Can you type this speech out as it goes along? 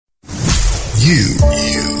You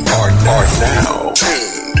are now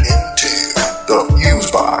tuned into the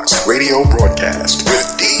FuseBox radio broadcast with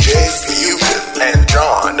DJ Fusion and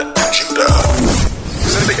John Judah.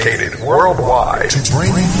 Syndicated worldwide to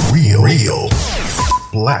bring real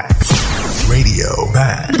black radio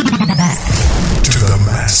back to the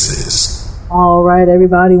masses. All right,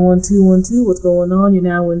 everybody, 1 2 1 2. What's going on? You're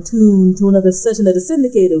now in tune to another session of the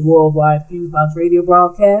syndicated worldwide FuseBox radio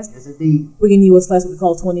broadcast. Yes, indeed. Bringing you a slice of what we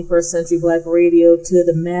call 21st century black radio to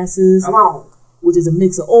the masses. Come on. Which is a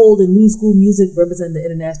mix of old and new school music representing the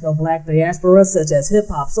international black diaspora, such as hip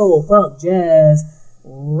hop, soul, funk, jazz,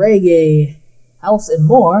 reggae, house, and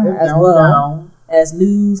more, as well as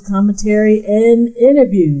news, commentary, and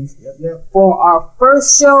interviews. Yep. For our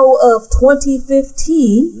first show of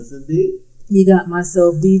 2015. Yes, indeed. You got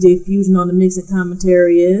myself, DJ Fusion, on the mix and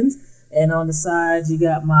commentary ends. And on the side, you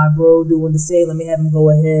got my bro doing the say. Let me have him go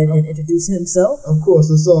ahead and introduce himself. Of course,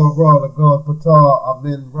 it's all raw. The God Patar. I've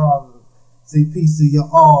been raw. Say peace to you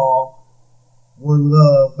all. One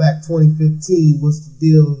love. Back 2015. What's the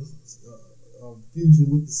deal? Fusion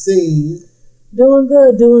with the scene. Doing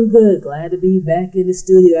good. Glad to be back in the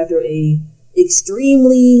studio after a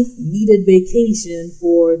extremely needed vacation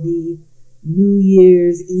for the New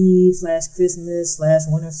Year's Eve / Christmas /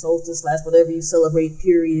 winter solstice / whatever you celebrate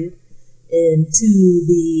period into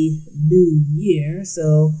the new year.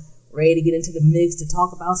 So ready to get into the mix to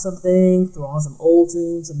talk about something, throw on some old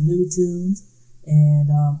tunes, some new tunes, and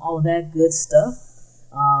all of that good stuff.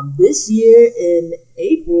 This year in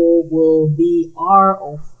April will be our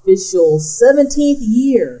official 17th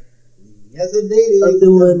year. Yes, indeed. Of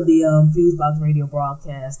doing the FuseBox radio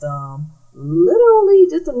broadcast. Literally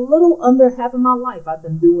just a little under half of my life I've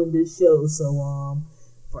been doing this show. So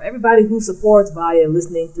for everybody who supports via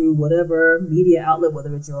listening through whatever media outlet,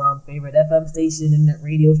 whether it's your favorite FM station, internet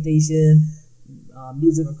radio station,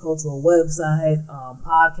 music or cultural website,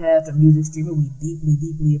 podcast or music streamer, we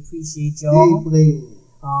deeply appreciate y'all.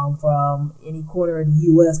 From any corner of the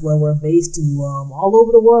U.S. where we're based to all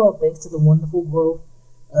over the world, thanks to the wonderful growth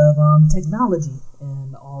of technology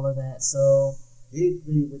and all of that. So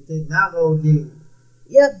deeply with technology.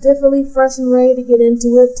 Yep, definitely fresh and ready to get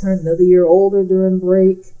into it. Turned another year older during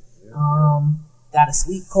break. Got a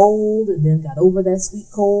sweet cold and then got over that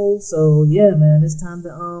sweet cold. So yeah, man, it's time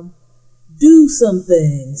to do some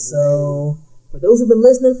things. So for those who've been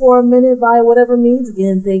listening for a minute via whatever means,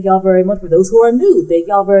 again, thank y'all very much. For those who are new, thank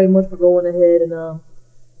y'all very much for going ahead and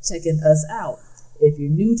checking us out. If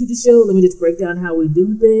you're new to the show, let me just break down how we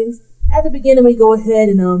do things. At the beginning, we go ahead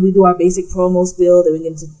and we do our basic promo spiel. Then we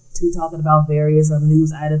get into talking about various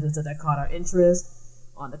news items and stuff that caught our interest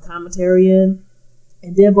on the commentary end.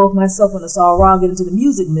 And then both myself and Asal Ra get into the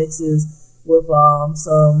music mixes with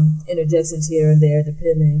some interjections here and there,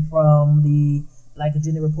 depending from the Black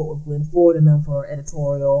Agenda Report with Glenn Ford and them for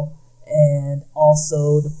editorial, and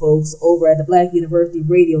also the folks over at the Black University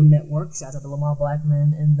Radio Network. Shout out to Lamar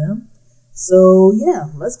Blackman and them. So yeah,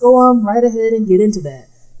 let's go on right ahead and get into that.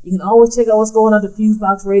 You can always check out what's going on the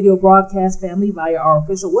FuseBox Radio broadcast family via our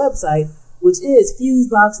official website, which is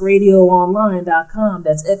FuseboxRadioOnline.com.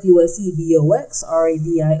 That's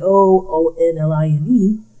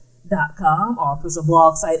FuseboxRadioOnline.com. Our official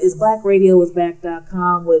blog site is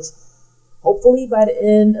BlackRadioIsBack.com, which hopefully by the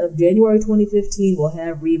end of January 2015 we'll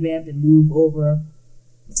have revamped and moved over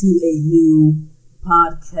to a new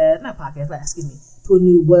to a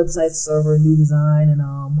new website server, new design, and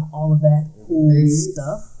all of that cool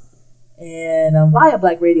stuff. And via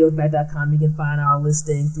BlackRadioIsBack.com, you can find our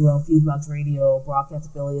listing through FuseBox Radio broadcast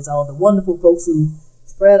affiliates, all of the wonderful folks who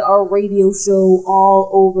spread our radio show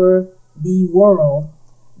all over the world.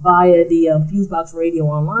 Via the FuseBox Radio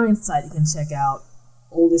online site, you can check out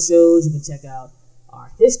older shows, you can check out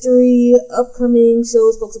our history, upcoming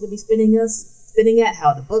shows folks are going to be spinning at,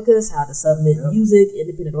 how to book us, how to submit music,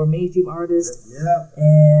 independent or mainstream artists,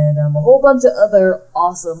 and a whole bunch of other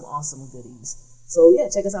awesome goodies. So yeah,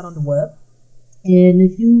 check us out on the web. And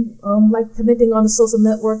if you like connecting on the social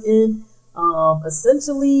network end,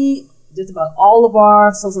 essentially just about all of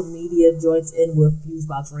our social media joins in with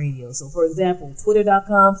FuseBox Radio. So for example,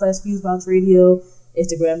 Twitter.com/FuseBoxRadio,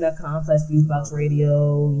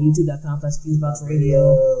 Instagram.com/FuseBoxRadio,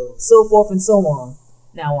 YouTube.com/FuseBoxRadio, so forth and so on.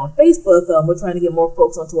 Now on Facebook, we're trying to get more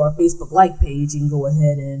folks onto our Facebook like page. You can go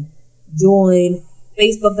ahead and join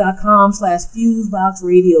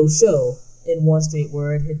Facebook.com/FuseboxRadio Show in one straight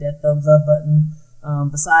word. Hit that thumbs up button.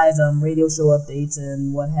 Besides radio show updates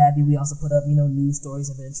and what have you, we also put up news stories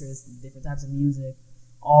of interest, different types of music,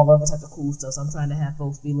 all other types of cool stuff. So I'm trying to have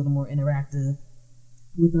folks be a little more interactive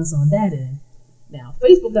with us on that end. Now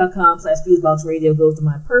Facebook.com/FuseboxRadio goes to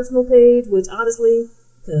my personal page, which honestly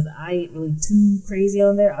because I ain't really too crazy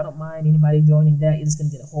on there. I don't mind anybody joining that. You're just going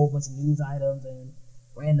to get a whole bunch of news items and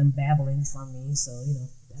random babbling from me. So,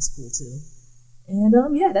 that's cool too. And,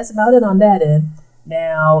 yeah, that's about it on that end.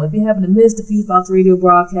 Now, if you happen to miss the FuseBox radio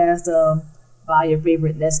broadcast, by your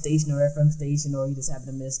favorite net station or FM station, or you just happen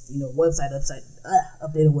to miss, website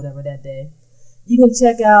update or whatever that day, you can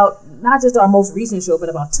check out not just our most recent show, but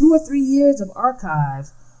about 2 or 3 years of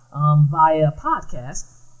archives via podcast.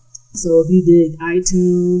 So if you dig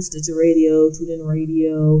iTunes, Stitcher Radio, TuneIn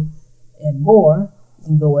Radio, and more, you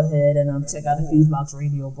can go ahead and check out the FuseBox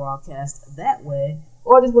radio broadcast that way,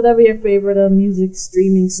 or just whatever your favorite music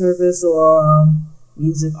streaming service or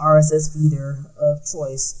music RSS feeder of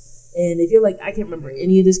choice. And if you're like, I can't remember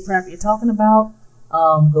any of this crap you're talking about,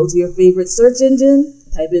 go to your favorite search engine,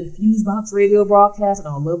 type in FuseBox radio broadcast, and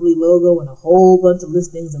our lovely logo and a whole bunch of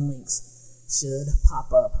listings and links should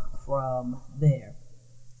pop up from there.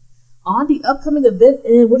 On the upcoming event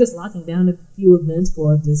end, we're just locking down a few events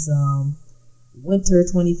for this winter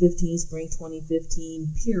 2015, spring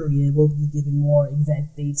 2015 period. We'll be giving more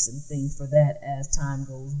exact dates and things for that as time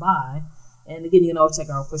goes by. And again, you can always check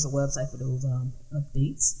our official website for those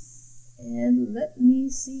updates. And let me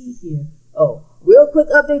see here. Oh, real quick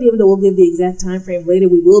update, even though we'll give the exact time frame later,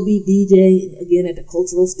 we will be DJing again at the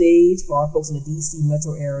Cultural Stage for our folks in the D.C.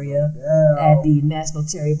 metro area at the National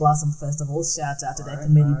Cherry Blossom Festival. Shouts out to that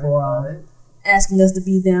committee for asking us to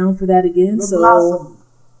be down for that again.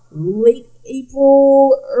 Late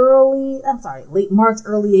March,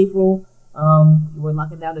 early April. We're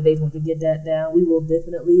locking down the dates. Once we get that down, we will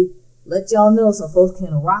definitely let y'all know so folks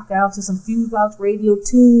can rock out to some FuseBox radio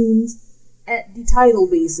tunes at the tidal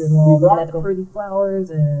basin while looking at the pretty flowers,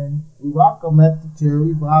 and we rock them at the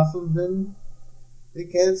cherry blossoms, and they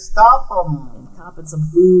can't stop them. And copping some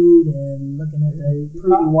food and looking at the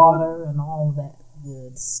pretty water and all of that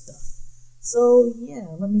good stuff. So yeah,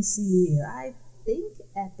 let me see here. I think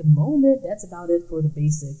at the moment that's about it for the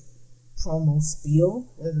basic promo spiel.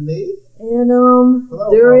 Isn't it? And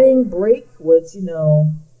during break, which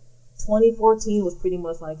 2014 was pretty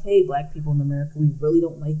much like, hey, black people in America, we really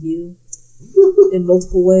don't like you in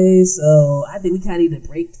multiple ways. So I think we kind of need to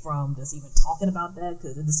break from just even talking about that,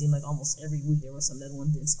 because it just seemed like almost every week there was something that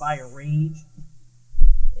wanted to inspire rage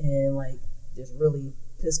and like just really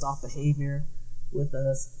pissed off behavior with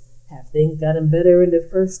us. Have things gotten better in the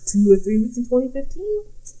first 2 or 3 weeks in 2015?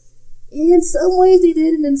 In some ways they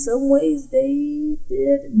did, and in some ways they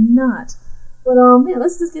did not. But yeah,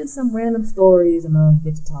 let's just get some random stories and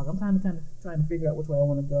get to talk. I'm kind of trying to figure out which way I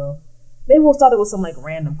want to go. Maybe we'll start it with some like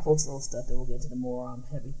random cultural stuff, then we'll get to the more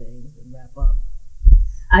heavy things and wrap up.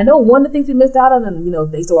 I know one of the things we missed out on, and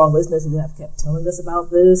thanks to our listeners who have kept telling us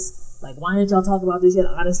about this, like, why didn't y'all talk about this yet?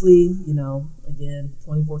 Honestly, again,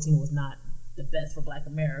 2014 was not the best for Black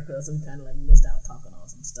America, so we kind of like missed out talking on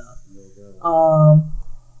some stuff.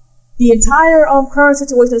 The entire current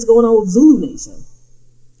situation that's going on with Zulu Nation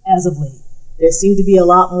as of late. There seemed to be a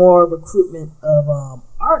lot more recruitment of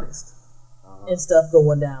artists and stuff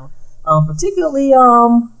going down, particularly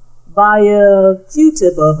via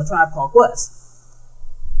Q-Tip of A Tribe Called Quest.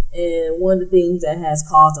 And one of the things that has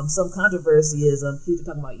caused some controversy is Q-Tip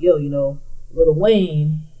talking about, Lil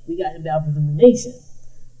Wayne, we got him down for Zulu Nation.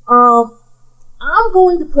 I'm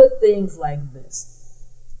going to put things like this,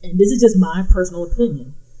 and this is just my personal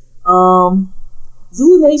opinion.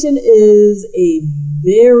 Zulu Nation is a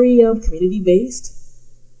very community-based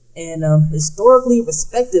and historically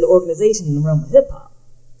respected organization in the realm of hip-hop.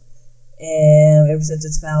 And ever since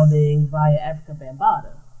its founding via Africa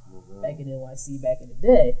Bambaataa, back in NYC, back in the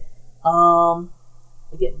day.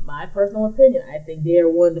 Again, my personal opinion, I think they are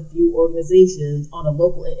one of the few organizations on a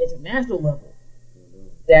local and international level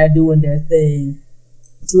that are doing their thing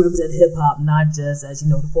to represent hip-hop, not just as,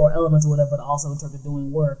 the 4 elements or whatever, but also in terms of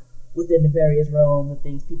doing work within the various realms of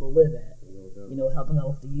things people live at. Helping out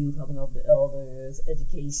with the youth, helping out with the elders,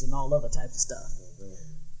 education, all other types of stuff.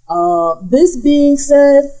 This being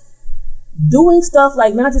said, doing stuff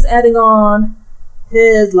like not just adding on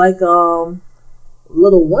his Lil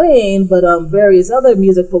Wayne, but various other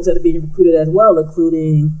music folks that are being recruited as well,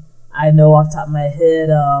 including, I know off the top of my head,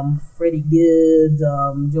 Freddie Gibbs,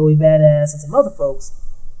 Joey Badass, and some other folks.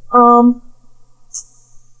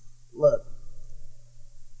 Look,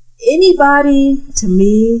 anybody, to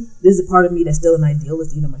me, this is a part of me that's still an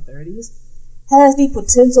idealist, even in my 30s, has the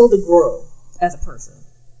potential to grow as a person.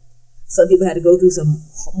 Some people had to go through some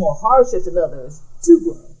more hardships than others to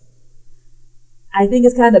grow. I think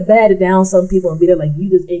it's kind of bad to down some people and be there like, you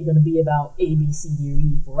just ain't going to be about A, B, C, D, or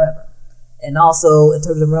E forever. And also, in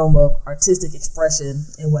terms of the realm of artistic expression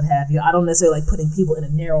and what have you, I don't necessarily like putting people in a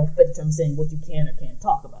narrow fit in terms of saying what you can or can't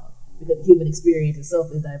talk about. because the human experience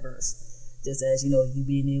itself is diverse. Just as, you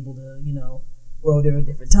being able to, grow during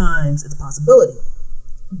different times is a possibility.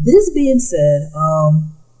 This being said,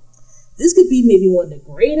 this could be maybe one of the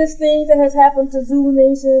greatest things that has happened to Zulu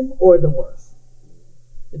Nation or the worst,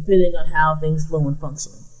 depending on how things flow and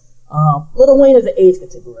function. Lil Wayne is an age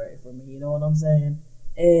contemporary for me, you know what I'm saying?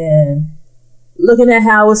 And looking at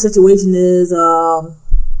how his situation is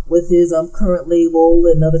with his current label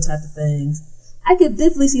and other types of things, I could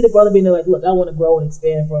definitely see the brother being like, look, I want to grow and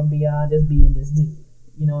expand from beyond just being this dude.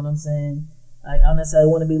 You know what I'm saying? Like, I don't necessarily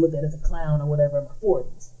want to be looked at as a clown or whatever in my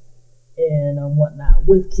 40s and whatnot,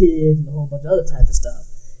 with kids and a whole bunch of other types of stuff.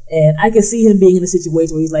 And I can see him being in a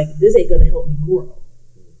situation where he's like, this ain't going to help me grow.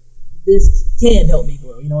 This can help me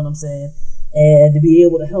grow, you know what I'm saying? And to be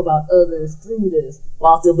able to help out others through this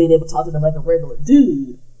while still being able to talk to them like a regular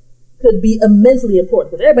dude could be immensely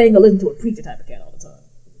important, because everybody ain't going to listen to a preacher type of cat all the time.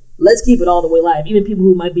 Let's keep it all the way live. Even people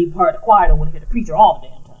who might be part of the choir don't want to hear the preacher all the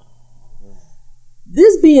damn time.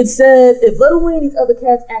 This being said, if Lil Wayne and these other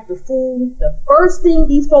cats act a fool, the first thing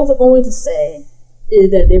these folks are going to say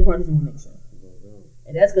is that they're part of Zulu Nation.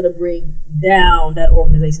 And that's going to bring down that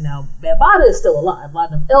organization. Now, Bambaataa is still alive. A lot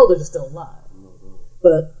of them elders are still alive.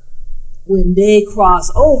 But when they cross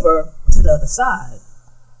over to the other side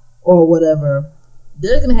or whatever,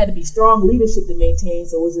 there's going to have to be strong leadership to maintain,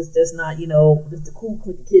 so it's just not, just the cool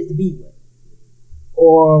clique of kids to be with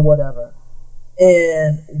or whatever.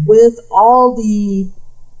 And with all the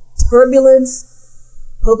turbulence,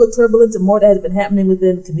 public turbulence and more that has been happening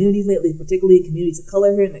within communities lately, particularly in communities of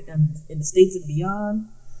color here in the States and beyond,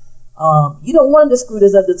 you don't want to screw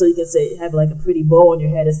this up so you can say, have like a pretty bow on your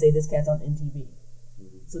head and say this cat's on MTV.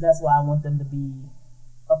 So that's why I want them to be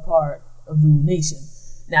a part of Zulu Nation.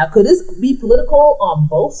 Now, could this be political on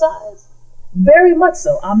both sides? Very much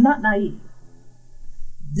so. I'm not naive.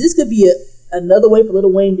 This could be another way for Lil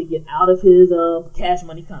Wayne to get out of his Cash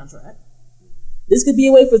Money contract. This could be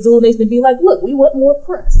a way for Zulu Nation to be like, look, we want more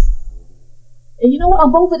press. And you know what?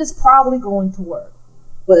 On both of it, it's probably going to work.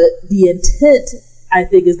 But the intent, I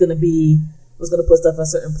think, is going to be what's going to put stuff in a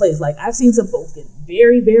certain place. Like, I've seen some folks get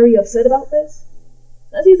very, very upset about this.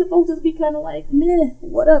 I've seen some folks just be kind of like, meh,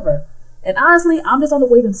 whatever. And honestly, I'm just on the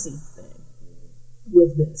wait and see thing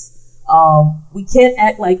with this. We can't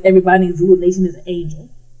act like everybody in Zulu Nation is an angel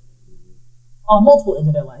on multiple ends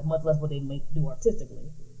of their life, much less what they may do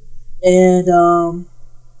artistically. And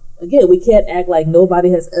again, we can't act like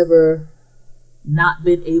nobody has ever not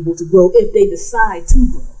been able to grow if they decide to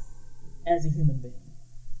grow as a human being.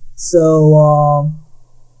 So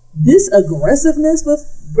this aggressiveness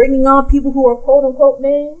with bringing on people who are quote unquote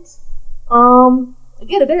names,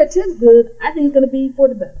 again, if their intent's good, I think it's going to be for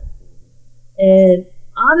the better. And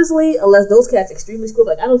honestly, unless those cats extremely screw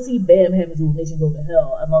up, like I don't see Bam having Zulu Nation go to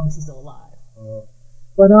hell as long as he's still alive.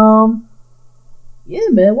 But yeah,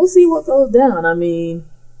 man, we'll see what goes down. I mean,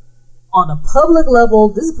 on a public level,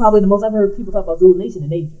 this is probably the most I've heard people talk about Zulu Nation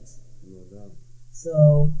in ages.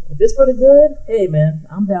 So if it's for the good, hey man,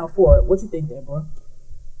 I'm down for it. What you think there, bro?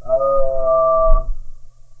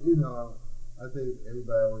 I think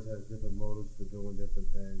everybody always has different motives for doing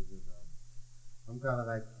different things. And, I'm kind of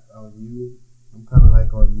like on you. I'm kind of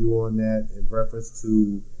like on you on that in reference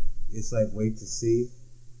to it's like wait to see.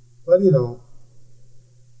 But if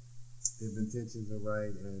intentions are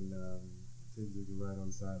right and intentions are right on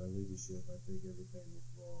the side of leadership, I think everything will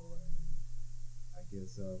flow all right. And I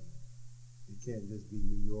guess it can't just be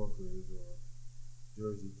New Yorkers or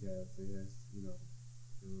Jersey cats. It has, there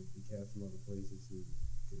will be cats from other places who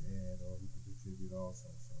can add or who can contribute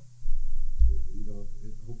also. So,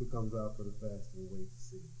 hope it comes out for the best. We'll wait to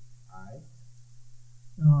see.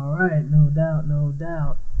 All right, no doubt, no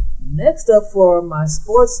doubt. Next up for my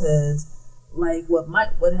sports heads, like what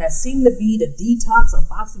has seemed to be the detox of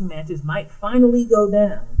boxing matches might finally go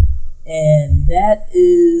down, and that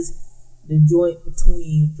is the joint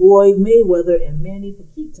between Floyd Mayweather and Manny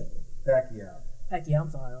Pacquiao. I'm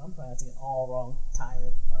sorry, I'm pronouncing it all wrong.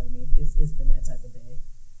 Tired, pardon me. It's been that type of day.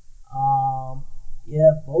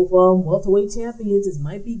 Yeah, both welterweight champions. This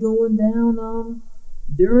might be going down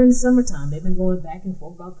during the summertime. They've been going back and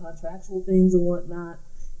forth about contractual things and whatnot.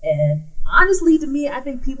 And honestly, to me, I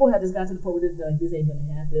think people have just got to the point where like, this ain't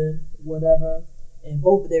gonna happen, whatever. And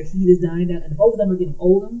both of their heat is dying down, and both of them are getting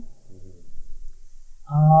older.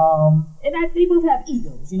 And they both have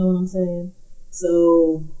egos. You know what I'm saying?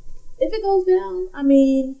 So if it goes down, I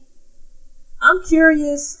mean, I'm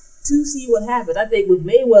curious to see what happens. I think with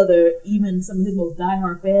Mayweather, even some of his most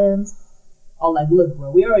diehard fans are like, "Look,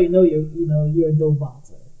 bro, we already know you're a dope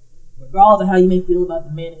boxer. Regardless of how you may feel about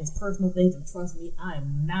the man and his personal things, and trust me, I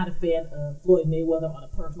am not a fan of Floyd Mayweather on a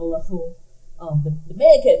personal level. the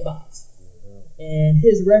man can box. And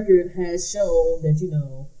his record has shown that,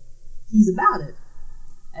 he's about it.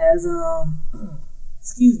 As,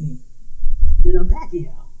 excuse me, did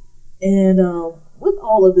Pacquiao. And with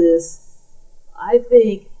all of this, I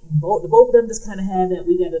think both of them just kind of had that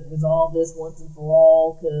we got to resolve this once and for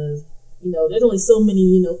all, because, there's only so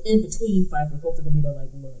many, in-between fights where folks are going to be there like,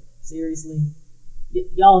 look, seriously,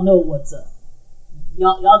 y'all know what's up.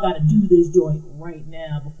 Y'all got to do this joint right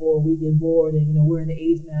now before we get bored. And we're in the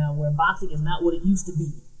age now where boxing is not what it used to be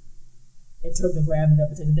in terms of grabbing up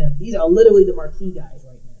and taking them. These are literally the marquee guys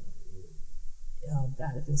right now.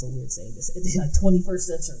 God, it feels so weird saying this. It's like 21st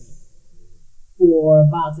century for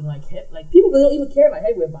boxing. Like people don't even care about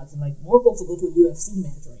heavyweight boxing. Like more folks will go to a UFC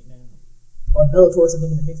match right now, or Bellator or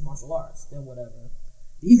something in the mixed martial arts than whatever.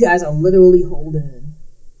 These guys are literally holding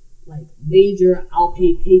like major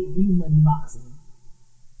outpaid pay-per-view money boxing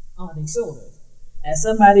on their shoulders. As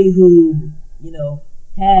somebody who,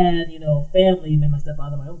 had, family, my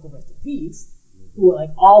stepfather, my uncle, rest in peace, who were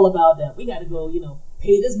like all about that. We got to go,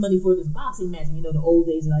 pay this money for this boxing match. And, the old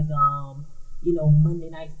days, like, Monday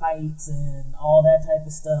night fights and all that type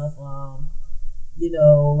of stuff.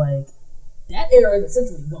 Like that era is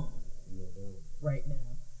essentially gone right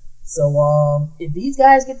now. So, if these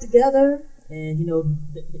guys get together and,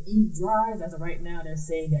 the ink dries, as of right now, they're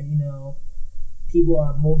saying that, people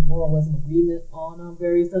are more or less in agreement on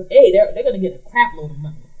various stuff. Hey, they're going to get a crap load of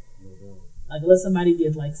money. Like, unless somebody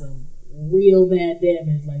gets, like, some real bad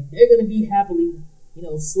damage, like, they're going to be happily,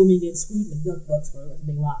 swimming in screaming duck bucks for the rest of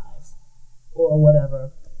their lives. Or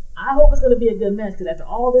whatever. I hope it's going to be a good match, because after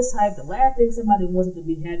all this hype, the last thing somebody wants to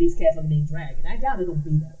be have these cats on their dragon. I doubt it'll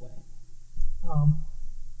be that way.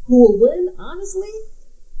 Who will win? Honestly,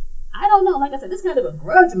 I don't know. Like I said, this is kind of a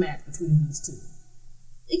grudge match between these two.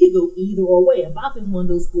 It could go either or way. And boxing is one of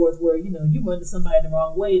those sports where, you run to somebody the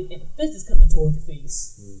wrong way and the fist is coming towards your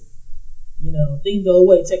face. Things go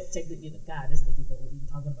away. Check the, God, this makes me feel even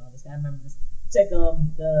talking about this. I remember this. Check,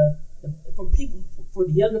 for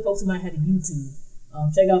the younger folks who might have a YouTube,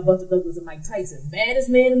 check out Buster Douglas and Mike Tyson. Baddest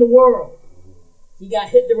man in the world. He got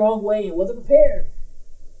hit the wrong way and wasn't prepared.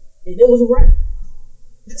 And it was a wrap.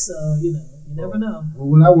 So, you never know. Well,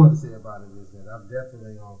 what I want to say about it is that I'm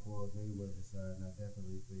definitely on Floyd Mayweather's side, and I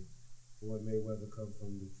definitely think Floyd Mayweather comes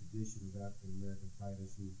from the tradition of African American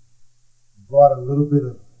fighters who brought a little bit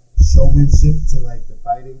of showmanship to like the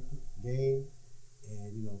fighting game.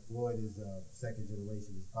 And Floyd is second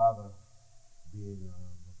generation, his father being a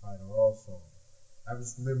fighter also. I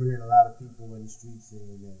just remember hearing a lot of people in the street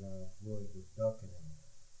saying that Floyd was ducking him,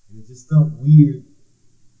 and it just felt weird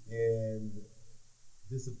and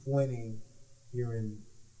disappointing hearing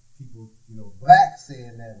people, blacks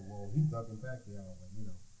saying that, well, he's ducking Pacquiao. But,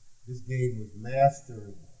 this game was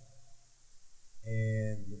mastered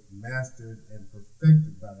and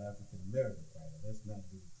perfected by the African American fighter. Let's not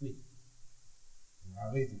be clear.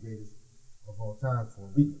 He's the greatest of all time for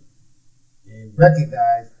a reason, and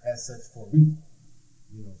recognized as such for a reason.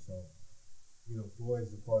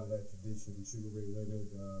 Floyd's a part of that tradition. Sugar Ray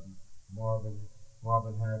Leonard, Marvin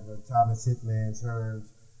Hagler, Thomas Hitman Hearns,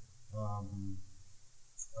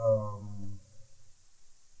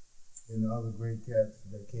 and the other great cats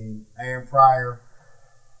that came, Aaron Pryor,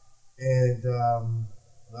 and a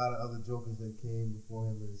lot of other jokers that came before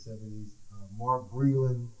him in the 70s. Mark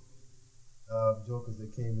Breland, jokers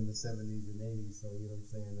that came in the 70s and 80s. So, you know what I'm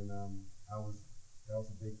saying? And that was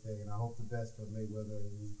a big thing. And I hope the best for Mayweather,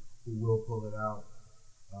 who will pull it out,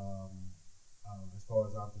 as far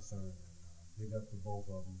as I'm concerned. And big up to both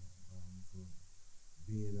of them for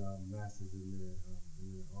being masters in their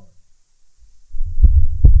art.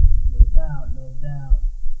 No doubt.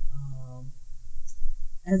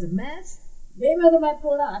 As a match, Mayweather might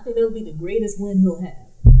pull it out. I think that'll be the greatest win he'll have.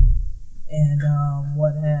 And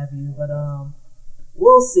what have you. But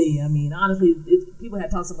we'll see. I mean, honestly, people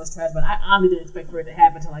had talked so much trash, but I honestly didn't expect for it to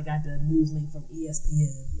happen until I got the news link from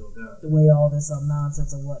ESPN. No doubt. The way all this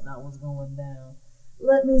nonsense and whatnot was going down.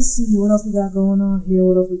 Let me see. What else we got going on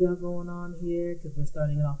here? Because we're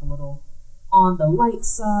starting it off a little on the light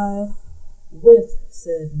side with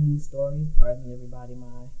said news stories. Pardon me, everybody.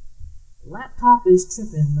 My laptop is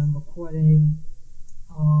tripping. I'm recording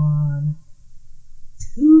on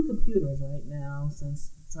 2 computers right now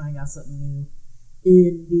since trying out something new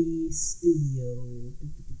in the studio.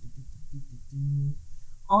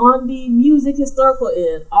 On the music historical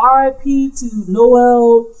end, RIP to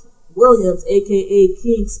Noel Williams, aka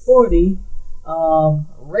King Sporty,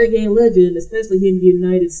 reggae legend, especially here in the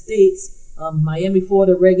United States, Miami,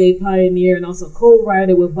 Florida reggae pioneer, and also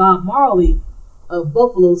co-writer with Bob Marley of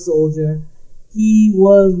Buffalo Soldier. He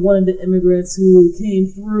was one of the immigrants who came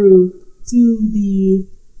through to the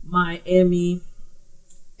Miami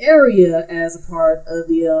area as a part of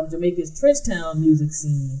the Jamaica's Trenchtown music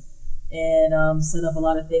scene, and set up a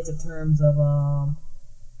lot of things in terms of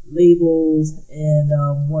labels and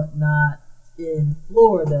whatnot in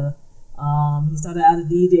Florida. He started out as a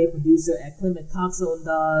DJ producer at Clement Coxon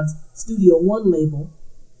Dodd's Studio One label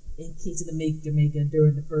in Kingston, Jamaica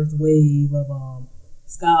during the first wave of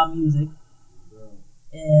ska music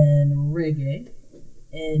and reggae.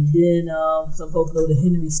 And then some folks know the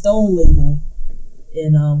Henry Stone label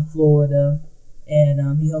in Florida,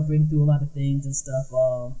 and he helped bring through a lot of things and stuff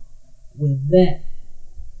with that.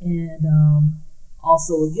 And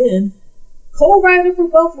also, again, co-writer for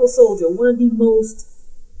Buffalo Soldier, one of the most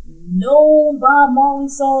known Bob Marley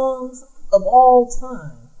songs of all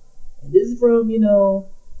time. And this is from,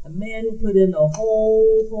 a man who put in a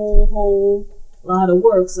whole lot of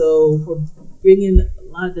work. So for bringing a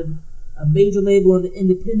lot of a major label in the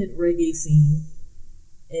independent reggae scene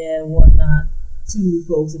and whatnot to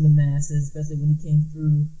folks in the masses, especially when he came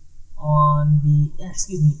through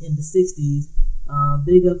in the 60s.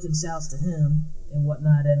 Big ups and shouts to him and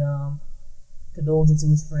whatnot, and condolences to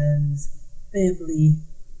his friends, family,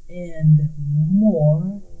 and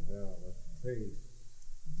more.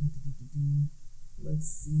 Let's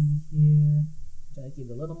see here. Try to keep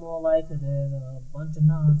it a little more light because there's a bunch of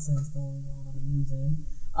nonsense going on in the music.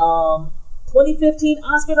 2015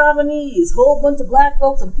 Oscar nominees. Whole bunch of black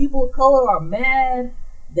folks and people of color are mad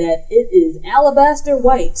that it is alabaster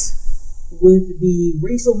white with the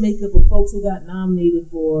racial makeup of folks who got nominated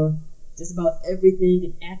for just about everything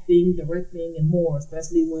in acting, directing, and more,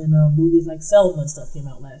 especially when movies like Selma and stuff came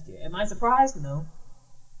out last year. Am I surprised? No.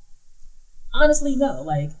 Honestly, no.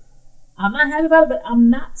 I'm not happy about it, but I'm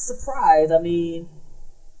not surprised. I mean,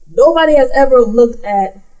 nobody has ever looked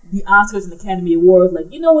at the Oscars and Academy Awards what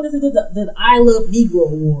is it? The I Love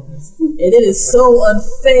Negro Awards. And it is so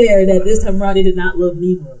unfair that this time around they did not love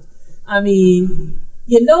Negroes. I mean,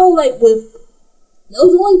 it was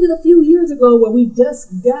only been a few years ago where we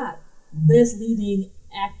just got Best Leading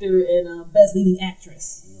Actor and Best Leading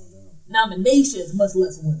Actress nominations, much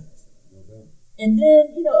less winners. And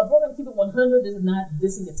then, if we're going to keep it 100, this is not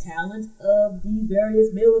dissing the talent of the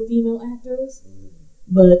various male and female actors.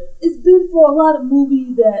 But it's been for a lot of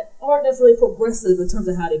movies that aren't necessarily progressive in terms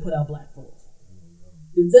of how they put out black folks.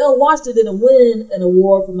 Denzel Washington didn't win an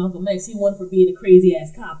award for Malcolm X. He won for being a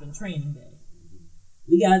crazy-ass cop in Training Day.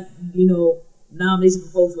 We got, nominations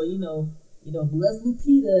for folks where, bless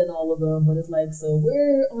Lupita and all of them. But it's so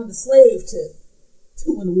we're on the slave tip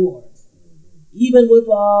to win awards. Even with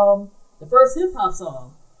the first hip-hop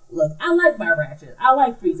song. Look, I like My Ratchet. I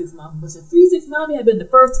like 3 6 Mafia. But if 3 6 Mafia had been the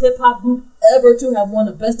first hip-hop group ever to have won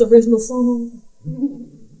the Best Original Song,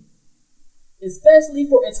 especially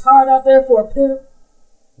for It's Hard Out There for a Pimp,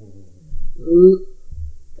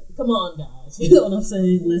 come on, guys. You know what I'm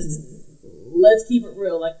saying? Let's keep it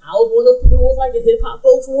real. I was one of those people who was the hip-hop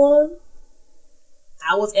folks won.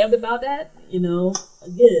 I was amped about that.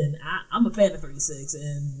 Again, I'm a fan of 36,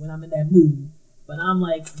 and when I'm in that mood. But I'm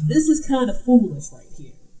this is kind of foolish right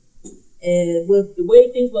here. And with the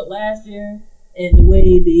way things went last year and the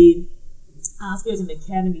way the Oscars and the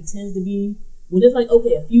Academy tends to be, when it's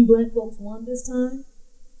okay, a few black folks won this time,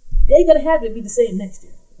 they ain't gonna have it be the same next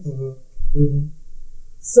year. Mm-hmm. Mm-hmm.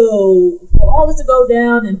 So for all this to go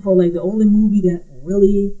down and for the only movie that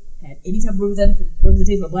really had any type of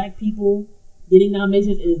representation for black people getting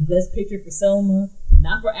nominations is Best Picture for Selma,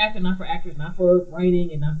 not for actor, not for actress, not for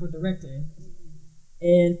writing, and not for directing.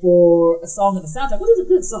 And for a song in the soundtrack, which is a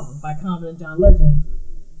good song by Common and John Legend,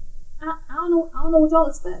 I don't know what y'all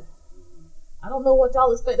expect. I don't know what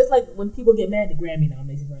y'all expect. It's like when people get mad at Grammy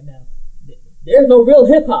nominations right now. There's no real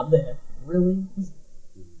hip hop there. Really?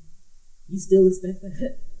 You still expect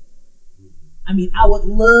that? I mean, I would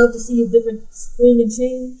love to see a different swing and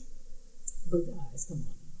change, but guys, come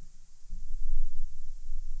on.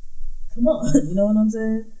 Come on, you know what I'm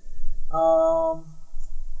saying?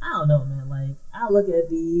 I don't know, man. I look at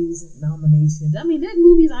these nominations. I mean, there's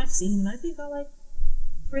movies I've seen and I think are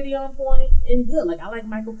pretty on point and good. I like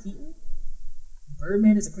Michael Keaton.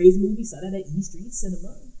 Birdman is a crazy movie. Saw that at E Street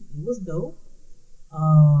Cinema. It was dope.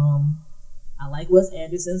 I like Wes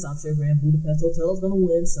Anderson, so I'm sure Grand Budapest Hotel is gonna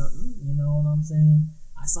win something. You know what I'm saying?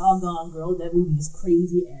 I saw Gone Girl. That movie is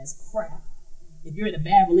crazy as crap. If you're in a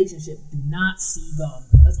bad relationship, do not see Gone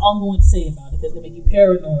Girl. That's all I'm going to say about it. It's gonna make you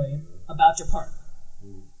paranoid about your partner.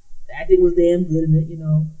 The acting was damn good in it,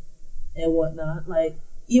 and whatnot.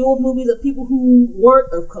 Even with movies of people who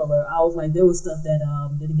weren't of color, I was there was stuff that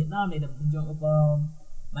didn't get nominated. The joint with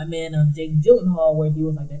my man Jake Gyllenhaal, where he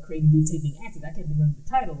was that crazy dude taping actors. I can't remember the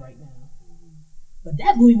title right now. But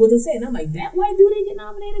that movie was insane. I'm like, that white dude ain't get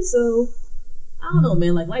nominated? So, I don't know,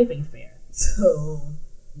 man. Like, life ain't fair. So,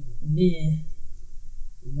 meh.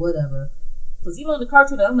 Whatever. Because even on the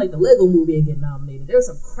cartoon, I'm like, the Lego movie ain't getting nominated. There were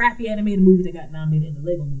some crappy animated movies that got nominated, and the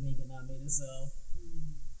Lego movie ain't getting nominated. So,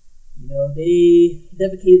 you know, they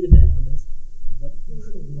defecated the bet on this. What do you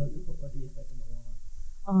expect to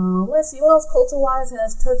go on? Let's see, what else culture-wise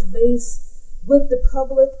has touched base with the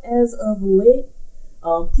public as of late?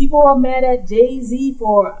 People are mad at Jay-Z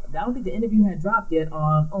for, I don't think the interview had dropped yet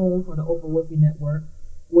on OWN for the Oprah Winfrey Network,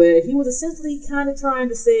 where he was essentially kind of trying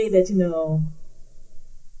to say that, you know,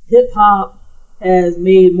 hip-hop has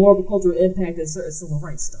made more of a cultural impact than certain civil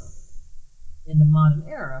rights stuff in the modern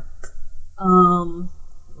era.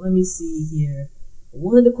 Let me see here.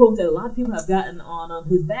 One of the quotes that a lot of people have gotten on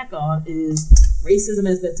his back on is, racism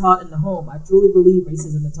has been taught in the home. I truly believe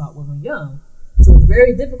racism is taught when we're young. So it's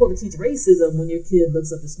very difficult to teach racism when your kid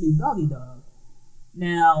looks up to Snoop Doggy Dogg.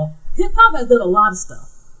 Now, hip-hop has done a lot of stuff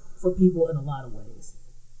for people in a lot of ways,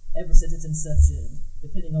 ever since its inception,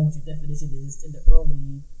 depending on what your definition is, in the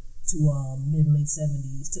early to mid-late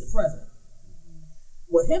 70s to the present.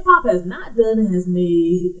 What hip-hop has not done has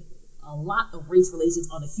made a lot of race relations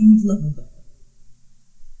on a huge level better.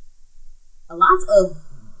 A lot of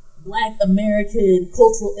Black American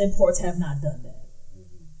cultural imports have not done that.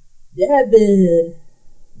 There have been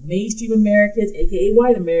mainstream Americans, aka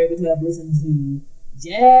white Americans, who have listened to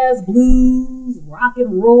jazz, blues, rock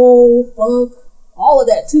and roll, funk, all of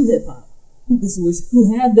that to hip-hop,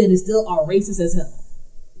 who have been and still are racist as hell.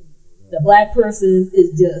 The Black person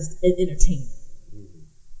is just an entertainer.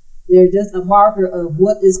 They're just a marker of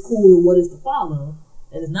what is cool and what is to follow.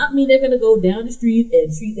 And does not mean they're going to go down the street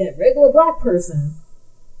and treat that regular Black person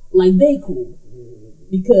like they cool.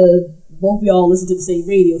 Because both of y'all listen to the same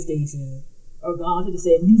radio station or gone to the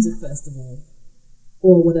same music festival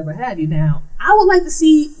or whatever have you. Now, I would like to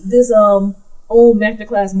see this old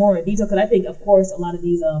masterclass more in detail, because I think, of course, a lot of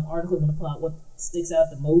these articles are going to pull out what sticks out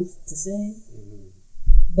the most to say.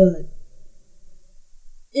 But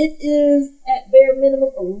it is, at bare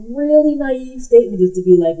minimum, a really naive statement just to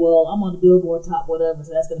be like, well, I'm on the Billboard top whatever,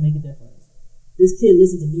 so that's going to make a difference. This kid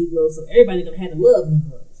listens to Negroes, so everybody's going to have to love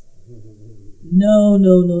Negroes. No.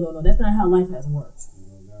 That's not how life has worked.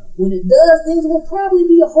 When it does, things will probably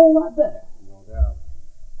be a whole lot better.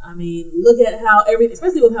 I mean, look at how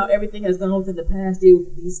especially with how everything has gone within the past year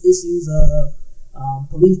with these issues of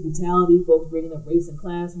police brutality, folks bringing up race and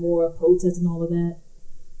class more, protests and all of that.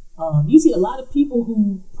 You see a lot of people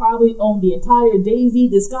who probably own the entire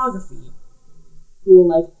Jay-Z discography who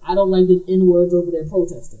are like, I don't like the N-words over there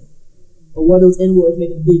protesting. Or what those N-words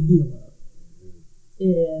making a big deal of.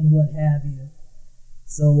 And what have you.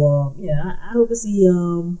 So, yeah, I hope to see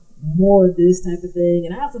more of this type of thing.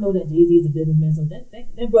 And I also know that Jay-Z is a businessman, so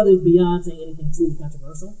that brother is beyond saying anything truly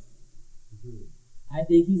controversial. I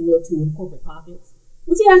think he's a little too in corporate pockets,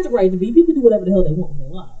 which he has the right to be. People do whatever the hell they want with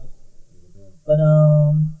their lives. But,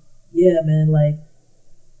 yeah, man, like,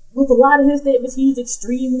 with a lot of his statements, he's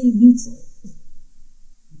extremely neutral.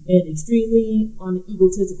 And extremely on the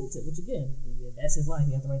egotistical tip, which, again, that's his life.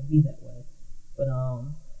 He has the right to be that way. But,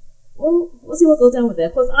 well, we'll see what goes down with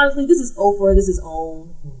that. Plus, honestly, this is Oprah. This is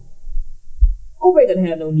OWN. Oprah ain't gonna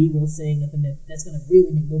have no Negro saying nothing that's gonna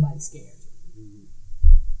really make nobody scared.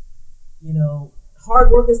 You know, hard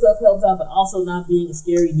work and stuff helps out, but also not being a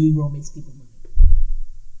scary Negro makes people money.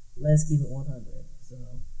 Let's keep it 100. So,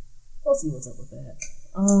 we'll see what's up with that.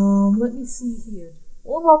 Let me see here.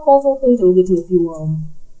 One more cultural thing, so we'll get to a few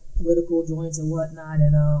political joints and whatnot,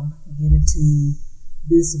 and get into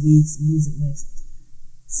this week's music mix.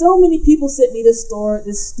 So many people sent me this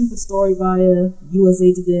stupid story via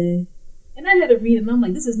USA Today, and I had to read it, and I'm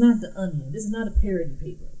like, this is not The Onion. This is not a parody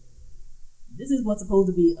paper. This is what's supposed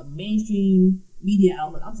to be a mainstream media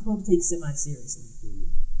outlet I'm supposed to take semi-seriously.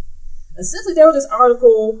 Essentially, there was this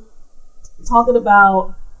article talking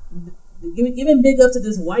about giving big up to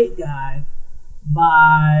this white guy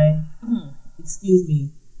by,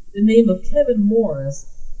 the name of Kevin Morris,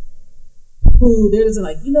 who there's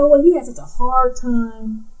like, you know what, he had such a hard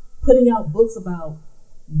time putting out books about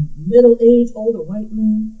middle-aged older white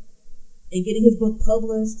men and getting his book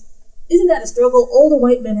published. Isn't that a struggle? Older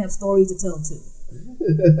white men have stories to tell too.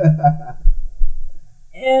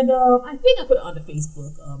 And I think I put it on the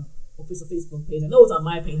Facebook, official Facebook page. I know it's on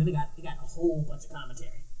my page, and it got a whole bunch of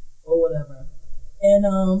commentary or whatever.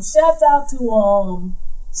 And shouts out to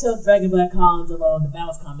Chuck Dragon Black Collins of the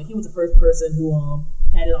Bounce comic. He was the first person who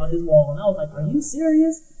had it on his wall, and I was like, "Are you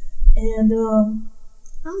serious?" And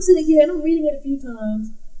I'm sitting here and I'm reading it a few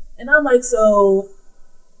times, and I'm like, so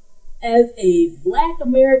as a Black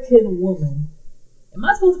American woman Am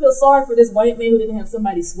I supposed to feel sorry for this white man who didn't have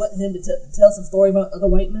somebody sweat him to tell some story about other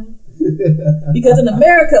white men? Because in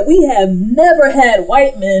America, we have never had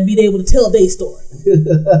white men be able to tell their story.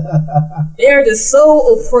 They're just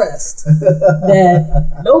so oppressed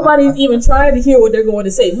that nobody's even trying to hear what they're going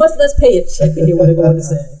to say, much less pay a check to hear what they're going to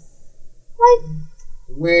say. Like,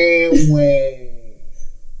 get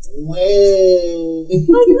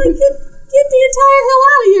the entire hell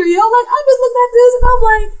out of here, yo. Like, I'm just looking at this and I'm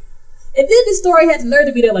like, and then the story had the nerve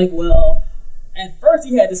to be there, like, well, at first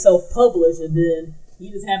he had to self-publish, and then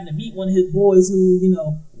he just happened to meet one of his boys who,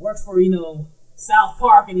 works for, South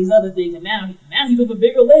Park and these other things, and now he's with a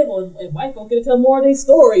bigger label, and white folk get to tell more of their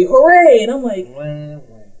story. Hooray! And I'm like,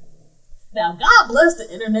 now, God bless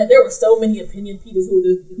the internet. There were so many opinion pieces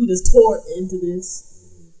who just tore into this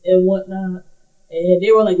and whatnot. And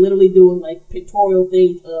they were like literally doing like pictorial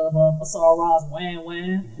things of Asar Ra's Wham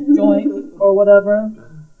Wham joint or whatever.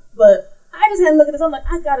 But I just had to look at this. I'm like,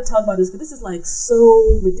 I gotta talk about this because this is like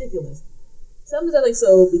so ridiculous. So I'm just like,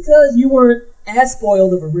 so because you weren't as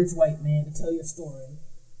spoiled of a rich white man to tell your story,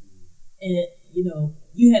 and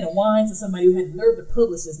you had to whine to somebody who had the nerve to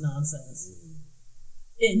publish this nonsense,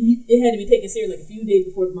 and it had to be taken serious like a few days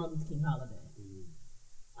before the Martin Luther King holiday.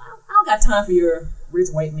 I don't got time for your rich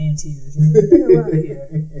white man tears. Get the hell out of here.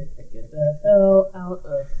 Get the hell out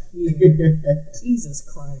of here. Jesus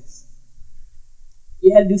Christ.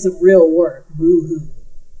 You had to do some real work. Boo-hoo.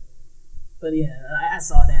 But yeah, I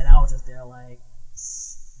saw that. I was just there like,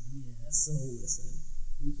 yeah, so listen.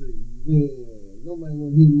 You say, well, nobody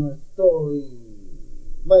want to hear my story.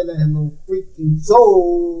 Might not have no freaking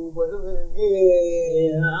soul, but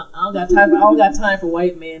yeah, I don't got time for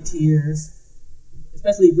white man tears.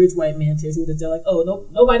 Especially rich white man tears who were just like, oh, no,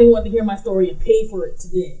 nobody wanted to hear my story and pay for it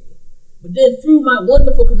today. But then through my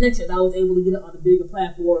wonderful connections, I was able to get it on a bigger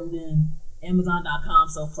platform than Amazon.com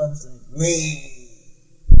self-publishing.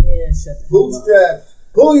 Yeah, shut the hell up. Bootstraps,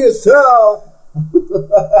 pull yourself.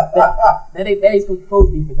 that ain't supposed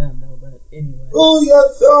to be for them though. But anyway, pull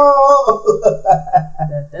yourself.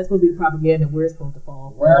 That's supposed to be the propaganda we're supposed to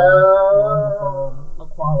fall for.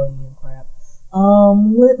 Equality and crap.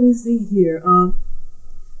 Let me see here.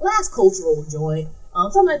 Last cultural joint.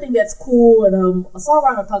 Something I think that's cool, and I saw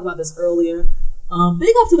Ryan talk about this earlier.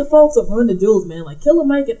 Big up to the folks of Run the Jewels, man. Like Killer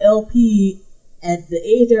Mike and LP at the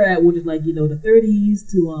age they're at, which is like, the 30s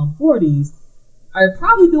to 40s, are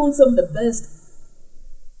probably doing some of the best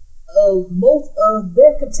of most of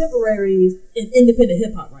their contemporaries in independent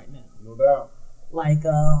hip hop right now. No doubt. Like,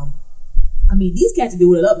 these cats are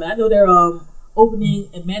doing it up, man. I know they're opening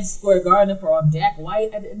at Madison Square Garden for Jack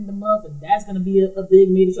White at the end of the month, and that's gonna be a big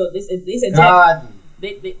major show. They said Jack.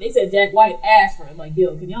 They said Jack White asked for it, like,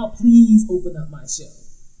 yo, can y'all please open up my show?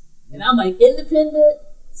 And I'm like, independent,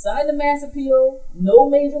 signed the mass appeal, no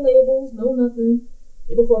major labels, no nothing.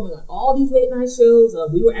 They performing on all these late night shows.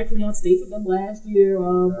 We were actually on stage with them last year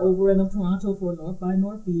over in Toronto for North by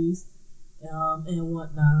Northeast and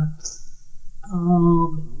whatnot.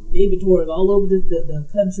 They've been touring all over the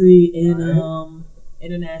country and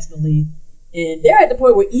internationally. And they're at the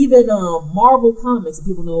point where even Marvel Comics, and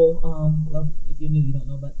people know, well, if you're new, you don't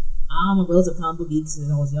know, but I'm a relative comic book geek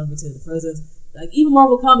since I was younger to the present. Like, even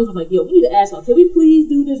Marvel Comics was like, yo, we need to ask, can we please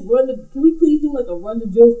do this can we please do like a Run the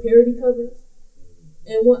Jewels parody covers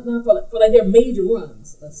and whatnot for their major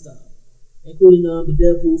runs of stuff, including the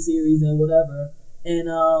Deadpool series and whatever. And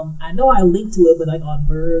I know I linked to it, but like on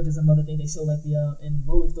Verge and some other thing, they show like the in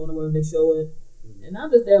Rolling Stone or wherever they show it. And I'm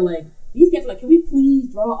just there like, these cats are like, can we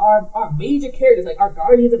please draw our major characters, like our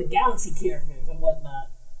Guardians of the Galaxy characters and whatnot,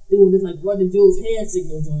 doing this like Run the Jewels hand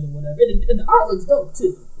signal joint or whatever. And the art looks dope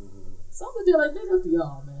too. So I'm just there like, big up to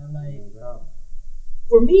y'all, man. Like,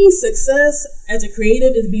 for me, success as a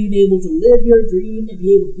creative is being able to live your dream and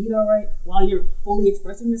be able to eat all right while you're fully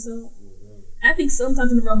expressing yourself. I think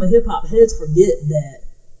sometimes in the realm of hip hop, heads forget that,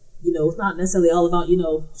 it's not necessarily all about,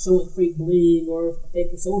 showing fake bling or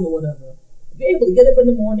fake persona or whatever. Be able to get up in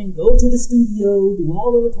the morning, go to the studio, do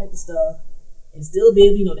all other type of stuff, and still be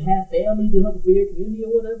able, to have family, do help for your community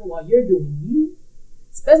or whatever while you're doing you.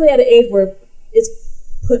 Especially at an age where it's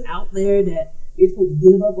put out there that you're supposed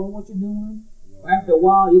to give up on what you're doing. Or after a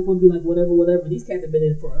while, you're supposed to be like, whatever. These cats have been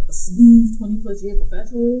in for a smooth 20 plus years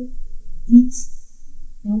professionally, each,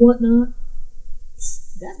 and whatnot.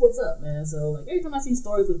 That's what's up, man. So, like, every time I see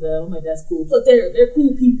stories with them, I'm like, that's cool. Plus, they're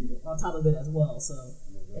cool people on top of it as well. So,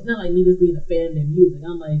 it's not like me just being a fan of their music.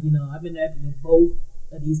 I'm like, I've been acting with both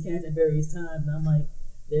of these cats at various times, and I'm like,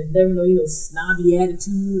 there's never no, snobby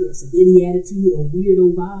attitude or sedity attitude or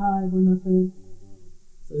weirdo vibe or nothing.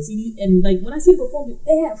 So, see, and like, when I see them perform,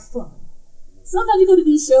 they have fun. sometimes you go to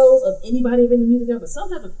these shows of anybody of any music, but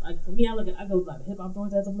sometimes, like for me, I go like hip hop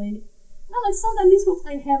joints as of late. And I'm like, sometimes these folks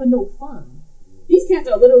ain't having no fun. These cats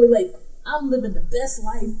are literally like, I'm living the best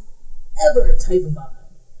life ever type of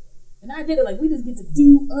vibe. And I did it like, we just get to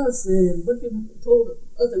do us, and what people told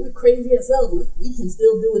us that we're crazy as hell, but we can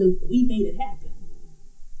still do it, and we made it happen.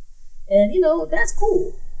 And that's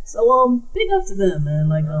cool. So big up to them, man.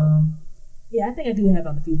 Like yeah, I think I do have it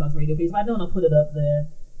on the FuseBox radio page. If I don't, I'll put it up there.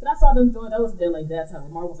 But I saw them join. I was there like that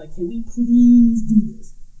time. Mark was like, "Can we please do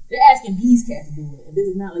this?" They're asking these cats to do it, and this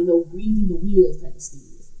is not like no greasing the wheels type of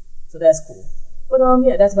steez. So that's cool. But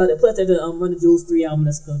yeah, that's about it. Plus, there's the Run the Jewels 3 album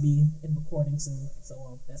that's gonna be in recording soon.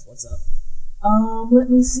 So that's what's up. Let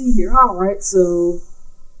me see here. All right, so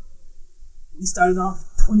we started off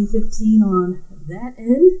 2015 on that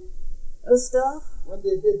end of stuff.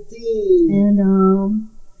 2015. And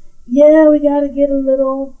yeah, we gotta get a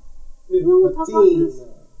little. You want to talk about this?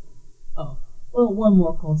 Oh, well, one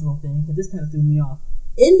more cultural thing, because this kind of threw me off.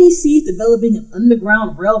 NBC is developing an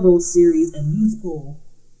Underground Railroad series and musical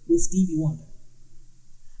with Stevie Wonder.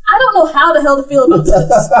 I don't know how the hell to feel about this.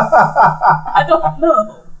 I don't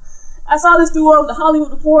know. I saw this through the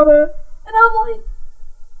Hollywood Reporter, and I'm like,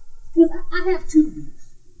 because I have two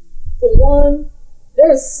beefs. For one,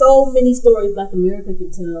 there's so many stories Black America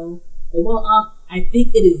can tell, and while I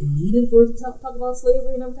think it is needed for us to talk about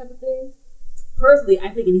slavery and other type of things, personally, I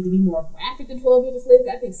think it needs to be more graphic than 12 Years of Slavery.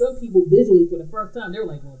 I think some people visually, for the first time, they were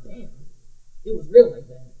like, well, damn, it was real like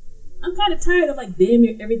that. I'm kind of tired of like damn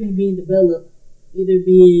near everything being developed, either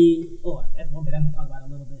being, that's one bit I'm going to talk about a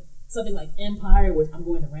little bit, something like Empire, which I'm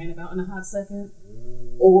going to rant about in a hot second,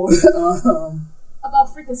 or about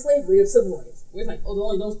freaking slavery or civil rights, where it's like,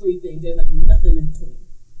 only those three things, there's like nothing in between.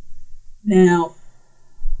 Now,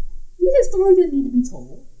 these are stories that need to be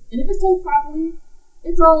told, and if it's told properly,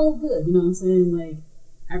 it's all good, you know what I'm saying? Like,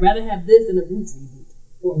 I'd rather have this than a Roots reboot,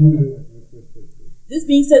 or whatever. This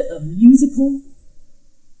being said, a musical,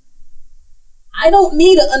 I don't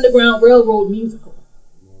need an Underground Railroad musical.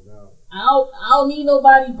 I don't need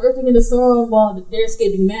nobody bursting into song while they're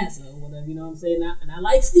escaping massa or whatever, you know what I'm saying? And I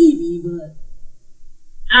like Stevie, but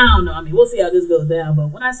I don't know. I mean, we'll see how this goes down. But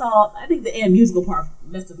when I think the end musical part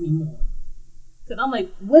messed with me more. Because I'm like,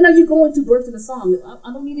 when are you going to burst into song?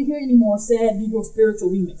 I don't need to hear any more sad Negro spiritual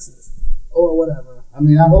remixes or whatever. I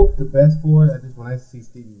mean, I hope the best for it. When I see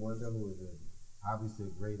Stevie Wonder, who is obviously a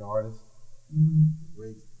great artist,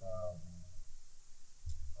 great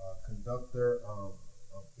conductor of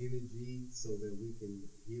energy, so that we can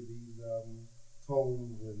hear these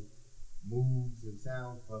tones and moves and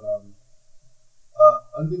sounds. But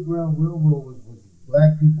Underground Railroad was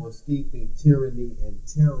Black people escaping tyranny and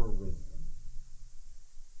terrorism.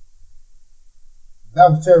 That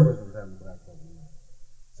was terrorism having Black people.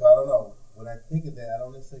 So I don't know. When I think of that, I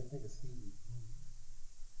don't necessarily think of Stevie.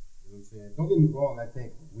 You know what I'm saying? Don't get me wrong. I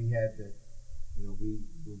think we had to. We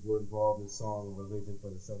were involved in song and religion for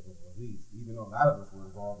the sake of release. Even though a lot of us were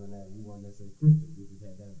involved in that, we weren't necessarily Christians. We just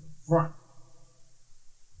had that in the front.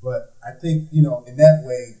 But I think, in that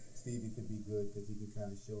way, Stevie could be good because he could kind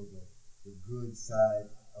of show the good side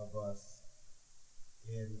of us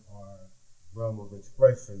in our realm of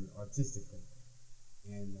expression artistically.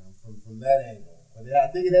 And from that angle. But I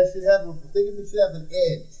think it should have an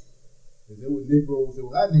edge. Because there were a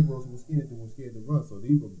lot of Negroes who were scared to run. So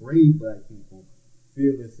these were brave Black people,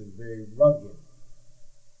 fearless and very rugged.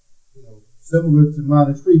 Similar to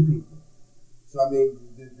modern street people. So I mean,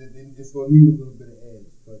 they just gonna need a little bit of edge.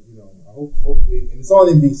 But I hopefully, and it's on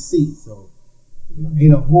NBC, so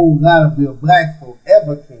ain't a whole lot of real Black folk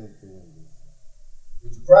ever came through this.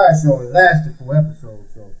 Which prior show only lasted 4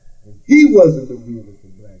 episodes, so and he wasn't the realest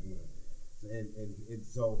of Black men. And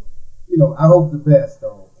so, I hope the best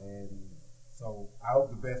though. So I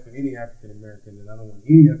hope the best for any African American, and I don't want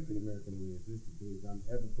any African American who exists to do is I'm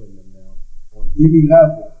ever putting them down on any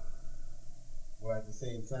level. Or at the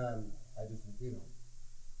same time, I just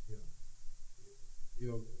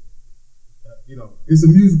it's a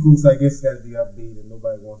musical, so I guess it's got to be upbeat, and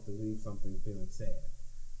nobody wants to leave something feeling sad.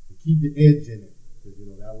 To keep the edge in it, because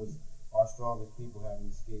that was our strongest people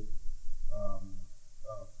having escaped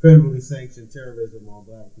federally sanctioned terrorism on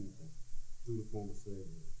Black people through the form of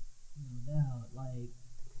slavery. No doubt. Like,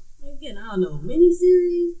 again, I don't know,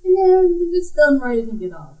 miniseries, yeah, if it's done right, it can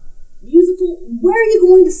get off. Musical, where are you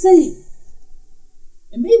going to sing?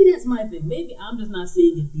 And maybe that's my thing. Maybe I'm just not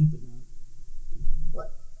seeing it deep enough. But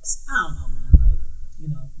I don't know,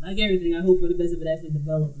 man. Like everything, I hope for the best if it actually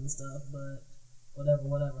develops and stuff. But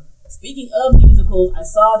whatever. Speaking of musicals, I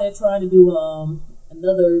saw they're trying to do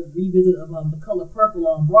another revisit of The Color Purple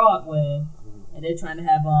on Broadway, and they're trying to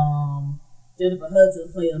have Jennifer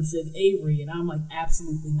Hudson played Suge Avery, and I'm like,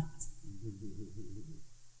 absolutely not.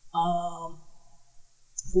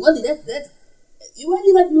 One thing that's whether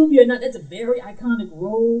you like the movie or not, that's a very iconic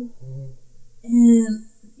role. And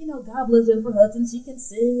God bless Jennifer Hudson. She can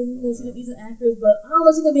sing, and she's a decent actress, but I don't know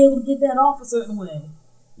if she's gonna be able to get that off a certain way.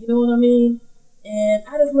 You know what I mean? And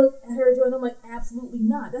I just looked at her and I'm like, absolutely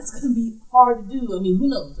not. That's gonna be hard to do. I mean, who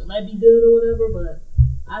knows? It might be good or whatever, but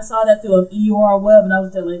I saw that through an EUR web, and I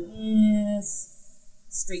was just like, yes,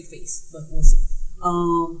 straight face, but we'll see.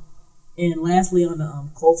 And lastly, on the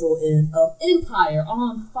cultural end of Empire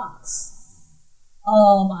on Fox.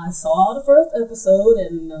 I saw the first episode,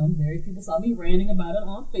 and various people saw me ranting about it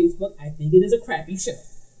on Facebook. I think it is a crappy show.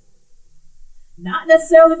 Not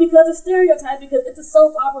necessarily because of stereotypes, because it's a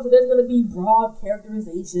soap opera, so there's going to be broad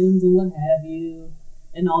characterizations and what have you,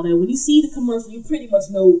 and all that. When you see the commercial, you pretty much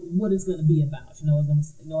know what it's going to be about. You know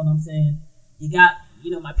what I'm saying? You got,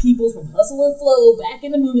 my peoples from Hustle and Flow back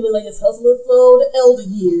in the movie, like it's Hustle and Flow, the elder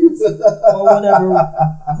years, or whatever.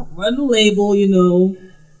 Run the label,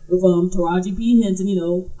 with Taraji P. Henson,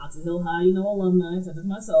 Oxon Hill High, alumni, such as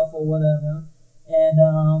myself or whatever. And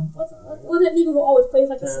what's that nigga who always plays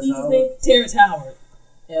like a sneaky thing? Terrence Howard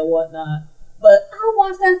and whatnot. But I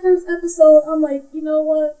watched that first episode. I'm like, you know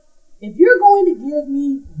what? If you're going to give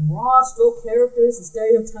me broad stroke characters and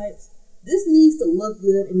stereotypes, this needs to look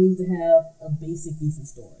good and needs to have a basic, decent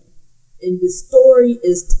story. And the story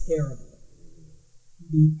is terrible.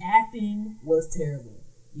 The acting was terrible.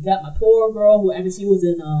 You got my poor girl who, after she was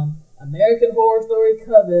in American Horror Story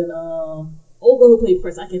Coven, old girl who played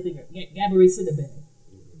Prince, I can't think of her, Gabourey Sidibe.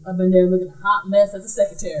 I've been there looking a hot mess as a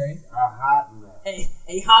secretary. A hot mess.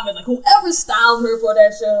 A hot mess. Like, whoever styled her for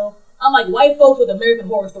that show, I'm like, white folks with American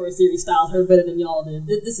Horror Story series styled her better than y'all did.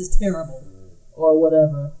 This is terrible. Or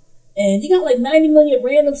whatever. And you got like 90 million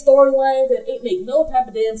random storylines that ain't make no type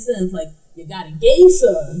of damn sense. Like, you got a gay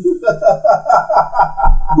son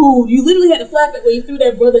who you literally had a flashback where you threw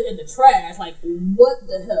that brother in the trash. Like, what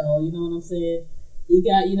the hell? You know what I'm saying? You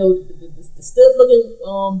got, the stiff looking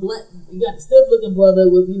black. You got the stiff looking brother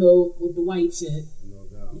with with the white chick. No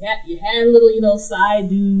doubt. You had little side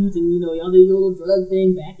dudes, and y'all did your little drug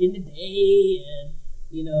thing back in the day, and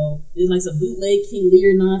there's like some bootleg King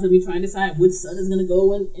Lear nonsense. We trying to decide which son is gonna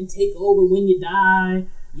go and take over when you die.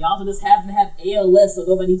 You also just happen to have ALS, so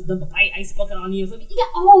nobody needs to dump a ice bucket on you. So you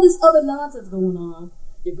got all this other nonsense going on.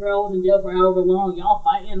 Your girl was in jail for however long. Y'all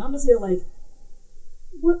fighting. And I'm just here like,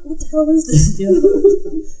 what the hell is this, yo?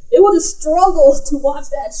 It was a struggle to watch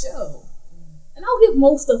that show. And I'll give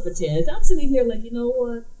most stuff a chance. I'm sitting here like, you know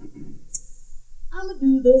what? I'm gonna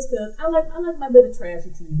do this because I like my bit of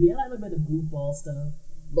trashy TV. I like my bit of goofball stuff.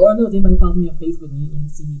 Lord knows anybody follows me on Facebook and you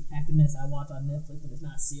see half the mess I watch on Netflix, but it's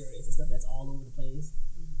not serious. It's stuff that's all over the place.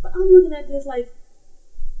 But I'm looking at this like,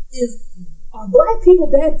 are black people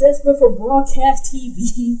that desperate for broadcast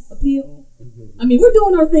TV appeal? I mean, we're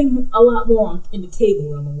doing our thing a lot more in the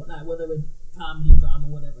cable realm and whatnot, whether it's comedy, drama,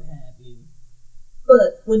 whatever have you.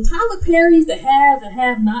 But when Tyler Perry's the haves and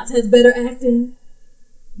have-nots has better acting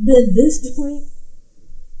than this joint,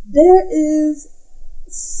 there is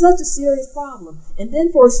such a serious problem. And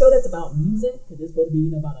then for a show that's about music, because it's supposed to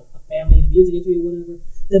be about a family and a music industry or whatever,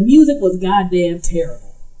 the music was goddamn terrible.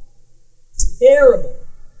 Terrible.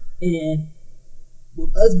 And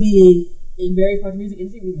with us being in various parts of the music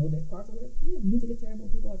industry, we know there's parts of it. Yeah, music is terrible,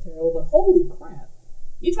 people are terrible, but holy crap.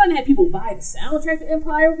 You're trying to have people buy the soundtrack to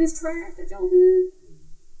Empire with this trash that y'all did?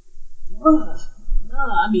 Bruh.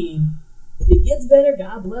 Nah, I mean, if it gets better,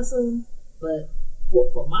 God bless them. But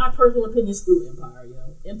for my personal opinion, screw Empire,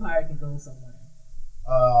 yo. Empire can go somewhere.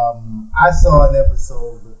 I saw an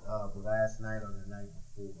episode last night or the night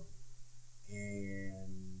before, and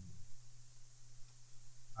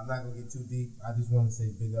I'm not gonna get too deep. I just want to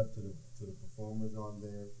say big up to the performers on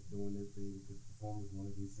there for doing their thing, because performers want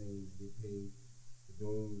to be seen and get paid for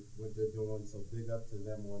doing what they're doing. So big up to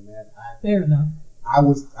them on that. Fair enough. I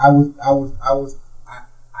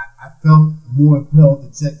felt more impelled to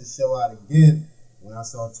check the show out again when I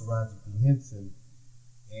saw Taraji P. Henson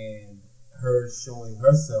and her showing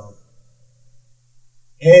herself,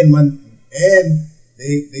 and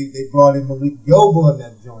they brought in Malik Yoba on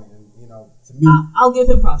that joint, and to me, I'll give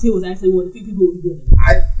him props. He was actually one of the few people who was good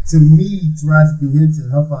at it. To me, Taraji P. Henson,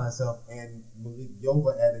 her fine self, and Malik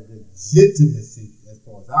Yoba added legitimacy as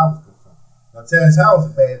far as I was concerned. Now, Terrence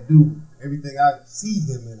Howard's a bad dude. Everything I see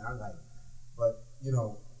him in, I like. But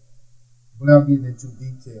without getting into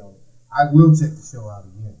detail, I will check the show out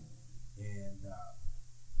again. And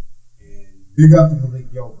big up to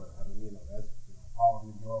Malik Yoba. I mean, that's all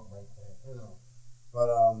New York right there. But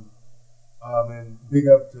and big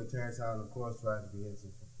up to Terrence Howard, of course, Taraji P.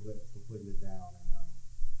 Henson for putting it down.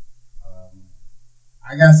 And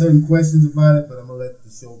I got certain questions about it, but I'm gonna let the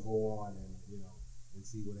show go on and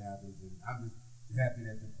see what happens. And I'm just happy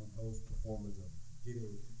that those performers are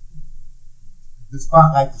getting the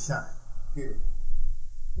spotlight to shine. Period.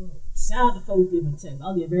 Well, shout out to folks giving checks.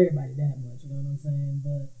 I'll give everybody that much, you know what I'm saying?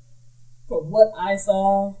 But from what I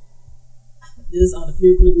saw, this is on the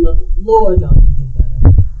pure critical level. Lord, y'all need to get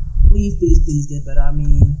better. Please, please, please get better. I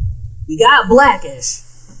mean, we got Blackish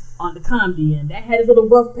on the comedy end. That had his little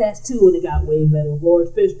rough patch too, and it got way better with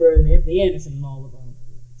Lawrence Fishburne and Anthony Anderson and all of them.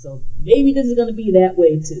 So maybe this is going to be that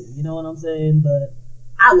way too, you know what I'm saying? But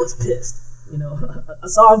I was pissed.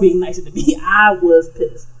 Asar being nicer to me, I was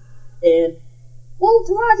pissed. And, well,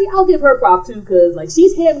 Taraji, I'll give her props too, because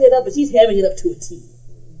she's hamming it up, but she's hamming it up to a T.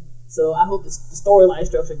 So I hope the storyline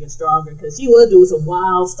structure gets stronger, because she was doing some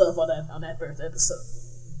wild stuff on that first episode.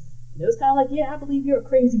 And it was kind of like, yeah, I believe you're a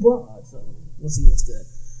crazy broad. So we'll see what's good.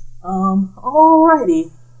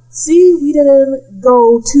 Alrighty. See, we didn't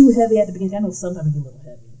go too heavy at the beginning. I know sometimes we get a little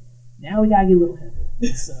heavy. Now we gotta get a little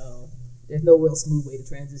heavy. So there's no real smooth way to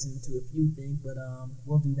transition into a few things, but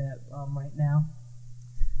we'll do that right now.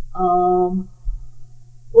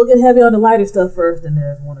 We'll get heavy on the lighter stuff first, and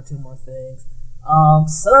there's one or two more things.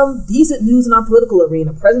 Some decent news in our political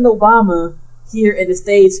arena. President Obama here in the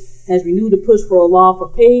States has renewed the push for a law for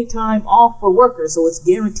paid time off for workers, so it's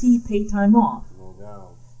guaranteed paid time off. No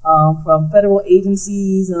doubt. From federal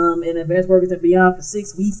agencies and advanced workers and beyond for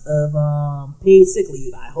 6 weeks of paid sick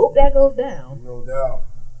leave. I hope that goes down. No doubt.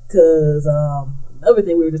 Because another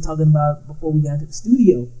thing we were just talking about before we got to the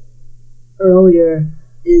studio earlier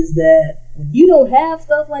is that when you don't have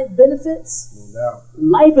stuff like benefits, no doubt,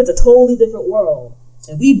 life is a totally different world.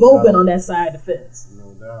 And we've both been on that side of the fence.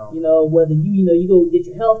 No doubt. Whether you go get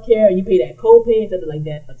your health care and you pay that copay instead of like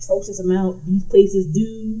that atrocious amount these places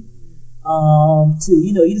do, to,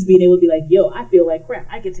 you just being able to be like, yo, I feel like crap.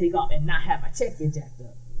 I can take off and not have my check get jacked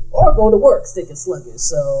up. Or go to work sick and sluggish.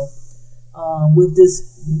 So, with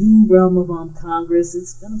this new realm of Congress,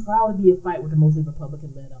 it's going to probably be a fight with the mostly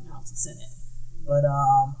Republican-led House and Senate. But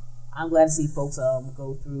I'm glad to see folks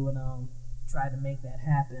go through and try to make that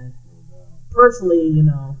happen. Personally, in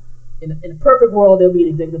a perfect world, there'll be an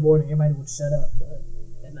executive order and everybody would shut up, but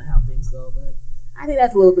that's not how things go. But I think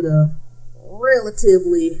that's a little bit of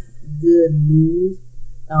relatively good news.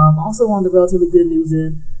 Also on the relatively good news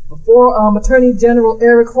end, before Attorney General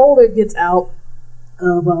Eric Holder gets out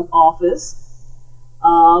of office,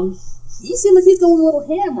 he seems like he's going a little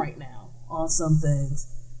ham right now on some things,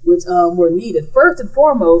 which were needed. First and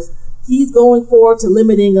foremost, he's going forward to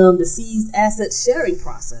limiting the seized asset sharing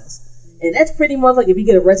process. And that's pretty much like if you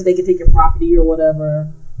get arrested, they can take your property or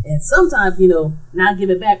whatever. And sometimes, not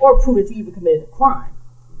give it back or prove that you even committed a crime.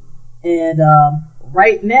 And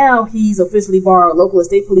right now, he's officially barred local and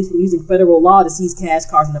state police from using federal law to seize cash,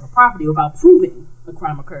 cars, and other property without proving a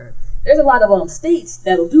crime occurred. There's a lot of states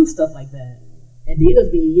that'll do stuff like that. And they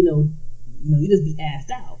just be, you just be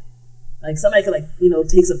asked out. Like somebody could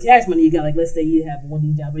take some cash money. You got let's say you have one of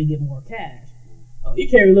these jobs where you get more cash. Oh, you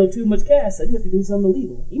carry a little too much cash, so you must be doing something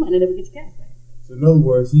illegal. You might not ever get your cash back. So in other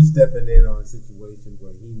words, he's stepping in on a situation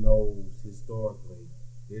where he knows historically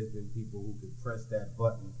there's been people who could press that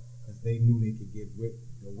button because they knew they could get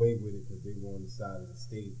away with it because they were on the side of the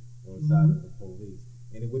state or on the side of the police.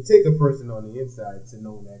 And it would take a person on the inside to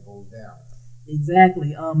know that goes down.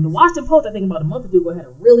 Exactly. The Washington Post, I think about a month ago, had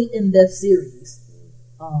a really in-depth series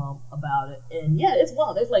about it. And yeah, it's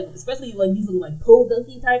wild. There's especially these little pole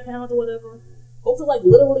donkey type towns or whatever. Folks will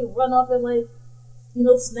literally run up and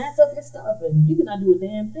snatch up your stuff, and you cannot do a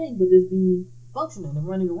damn thing but just be functioning and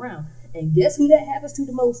running around. And guess who that happens to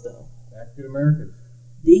the most though? African Americans.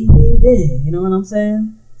 Ding ding ding. You know what I'm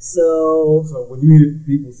saying? So when you hear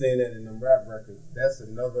people saying that in them rap records, that's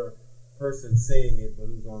another person saying it, but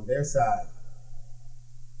who's on their side,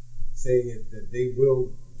 saying it that they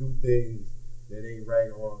will do things that ain't right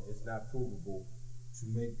or it's not provable to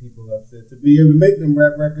make people upset, to be able to make them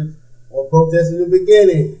rap records or protest in the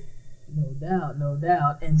beginning. No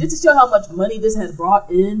doubt. And just to show how much money this has brought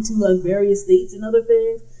into various states and other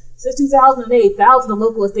things, since 2008, thousands of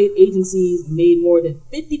local and state agencies made more than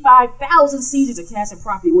 55,000 seizures of cash and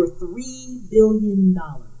property worth $3 billion.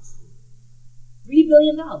 $3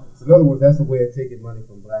 billion. So in other words, that's a way of taking money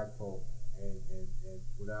from black folk and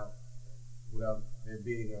without there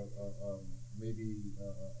being a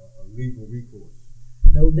legal recourse.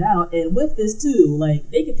 No doubt. And with this too,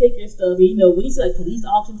 they can take your stuff, when you see police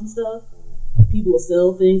auctions and stuff, and people will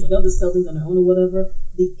sell things, or they'll just sell things on their own or whatever,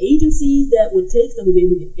 the agencies that would take stuff would be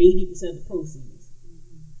able to get 80% of the proceeds.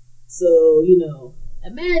 So,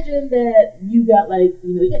 imagine that you got like,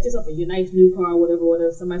 you got yourself a your nice new car,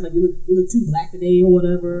 whatever. Somebody's like, you look too black today or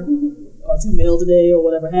whatever, or too male today or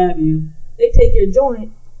whatever have you. They take your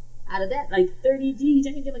joint out of that, like 30 G's.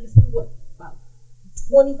 I can get like about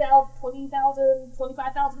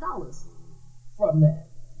 $25,000 from that.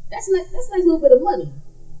 That's a nice little bit of money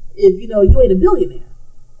if you ain't a billionaire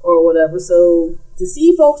or whatever. So to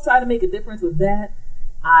see folks try to make a difference with that,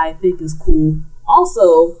 I think is cool.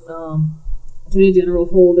 Also, Attorney General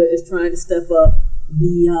Holder is trying to step up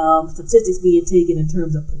the statistics being taken in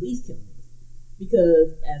terms of police killings.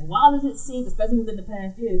 Because as wild as it seems, especially within the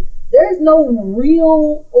past year, there is no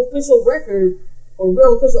real official record or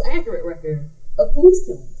real official accurate record of police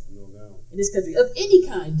killings in this country of any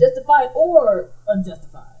kind, justified or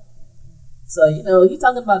unjustified. So, he's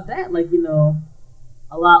talking about that like, a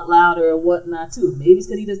lot louder and whatnot too. Maybe it's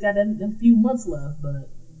because he just got them few months left, but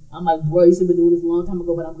I'm like, bro, you should have been doing this a long time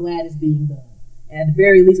ago, but I'm glad it's being done. And at the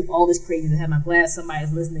very least, with all this craziness, I'm glad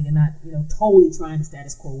somebody's listening and not, totally trying to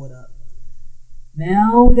status quo it up.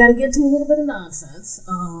 Now we got to get to a little bit of nonsense.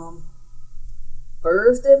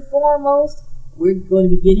 First and foremost, we're going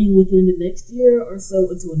to be getting within the next year or so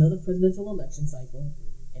into another presidential election cycle.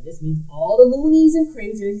 And this means all the loonies and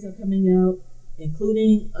crazies are coming out,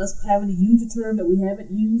 including us having to use a term that we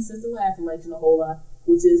haven't used since the last election a whole lot,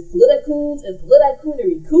 which is politicoons and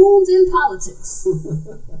politicoonery. Coons in politics.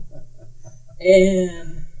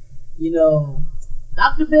 And,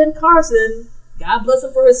 Dr. Ben Carson, God bless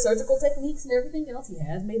him for his surgical techniques and everything else. He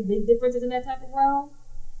has made big differences in that type of realm.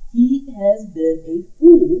 He has been a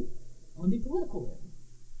fool on the political end.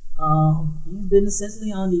 He's been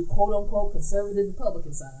essentially on the quote-unquote conservative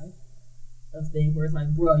Republican side of things, where it's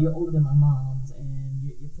like, bro, you're older than my mom's, and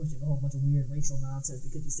you're pushing a whole bunch of weird racial nonsense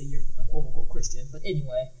because you say you're a quote-unquote Christian. But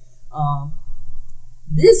anyway,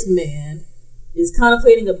 this man is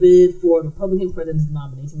contemplating a bid for the Republican president's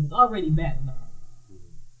nomination, which is already bad enough.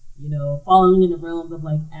 Following in the realms of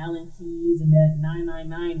like Alan Keyes and that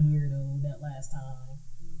 999 weirdo that last time,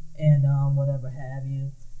 and whatever have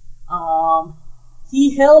you.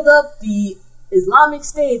 He held up the Islamic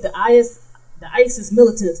State, the ISIS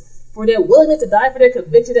militants, for their willingness to die for their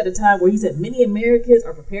conviction at a time where he said many Americans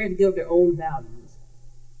are prepared to give up their own values.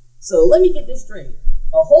 So let me get this straight.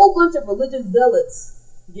 A whole bunch of religious zealots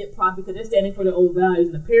get propped because they're standing for their own values,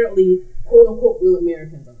 and apparently, quote-unquote, real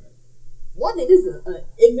Americans aren't. One thing, this is an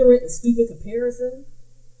ignorant and stupid comparison.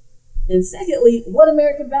 And secondly, what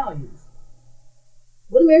American values?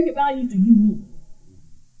 What American values do you mean?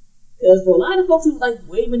 Because for a lot of folks who like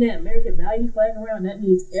waving that American value flag around, that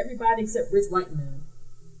means everybody except rich white men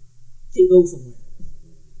can go somewhere.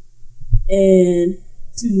 And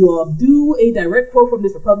to do a direct quote from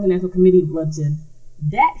this Republican National Committee luncheon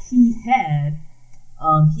that he had,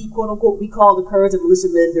 he quote-unquote recalled the courage of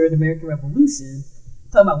militiamen during the American Revolution,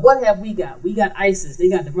 talking about what have we got? We got ISIS. They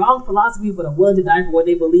got the wrong philosophy but are willing to die for what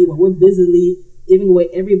they believe, and we're busily giving away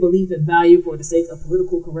every belief and value for the sake of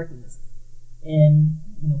political correctness. And,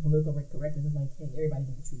 political correctness is like, hey, everybody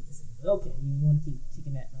can treat this. Okay, you want to keep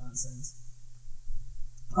kicking that nonsense.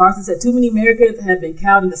 Carson said too many Americans have been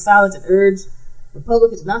cowed into silence and urged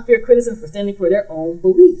Republicans to not fear criticism for standing for their own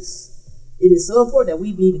beliefs. It is so important that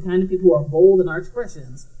we be the kind of people who are bold in our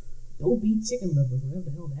expressions. Don't be chicken livers, whatever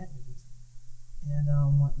the hell that means. And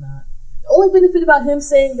whatnot. The only benefit about him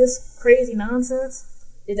saying this crazy nonsense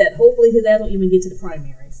is that hopefully his ass won't even get to the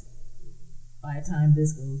primaries by the time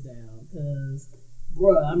this goes down. Because,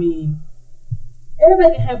 bruh,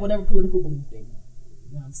 everybody can have whatever political belief they want.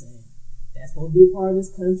 You know what I'm saying? That's supposed to be a part of this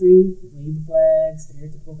country. Wave the flag,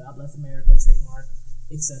 stereotypical, God bless America, trademark,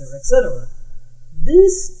 etc., etc.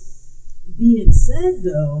 This being said,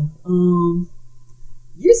 though,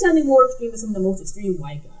 you're sounding more extreme than some of the most extreme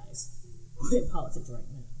white guys who are in politics right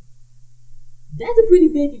now. That's a pretty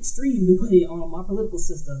big extreme the way our political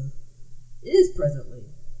system is presently.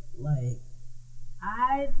 Like,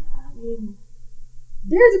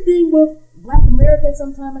 there's a thing with Black Americans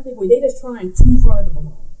sometimes, I think, where they just trying too hard to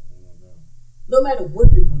belong. No matter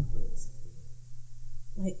what the group is.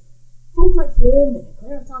 Like, folks like him and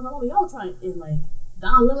Clarence Thomas, y'all trying, and like,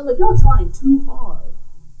 Don Lemon, like, y'all trying too hard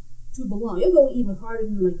to belong. You're going even harder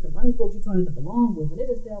than, like, the white folks you're trying to belong with. And they're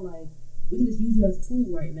just there, like, we can just use you as a tool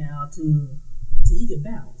right now to you can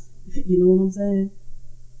bounce. You know what I'm saying?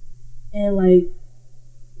 And, like,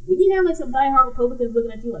 when you have, like, some diehard Republicans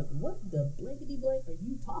looking at you like, what the blankety blank are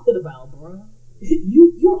you talking about, bro?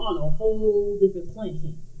 You're on a whole different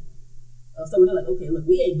plane. So they're like, okay, look,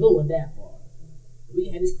 we ain't going that far. We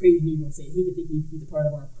had this crazy Negro say he could think he's a part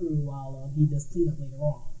of our crew while he does cleanup later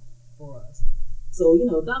on for us. So,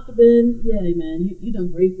 Dr. Ben, yeah, man, you done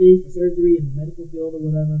great things for surgery and the medical field or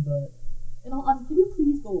whatever, but And can you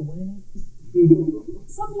please go away?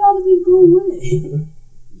 Some of y'all just need to go away.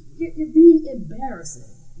 You're being embarrassing.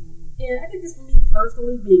 And I think this for me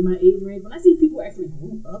personally, being my age range, when I see people actually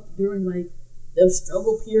grew up during like the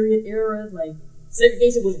struggle period eras, like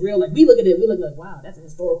segregation was real. Like we look at it, we look like, wow, that's a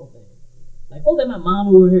historical thing. Like folks like my mom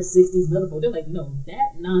who were in her 60s and other folks, they're like, no,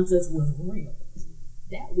 that nonsense was real.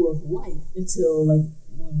 That was life until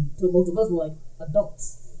most of us were like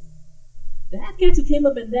adults. The half cats who came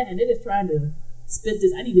up in that and they're just trying to spit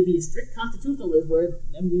this, I need to be a strict constitutionalist where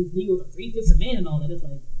that means Negroes are 3/5 of man and all that. It's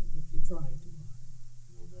like, if you're trying too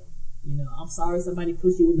hard. You know, I'm sorry somebody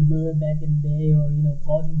pushed you in the mud back in the day or, you know,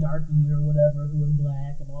 called you darky or whatever who was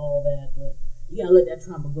black and all that, but you gotta let that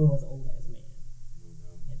trauma go as an old ass man.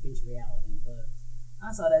 And face reality. But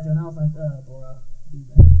I saw that and I was like, bro, do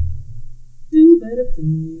better. Do better,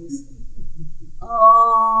 please.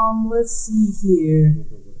 Let's see here.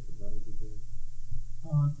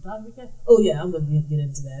 Photography cat? Oh yeah, I'm gonna get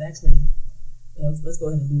into that. Actually, yeah, let's go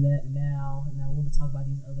ahead and do that now. And now we'll talk about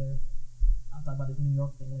these other. I'll talk about this New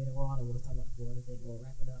York thing later on, and we'll talk about the Florida thing. We'll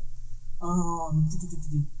wrap it up.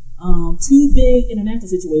 Two big international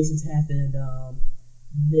situations happened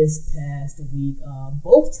this past week.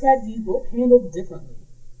 Both tragedies, both handled differently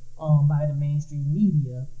by the mainstream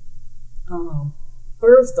media.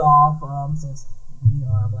 First off, since we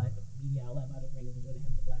are a black media outlet, I'm going to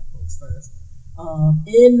have the black folks first.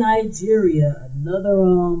 In Nigeria, another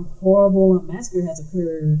horrible massacre has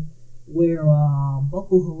occurred where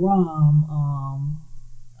Boko Haram,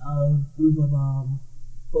 a group of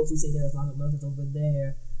folks who say they're Islamic militants over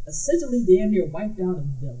there, essentially damn near wiped out a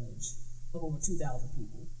village of over 2,000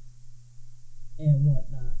 people and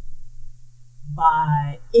whatnot.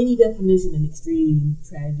 By any definition, an extreme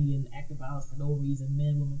tragedy and act of violence for no reason,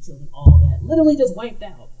 men, women, children, all that, literally just wiped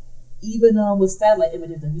out. Even with satellite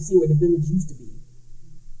images that you see where the village used to be.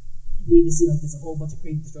 You need to see like there's a whole bunch of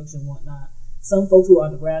crazy destruction and whatnot. Some folks who are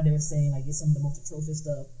on the ground there saying like it's some of the most atrocious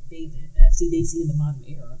stuff they see in the modern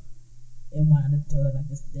era. And wanted to like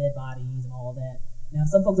this dead bodies and all that. Now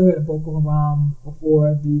some folks have heard of Boko Haram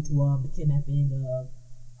before due to the kidnapping of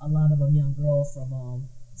a lot of young girls from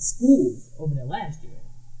schools over there last year.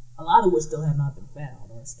 A lot of which still have not been found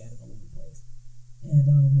or scattered all over the place.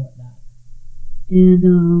 And whatnot.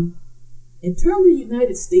 And in terms of the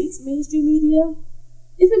United States mainstream media,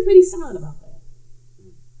 it's been pretty silent about that.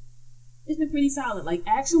 It's been pretty silent. Like,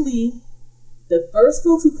 actually, the first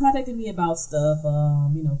folks who contacted me about stuff,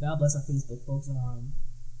 you know, God bless our Facebook folks and our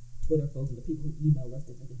Twitter folks and the people who email us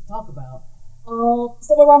different things to talk about.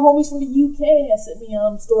 Some of our homies from the UK have sent me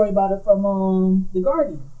a story about it from The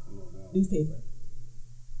Guardian newspaper.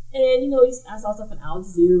 And, you know, I saw stuff in Al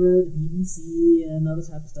Jazeera, the BBC, and other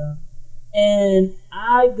type of stuff. And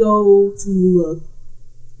I go to look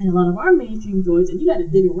at a lot of our mainstream joints, and you got to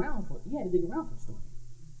dig around for it. You had to dig around for the story.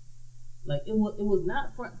 Like it was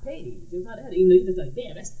not front page. It was not that. You know, you just like,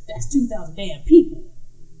 damn, that's 2,000 damn people.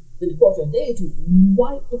 Then the course of a day or two,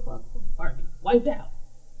 wiped out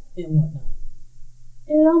and whatnot.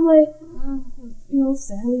 And I'm like, you know,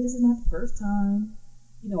 sadly, this is not the first time.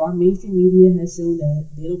 You know, our mainstream media has shown that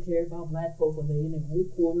they don't care about black folks when they're in their own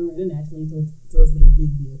corner internationally until it's made a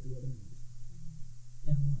big deal through other news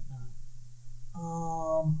and whatnot.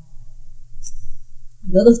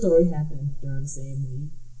 Another story happened during the same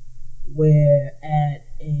week where at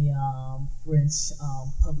a French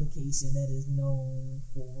publication that is known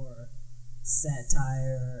for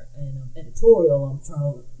satire and editorial,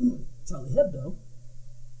 Charlie Hebdo,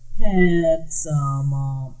 had a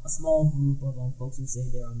small group of folks who say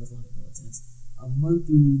they're Islamic militants run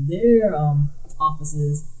through their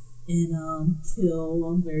offices and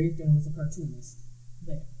kill various journalists and cartoonists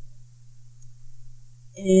there.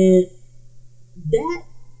 And that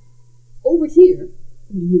over here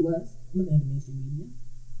from the U.S., looking at the mainstream media,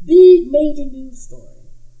 big major news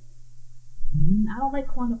story. I don't like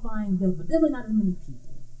quantifying them, but definitely not as many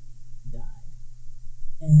people died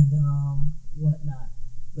and whatnot.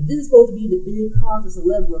 But this is supposed to be the big cause of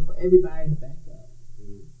celebrity for everybody to back up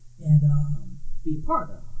and be a part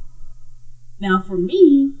of. Now, for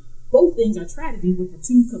me, both things are tragedies, but for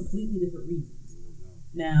two completely different reasons.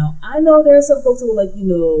 Now, I know there are some folks who are like, you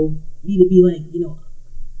know, need to be like, you know,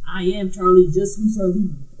 I am Charlie, just who's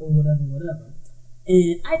Charlie, or whatever.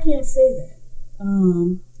 And I can't say that.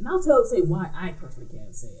 And I'll say why I personally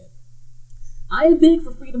can't say it. I am big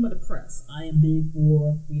for freedom of the press. I am big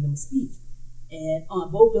for freedom of speech. And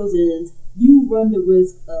on both those ends, you run the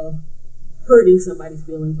risk of hurting somebody's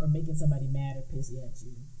feelings or making somebody mad or pissy at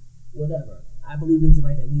you. Whatever. I believe it's the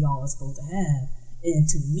right that we all are supposed to have. And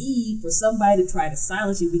to me, for somebody to try to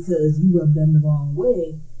silence you because you rub them the wrong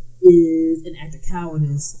way is an act of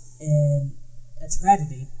cowardice and a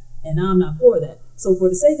tragedy, and I'm not for that. So for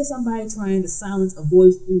the sake of somebody trying to silence a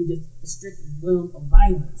voice through just the strict realm of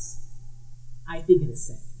violence, I think it is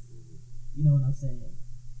sad. You know what I'm saying?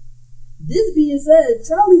 This being said,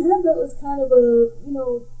 Charlie Hebdo is kind of a,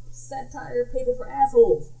 satire paper for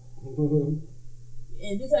assholes.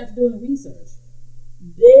 And this after doing research.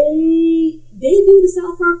 They do the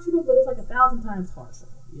South Park treatment, but it's like 1,000 times harsher.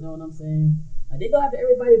 You know what I'm saying? Like, they go after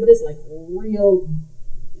everybody, but it's like real,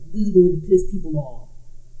 this is going to piss people off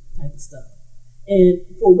type of stuff. And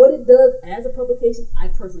for what it does as a publication, I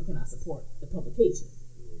personally cannot support the publication.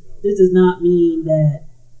 This does not mean that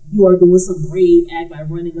you are doing some brave act by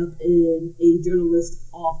running up in a journalist's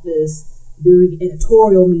office during an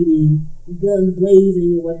editorial meeting, guns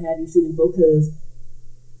blazing and what have you, shooting, because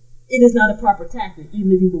it is not a proper tactic,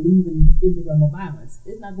 even if you believe in the realm of violence.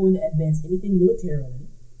 It's not going to advance anything militarily.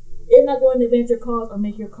 It's not going to advance your cause or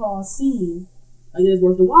make your cause seem like it is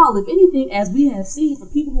worth the while. If anything, as we have seen, for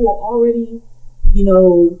people who are already,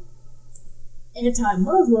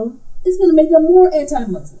 anti-Muslim, it's going to make them more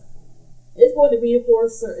anti-Muslim. It's going to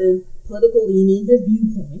reinforce certain political leanings and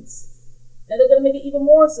viewpoints that are going to make it even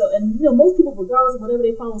more so. And, most people, regardless of whatever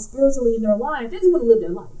they follow spiritually in their life, they just want to live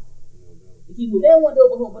their life. The people, they don't want to do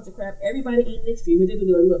a whole bunch of crap. Everybody ain't an extreme. They're going to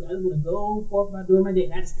be like, look, I just want to go forth about doing my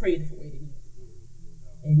day. And I just pray this way to me.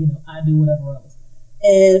 And, I do whatever else.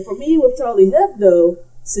 And for me, with Charlie Hebdo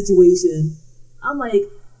situation, I'm like,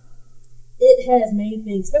 it has made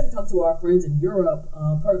things, especially talking to our friends in Europe,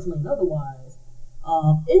 personally and otherwise,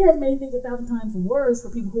 it has made things 1,000 times worse for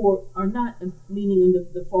people who are not leaning in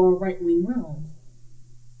the far right-wing realms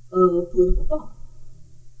of political thought.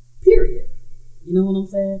 Period. You know what I'm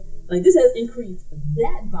saying? Like, this has increased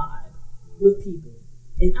that vibe with people.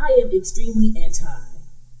 And I am extremely anti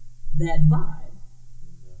that vibe.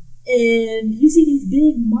 And you see these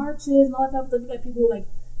big marches and all that type of stuff. You got people who are like,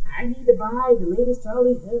 I need to buy the latest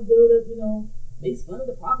Charlie Hebdo that, makes fun of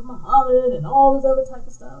the Prophet Muhammad and all this other type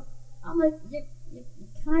of stuff. I'm like, you're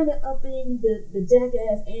kind of upping the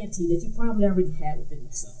jackass ante that you probably already had within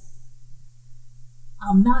yourself.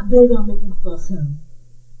 I'm not big on making fun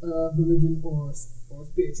of religion or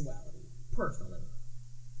spirituality, personally.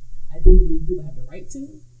 I think people have the right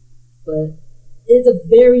to, but it's a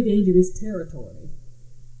very dangerous territory.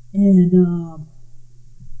 And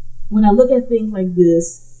when I look at things like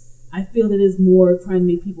this, I feel that it's more trying to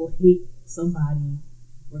make people hate somebody,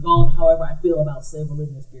 regardless of however I feel about said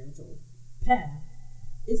religion or spiritual path.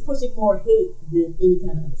 It's pushing more hate than any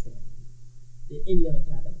kind of understanding, than any other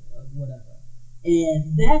kind of whatever.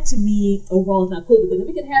 And that, to me, overall is not cool, because if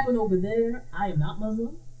it can happen over there, I am not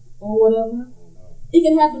Muslim, or whatever. It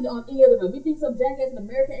can happen on any other level. We think some jackass in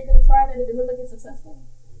America ain't gonna try that if it looks like it's successful?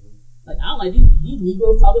 Like, I don't like these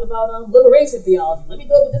Negroes talking about liberation theology. Let me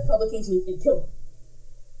go to this publication and kill them.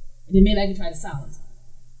 And then maybe I can try to silence them.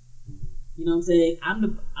 You know what I'm saying? I'm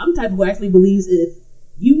the type who actually believes if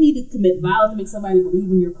you need to commit violence to make somebody believe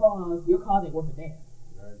in your cause ain't worth a damn.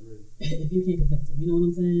 I agree. If you can't convince them. You know what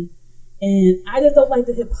I'm saying? And I just don't like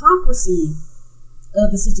the hypocrisy of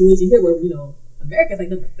the situation here where, America's like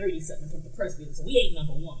number 37 in terms of press freedom, so we ain't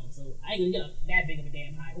number 1. So I ain't gonna get that big of a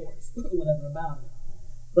damn high horse or whatever about it.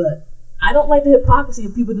 But I don't like the hypocrisy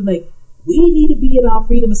of people that like, we need to be about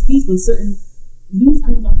freedom of speech when certain news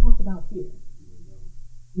items are talked about here,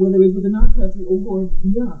 whether it's within our country or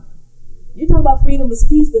beyond. You're talking about freedom of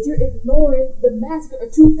speech, but you're ignoring the massacre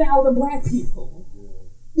of 2,000 black people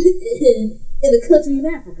in a country in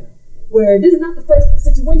Africa, where this is not the first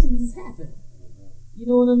situation this has happened. You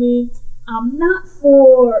know what I mean? I'm not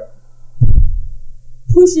for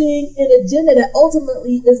pushing an agenda that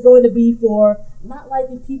ultimately is going to be for not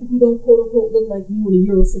liking people who don't quote unquote look like you in a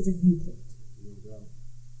Eurocentric viewpoint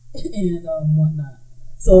and whatnot.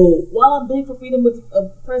 So while I'm big for freedom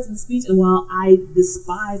of press and speech, and while I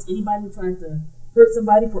despise anybody who tries to hurt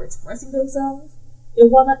somebody for expressing themselves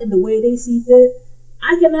and whatnot in the way they see fit,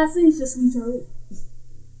 I cannot say it's just sweet Charlie.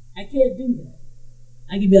 I can't do that.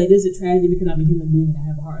 I can be like, this is a tragedy because I'm a human being and I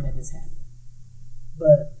have a heart that this happened.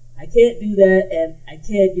 But I can't do that, and I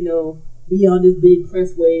can't, be on this big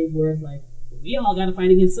press wave where it's like, we all got to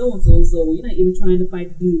fight against so-and-so, so you're not even trying to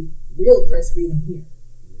fight to do real press freedom here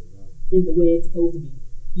in the way it's supposed to be.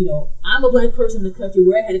 I'm a black person in the country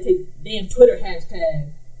where I had to take damn Twitter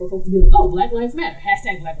hashtag for folks to be like, oh, Black Lives Matter,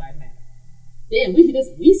 hashtag Black Lives Matter. Damn, we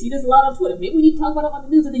see this a lot on Twitter. Maybe we need to talk about it on the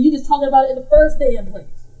news, and then you just talking about it in the first damn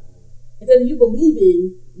place. Instead of you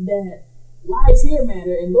believing that lives here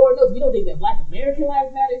matter, and Lord knows we don't think that Black American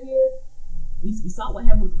lives matter here. We saw what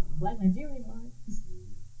happened with Black Nigerian lives.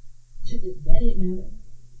 That ain't matter.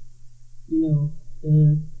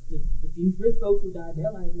 The few rich folks who died,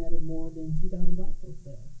 their lives mattered more than 2,000 black folks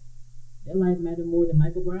died. Their life mattered more than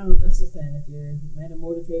Michael Brown's death this past year. It mattered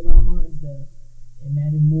more than Trayvon Martin's death. It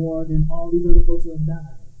mattered more than all these other folks who have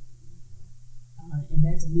died. And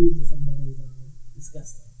that to me is just something that is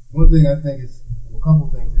disgusting. One thing I think is, a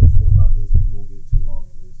couple things interesting about this, we won't get too long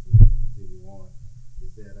in this and continue on,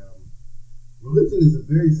 is that religion is a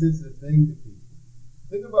very sensitive thing to people.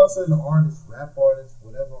 Think about certain artists, rap artists,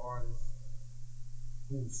 whatever artists,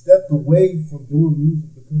 who stepped away from doing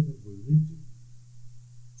music because of religion.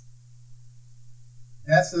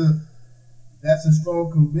 That's a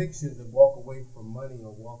strong conviction to walk away from money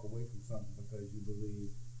or walk away from something because you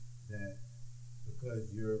believe that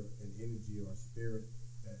because you're an energy or a spirit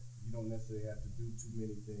that you don't necessarily have to do too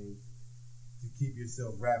many things to keep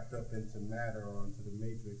yourself wrapped up into matter or into the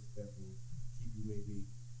matrix that will keep you maybe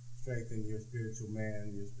strengthen your spiritual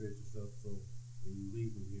man, your spiritual self, so when you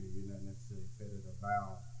leave from here, you're not necessarily fettered or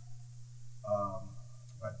bound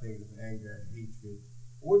by things of anger, hatred,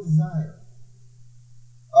 or desire.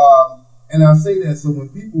 And I say that so when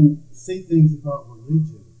people say things about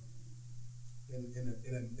religion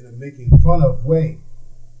in a making fun of way,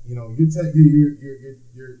 you know, you're getting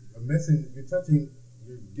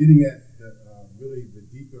at the really the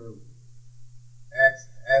deeper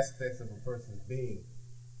aspects of a person's being.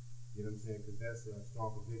 You know what I'm saying? Because that's a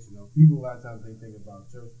strong conviction. Now, people a lot of times they think about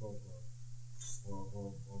church folk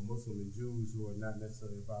or Muslim and Jews who are not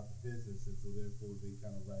necessarily about the business, and so therefore they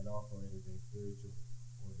kind of write off on anything spiritual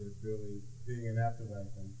or there's really being an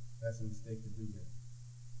afterlife, and that's a mistake to do that.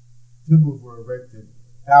 Temples were erected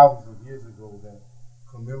thousands of years ago that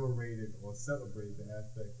commemorated or celebrated the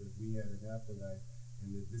aspect that we had an afterlife,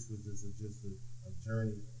 and that this was just a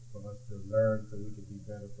journey for us to learn so we could be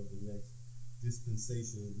better for the next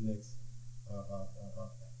dispensation, the next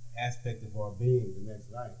aspect of our being, the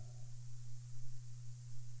next life.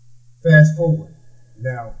 Fast forward.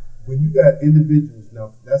 Now, when you got individuals,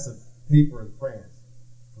 now that's a paper in France.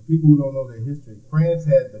 For people who don't know their history, France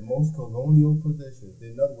had the most colonial possessions.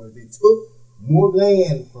 In other words, they took more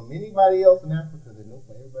land from anybody else in Africa than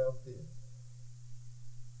everybody else did.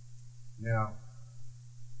 Now,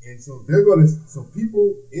 and so so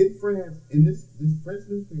people in France, in this French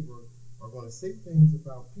newspaper, are going to say things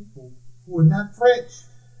about people who are not French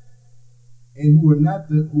and who are not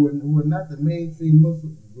the mainstream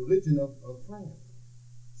Muslim religion of France.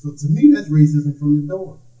 So to me, that's racism from the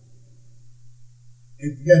door.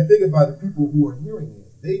 And you got to think about the people who are hearing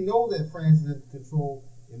this. They know that France is in control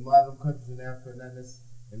in a lot of countries in Africa,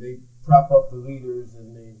 and they prop up the leaders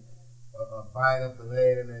and they buying up the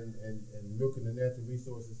land and milking the natural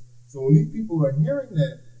resources. So when these people are hearing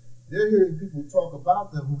that, they're hearing people talk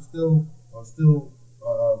about them who are still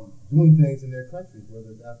doing things in their countries,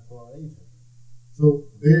 whether it's Africa or Asia. So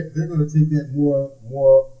they're going to take that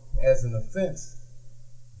more as an offense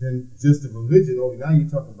than just a religion. Oh, now you're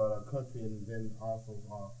talking about our country, and then also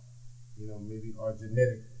our, maybe our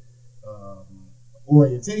genetic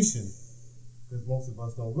orientation, because most of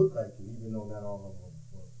us don't look like you, even though not all of them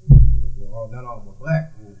not all of them were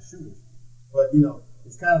black who were the shooters. But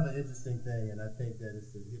it's kind of an interesting thing, and I think that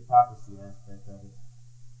it's the hypocrisy aspect of it.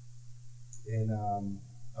 And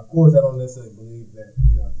of course, I don't necessarily believe that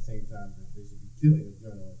at the same time that they should be killing a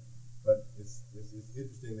journalist. But it's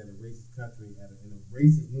interesting that a racist country in a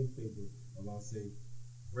racist newspaper are going to say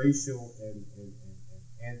racial and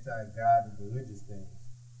anti-God and religious things,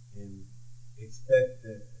 and expect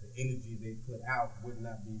that the energy they put out would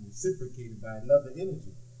not be reciprocated by another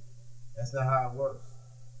energy. That's not how it works.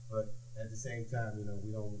 But at the same time, we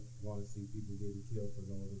don't want to see people getting killed for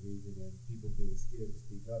no other reason than people being scared to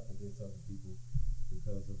speak up against other people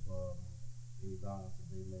because of any violence that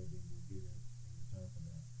they may be given in return for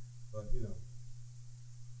that. But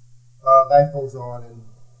life goes on, and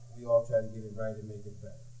we all try to get it right and make it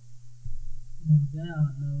better. No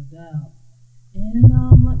doubt. And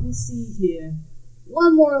let me see here.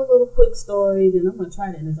 One more little quick story, then I'm gonna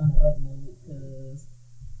try to end this on the up note because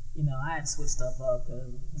I had to switch stuff up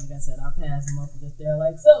because, like I said, our past month was just there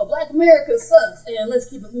like, so Black America sucks, and let's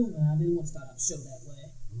keep it moving. I didn't want to start off the show that way.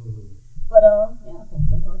 Mm-hmm. But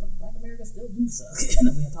some parts of Black America still do suck,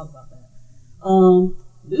 and we gotta talk about that.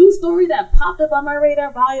 News story that popped up on my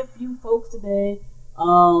radar by a few folks today.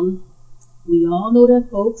 We all know that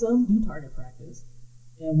folks do target practice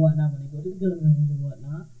and whatnot when they go to the gun range and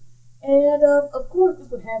whatnot. And of course,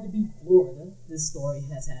 this would have to be Florida. This story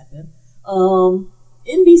has happened.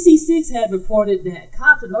 NBC6 had reported that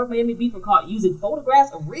cops in North Miami Beach were caught using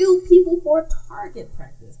photographs of real people for target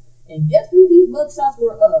practice. And guess who these mugshots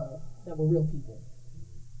were of that were real people?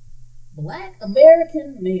 Black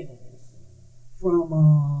American males from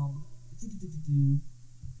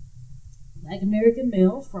Black American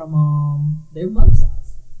males from their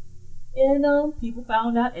mugshots. And people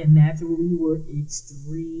found out and naturally were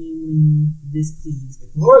extremely displeased.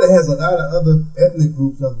 Florida has a lot of other ethnic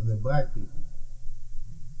groups other than black people.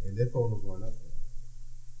 And their photos weren't up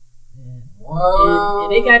there. Wow.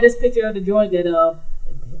 And they got this picture of the joint that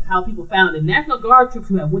how people found it. National Guard troops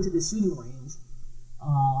who had went to the shooting range,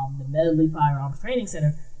 the Medley Firearms Training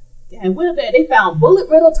Center, and went up there. They found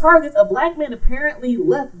bullet-riddled targets of black men apparently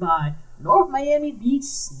left by North Miami Beach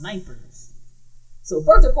snipers. So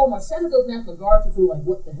first and foremost, shout out those National Guard troops who were like,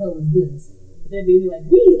 what the hell is this? But then they were like,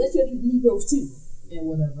 let's show these Negroes too, and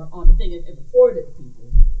whatever, on the thing and reported it to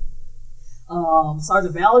people.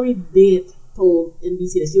 Sergeant Valerie told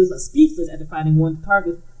NBC that she was speechless after finding one of the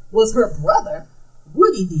targets was her brother,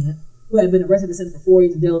 Woody Dent, who had been arrested and sentenced for 4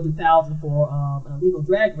 years in jail in 2000 for an illegal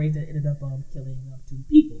drag race that ended up killing 2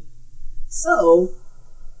 people. So,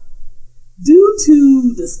 due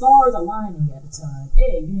to the stars aligning at the time,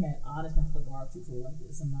 A, you had honest National Guard troops who were like,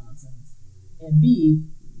 this is some nonsense. And B,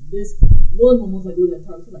 this one woman was like, look at that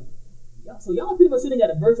target. She's like, so y'all pretty much shooting at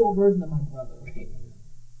a virtual version of my brother, right?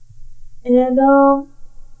 And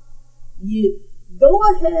you go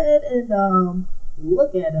ahead and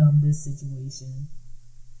look at this situation.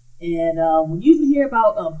 And when you usually hear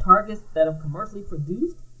about targets that are commercially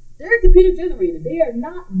produced, they're computer generated. They are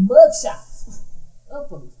not mugshots of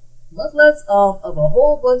folks, much less of a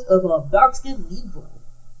whole bunch of dark-skinned Negro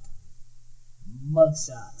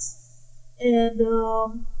mugshots. And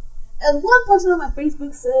as one person on my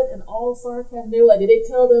Facebook said in all sarcasm, they were like, did they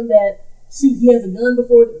tell them that shoot he has a gun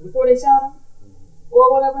before they shot him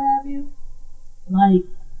or whatever have you? Like,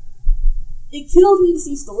 it kills me to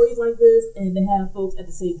see stories like this and to have folks at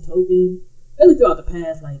the same token, really throughout the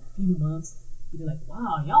past few months, be like,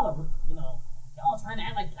 wow, y'all are trying to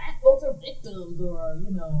act like black folks are victims or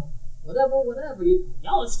whatever.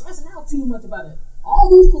 Y'all are stressing out too much about it. All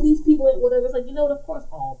these police people and whatever. It's like, of course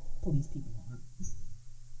all police people aren't.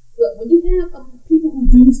 But when you have people who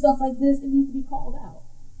do stuff like this, it needs to be called out.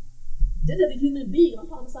 Just as a human being, I'm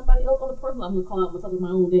talking to somebody else on the personal, I'm going to call out myself with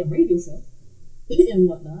my own damn radio show and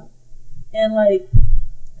whatnot. And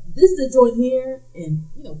this is a joint here, and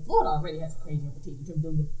Florida already has a crazy reputation in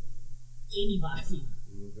terms of anybody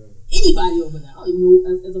over there. I don't even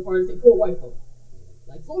know as a part of the state, poor white folk.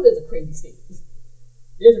 Florida is a crazy state.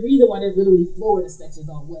 There's a reason why there's literally Florida sections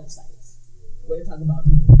on websites where they talk about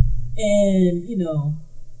news. And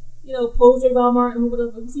post Trayvon Martin or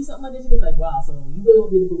whatever. You see something like this, you're just like, wow. So you really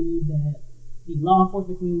want me to believe that the law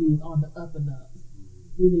enforcement community is on the up and up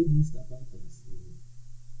when they do stuff like this?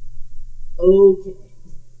 Okay.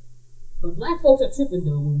 But black folks are tripping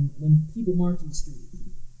though when people march in the street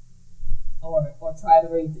or try to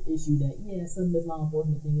raise the issue that some of this law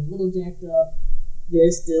enforcement thing is a little jacked up.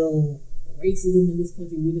 There's still racism in this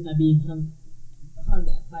country. We're just not being hung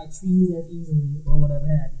at by trees as easily or whatever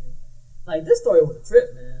have you. This story was a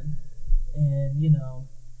trip, man. And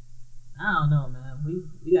I don't know, man.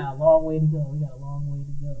 We got a long way to go.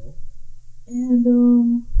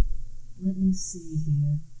 And let me see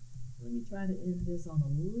here. Let me try to end this on a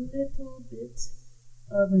little bit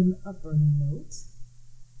of an upper note.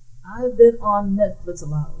 I've been on Netflix a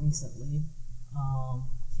lot recently.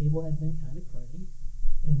 Cable has been kind of cruddy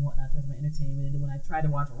and whatnot in terms of my entertainment. And then when I tried to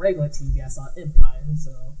watch regular TV, I saw Empire.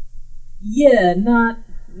 So,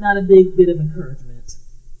 not a big bit of encouragement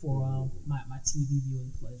for my TV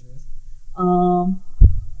viewing pleasures.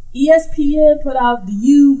 ESPN put out The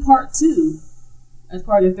U Part 2 as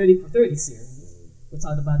part of their 30 for 30 series. We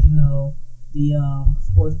talked about, the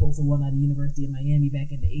sports folks who won at the University of Miami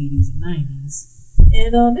back in the 80s and 90s.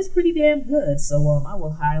 And it's pretty damn good. So I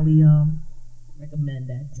will highly recommend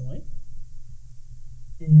that joint.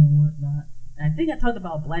 And whatnot. I think I talked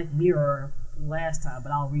about Black Mirror last time,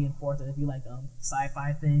 but I'll reinforce it if you like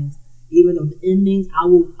sci-fi things. Even though the endings, I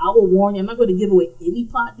will warn you, I'm not going to give away any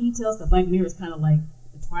plot details because Black Mirror is kind of like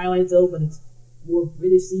the Twilight Zone, but it's more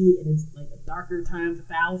Britishy and it's like a darker times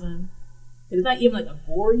 1,000. It's not even a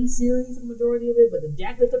gory series, the majority of it, but the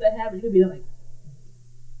jacked stuff that happens, you'll be like,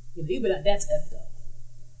 you'll be like, that's effed up.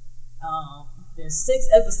 There's 6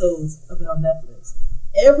 episodes of it on Netflix.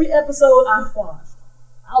 Every episode I've watched,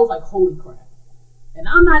 I was like, holy crap. And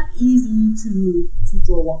I'm not easy to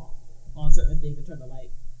throw off on certain things in terms of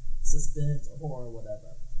suspense or horror or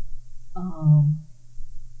whatever.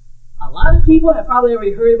 A lot of people have probably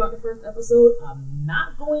already heard about the first episode. I'm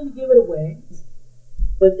not going to give it away.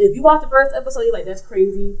 But if you watch the first episode, you're like, that's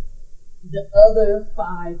crazy. The other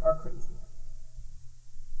 5 are crazy.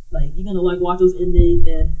 You're going to watch those endings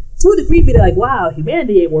and to a degree be like, wow,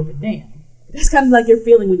 humanity ain't worth a damn. That's kind of your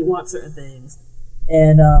feeling when you watch certain things.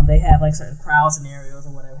 And they have certain crowd scenarios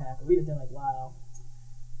or whatever happen. We're just like, wow.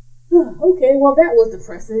 Okay, well that was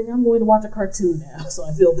depressing. I'm going to watch a cartoon now, so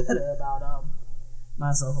I feel better about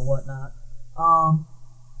myself and whatnot.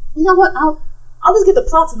 You know what? I'll just get the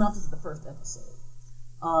plot synopsis of the first episode.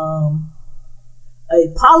 A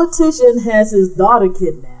politician has his daughter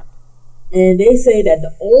kidnapped, and they say that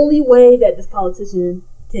the only way that this politician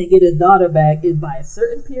can get his daughter back is by a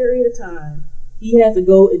certain period of time. He has to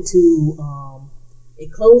go into a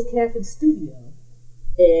closed caption studio,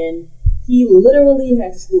 and he literally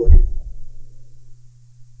has to screw an animal.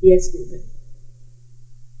 He has to screw it.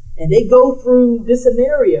 And they go through this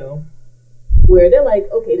scenario where they're like,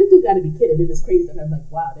 okay, this dude got to be kidding. This is crazy. I'm like,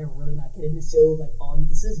 wow, they're really not kidding. This shows like all these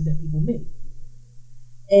decisions that people make.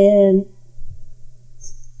 And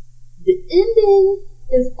the ending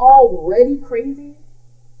is already crazy.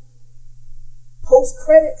 Post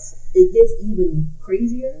credits, it gets even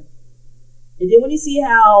crazier. And then when you see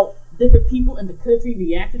how different people in the country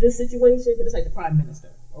react to this situation, because it's like the prime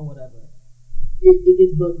minister or whatever, it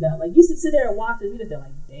gets bugged out. Like you sit there and watch it, you're just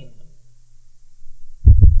like, damn.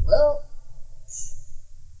 Well,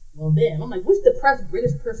 damn. I'm like, which depressed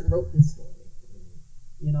British person wrote this story?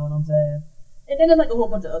 You know what I'm saying? And then there's like a whole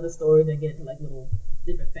bunch of other stories that get into like little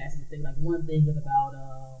different facets of things. Like one thing is about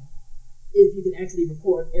if you can actually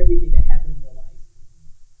record everything that happened in your life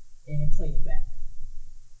and play it back.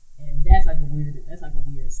 And that's like a weird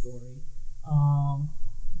story.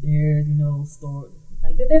 There's story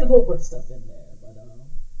like there's a whole bunch of stuff in there, but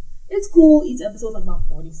it's cool. Each episode's like about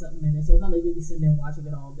 40-something minutes, so it's not like you'll be sitting there watching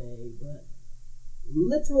it all day. But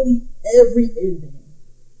literally every ending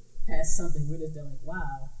has something where they're like,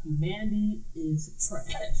 wow, humanity is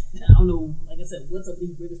trash. I don't know, like I said, what's up with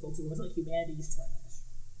these British folks who are like humanity is trash.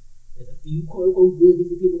 There's a few quote unquote good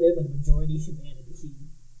decent people there, but the majority of humanity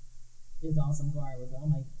is on some garbage. But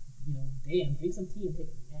I'm like, damn, drink some tea and take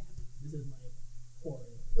a nap. This is like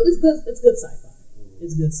horror. But it's good sci-fi.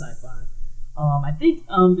 It's good sci-fi. I think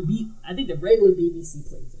the regular BBC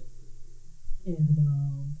plays it.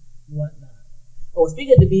 And whatnot. Oh,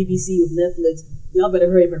 speaking of the BBC with Netflix, y'all better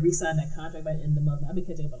hurry up and re-sign that contract by the end of the month. I've been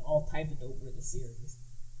catching up on all types of dope British series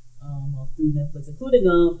through Netflix, including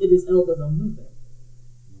It Is Elba's Luther.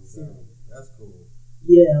 That's cool.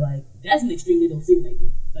 Yeah, like that's an extremely dope series.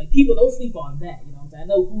 Like people don't sleep on that. You know what I'm saying? I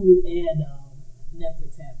know Hulu and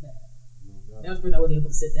Netflix have that. That was the first I was able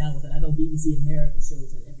to sit down with it. I know BBC America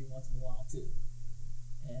shows it every once in a while too,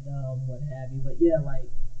 and what have you. But yeah,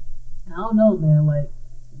 like I don't know, man. Like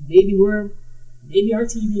maybe our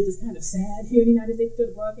TV is just kind of sad here in the United States for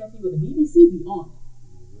the broadcasting, but the BBC be on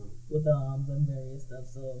with some various stuff.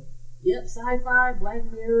 So yep, sci-fi, Black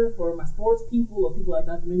Mirror for my sports people or people like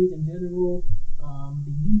documentaries in general.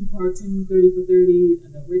 The U Part 2, 30 for 30.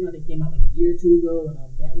 The original they came out like a year or two ago, and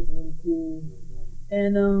that was really cool.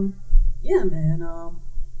 And yeah, man,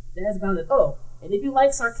 that's about it. Oh, and if you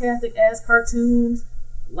like sarcastic ass cartoons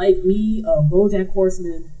like me, BoJack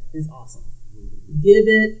Horseman is awesome. Give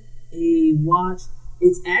it a watch.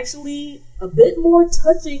 It's actually a bit more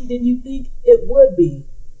touching than you think it would be.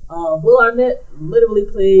 Will Arnett literally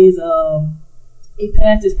plays a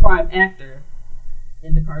past his prime actor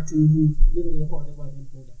in the cartoon who's literally a horrible white man,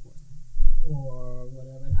 BoJack Horseman, or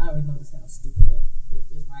whatever. And I already know this sounds stupid, but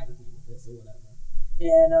just ride with me with this or whatever.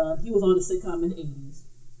 And he was on a sitcom in the 80s,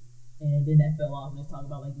 and then that fell off. And they're talking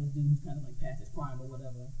about like this dude who's kind of like past his prime or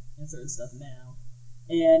whatever, and certain stuff now.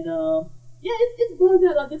 And yeah, it's bugged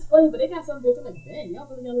out. Like it's funny, but they got something there. Like, dang, y'all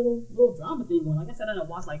really got a little drama thing going. Like I said, I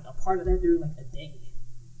watched like a part of that during like a day.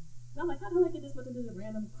 And I'm like, how do I get this much into a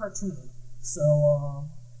random cartoon? So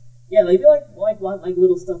yeah, like if you like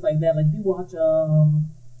little stuff like that, like if you watch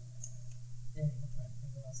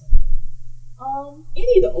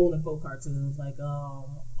any of the older folk cartoons like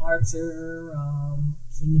Archer,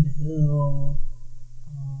 King of the Hill,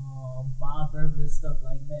 Bob Burgers, stuff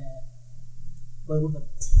like that, but with a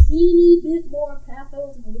teeny bit more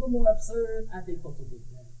pathos and a little more absurd, I think folks will dig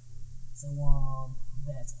that. So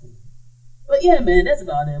that's cool. But yeah, man, that's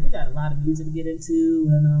about it. We got a lot of music to get into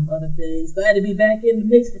and other things. Glad to be back in the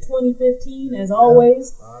mix for 2015, as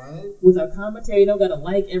always. Right. With our commentary, you don't gotta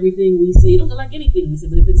like everything we say. You don't gotta like anything we say,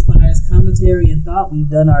 but if it inspires commentary and thought, we've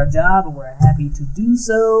done our job, and we're happy to do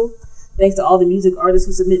so. Thanks to all the music artists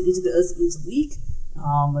who submit music to us each week.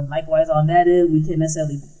 And likewise on that end, we can't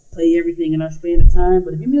necessarily play everything in our span of time,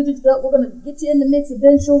 but if your music's up, we're gonna get you in the mix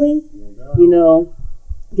eventually. You know,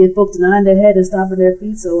 get folks to nod their head and stop on their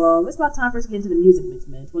feet. So it's about time for us to get into the music mix,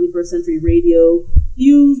 man. 21st Century Radio,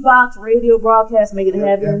 FuseBox Radio broadcast, make it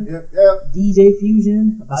happen. Yep. DJ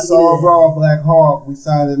Fusion. I saw Raw, Black Hawk. We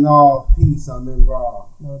signing off. Peace. I'm in Raw.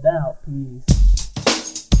 No doubt. Peace.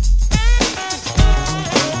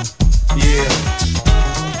 Yeah.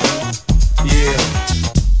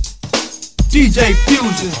 DJ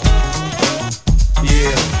Fusion.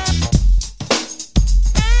 Yeah.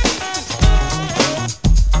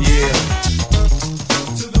 Yeah.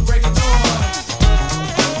 To the break of dawn.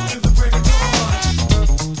 To the break of dawn.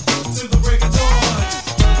 To the break of dawn.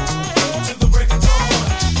 To the break of dawn.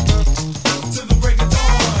 To the break of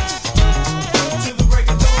dawn. To the break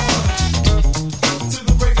of dawn. To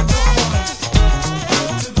the break of dawn.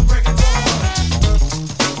 To the break of dawn.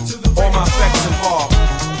 All my effects involved.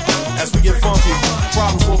 As we get funky,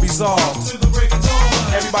 problems will be solved.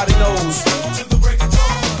 Everybody knows.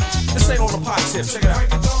 This ain't on the pot tip, check it out.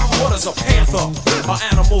 What is a panther? An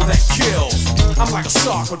animal that kills. I'm like a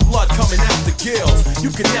shark with blood coming out the gills. You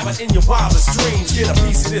can never in your wildest dreams get a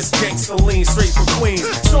piece of this gangster lean straight from Queens.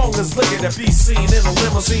 Strong as liquor that be seen in a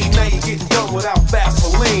limousine. Now you're getting done without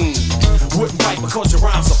Vaseline. Wouldn't bite because your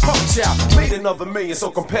rhymes are punch out. Made another million so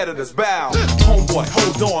competitors bow. Homeboy,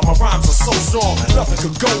 hold on, my rhymes are so strong. Nothing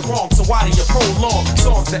could go wrong, so why do you prolong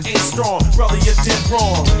songs that ain't strong? Brother, you did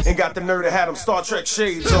wrong. And got the nerve to have them Star Trek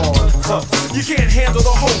shades on. You can't handle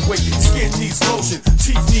the whole weight. Skin needs lotion,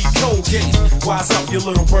 teeth need Colgate. Wise up, you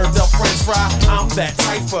little burnt up French fry. I'm that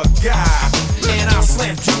type of guy. And I'll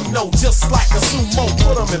slam you know just like a sumo.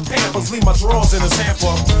 Put them in Pampers, leave my drawers in his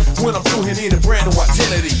hamper. When I'm through, he need a brand new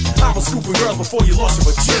identity. I'm a scooping girls before you lost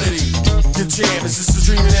your virginity. Your jam is just a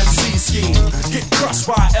dreaming MC scheme. Get crushed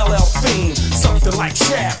by LL Fiend. Something like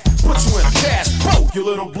Shaft, put you in a cast. Whoa, you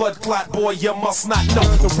little blood clot boy, you must not know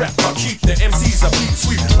the rep. I keep the MCs a beat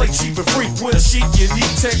sweet, play cheap and free. With a sheet, you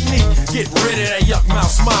need technique. Get rid of that yuck mouth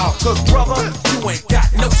smile. Cause brother, you ain't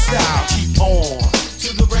got no style. Keep on.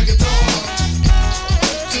 To the break of dawn.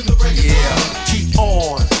 To the break of dawn. Yeah, keep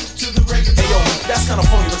on. To the break of dawn. Hey yo, that's kinda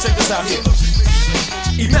funny, but check this out here.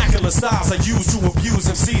 Immaculate styles are used to abuse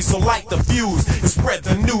MCs, so light the fuse and spread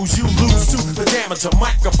the news. You lose to the damage, a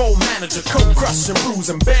microphone manager, coke crush and bruise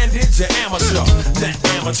and bandage your amateur. That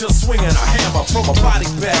amateur swinging a hammer from a body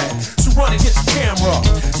bag. So run and hit the camera.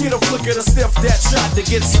 Get a flick of the stiff that shot to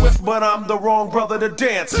get swift, but I'm the wrong brother to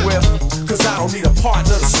dance with. Cause I don't need a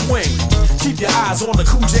partner to swing. Keep your eyes on the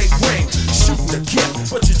Cool J ring. Shooting the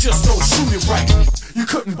gift, but you just don't shoot it right. You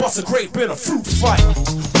couldn't bust a grape in a fruit fight.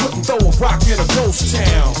 Wouldn't throw a rock in a ghost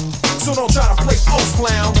town. So don't try to play post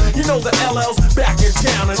clown. You know the LL's back in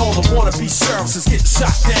town and all the wannabe sheriffs is getting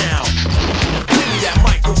shot down. Give me that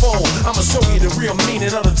microphone, I'ma show you the real meaning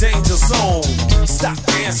of the danger zone. Stop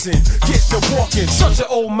dancing, get to walking. Shut your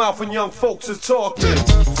old mouth when young folks is talking.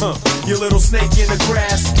 You little snake in the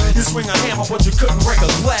grass. You swing a hammer but you couldn't break a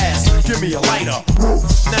glass. Give me a lighter,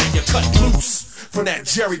 now you cut loose from that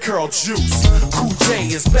Jerry Curl juice. Cool J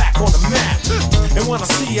is back on the map. And when I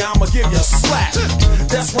see you, I'ma give you a slap.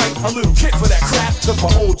 That's right, a little kick for that crap. Cause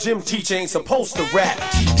my old gym teacher ain't supposed to rap.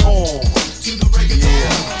 Keep on. To the break of dawn.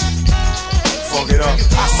 Yeah. Funk it up.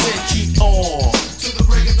 I said keep on. To the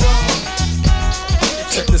break of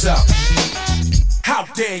dawn. Check this out. How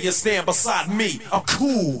dare you stand beside me? I'm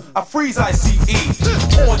cool, I freeze ICE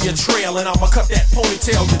on your trail, and I'ma cut that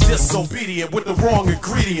ponytail. You're disobedient with the wrong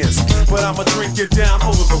ingredients, but I'ma drink you down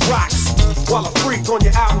over the rocks while I freak on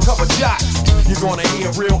your album cover jocks. You're gonna hear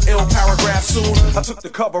real ill paragraph soon. I took the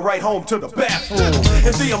cover right home to the bathroom.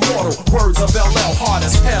 And the immortal words of LL hard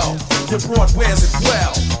as hell. Your broad wears it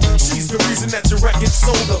well. She's the reason that your record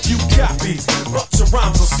sold a few copies, but your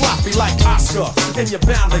rhymes are sloppy like Oscar, and you're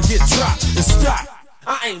bound to get dropped and stopped.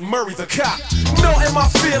 I ain't Murray the cop, no in my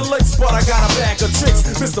feelings, but I got a bag of tricks.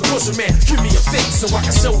 Mr. Pusherman, give me a fix so I can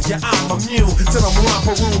show you I'm immune to them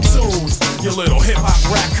romper room tunes. You little hip-hop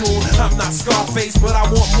raccoon, I'm not Scarface, but I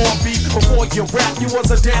want more beef. Before you rap, you was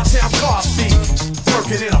a downtown car thief,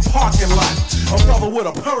 working in a parking lot. A brother with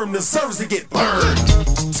a perm deserves to get burned.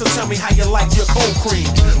 So tell me how you like your cold cream,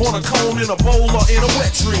 on a cone, in a bowl, or in a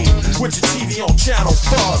wet dream, with your TV on channel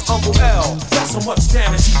fuzz. Uncle L, that's how much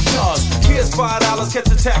damage he does. Here's $5, catch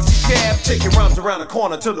a taxi cab, take your rhymes around the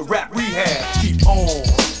corner to the rap rehab. Keep on.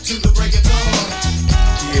 To the break of dawn.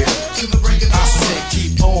 Yeah. To the break of dawn. I said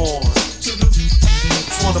keep on.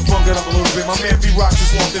 Just wanna funk it up a little bit. My man B-Rock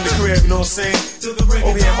just walked in the crib, you know what I'm saying?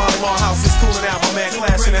 Over here at my lawn house, it's cooling out. My man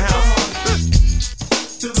Clash in the house.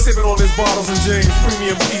 Sipping on his bottles and James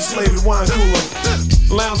premium peace flavored wine cooler.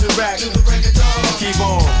 Lounging back. Keep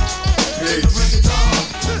on. Peace.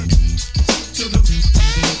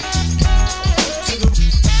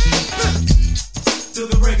 To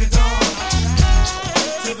the break of dawn.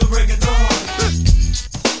 To the break of dawn. To the break of dawn.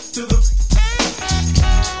 To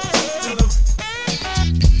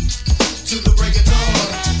the break of dawn.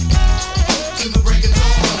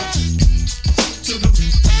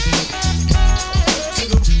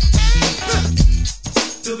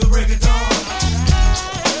 To the break of dawn.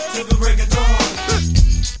 To the break of dawn.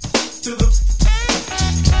 To the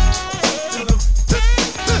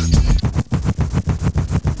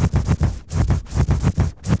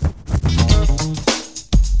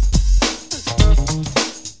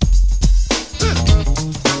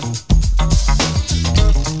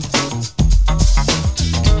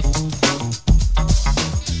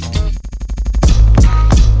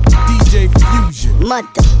Mother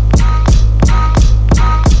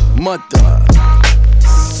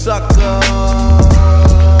sucker.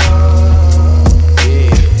 Yeah,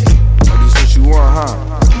 oh, this what you want, huh?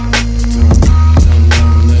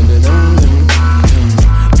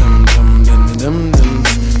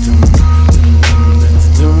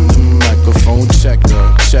 Microphone checker.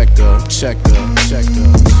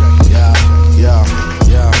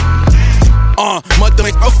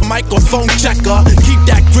 Mother off microphone checker. Keep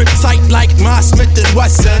that grip tight like my Smith &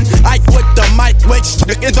 Wesson. Ike with the mic, which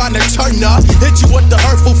is on the turner. Hit you with the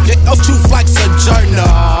hurtful flick of truth like Sojourner.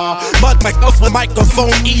 Mother off a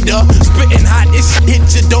microphone eater. Spitting hot, it's hit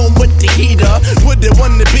your dome with the heater. Wouldn't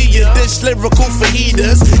wanna be a dish lyrical for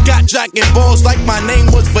heaters. Got Dragon Balls like my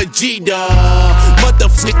name was Vegeta.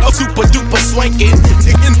 Motherfucker, super duper swanking.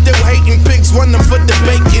 Chickens still hating, pigs run them for the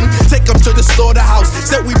bacon. Take them to the slaughterhouse,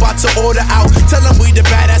 said we bout to order out. Tell them we the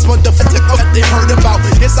badass motherfucker that they heard about.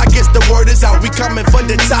 Yes, I guess the word is out. We coming for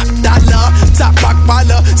the top dollar, top rock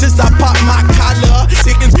baller. Since I pop my collar,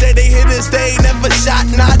 chickens say they hit us, they ain't never shot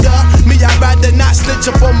nada. Me, I'd rather not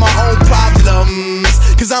snitch up on my own problems.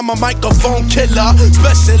 Cause I'm a microphone killer.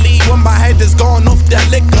 Especially when my head is gone off that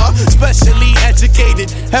liquor. Specially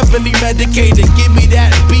educated, heavily medicated. Give me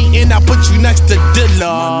that beat and I put you next to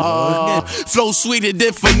Dilla. Flow sweeter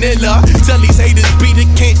than vanilla. Tell these haters beat it,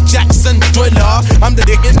 Kent Jackson Thriller. I'm the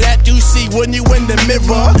nigga that you see when you in the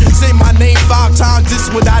mirror. Say my name 5 times, this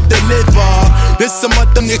what I deliver. This some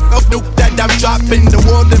other nigga nuke that I'm dropping. The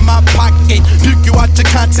world in my pocket, puke you out your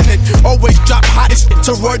continent. Always drop hottest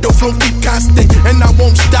to Royal flow, keep constant. And I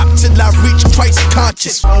won't stop till I reach Christ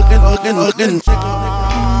conscious.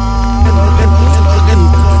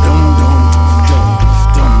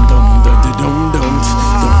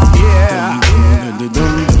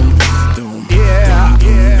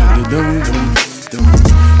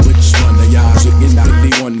 Which one of y'all chicken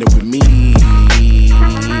really wonder with me?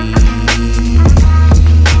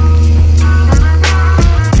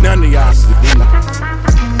 None of y'all chicken.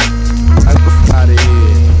 I go out of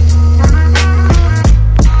here.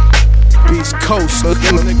 Beach Coast,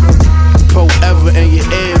 forever in your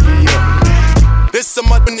area. This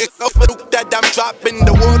some other nigga that I'm dropping.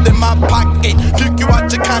 The world in my pocket, kick you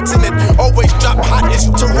out your continent. Always drop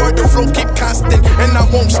hottest to Royal flow, keep constant. And I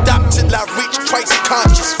won't stop till I reach Christ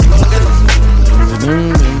conscious.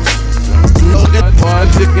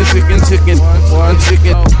 One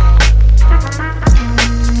chicken.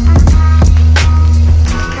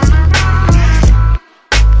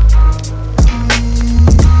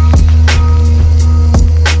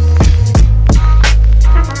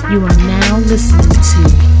 You are now listening to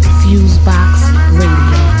FuseBox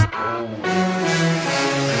Radio.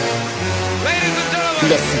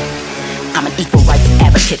 Listen, I'm an equal rights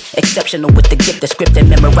advocate, exceptional with the gift of script and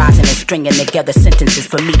memorizing and stringing together sentences.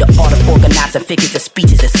 For me, the art of organizing figures of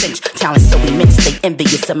speech is a cinch. Talent so immense, they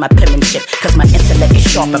envious of my penmanship. Cause my intellect is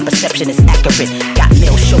sharp and perception is accurate. Got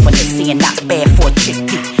male chauvinist seeing not bad for a chick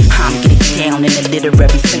deep. I'm getting down in the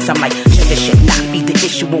literary sense. I'm like, gender should not be the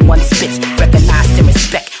issue when one spits. Recognized and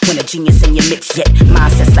respect when a genius in your midst. Yet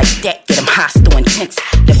mindsets like that get them hostile, intense,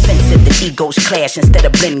 defensive. The egos clash instead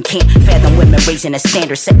of blend. Can't fathom women raising a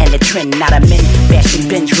standard, setting a trend. Not a men bashing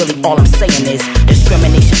binge. Really, all I'm saying is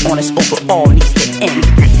discrimination on us overall needs to end.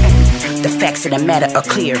 The facts of the matter are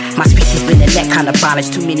clear. My species been in that kind of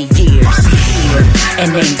bondage too many years. Here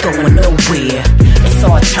and ain't going nowhere. It's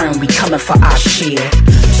our turn, we coming for our share.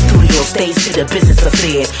 Studio stays to the business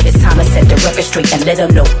affairs. It's time to set the record straight and let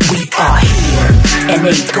them know we are here and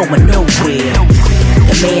ain't going nowhere.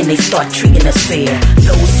 The man they start treating us fair.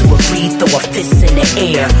 Those who agree throw a fist in the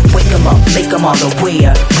air. Wake them up, make them all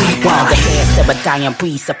aware. We while the hands of a dying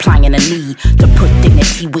breed, supplying a need to put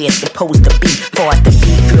dignity where it's supposed to be. For us to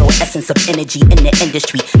be girl essence of energy in the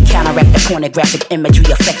industry. Counteract the pornographic imagery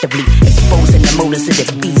effectively. Exposing the motives of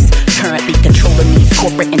the beast. Currently controlling these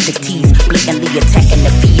corporate entities. Blatantly attacking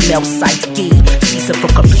the female psyche. Ceasing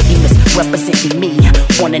for completely misrepresenting me.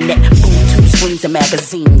 On the net, Bluetooth screens and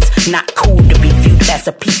magazines. Not cool to be viewed as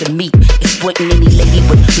a piece of meat. Exploiting any lady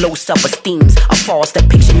with low self-esteem. A false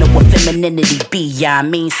depiction of what femininity be. Yeah, I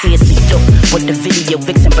mean, seriously dope. What the video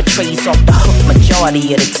vixen portrays off the hook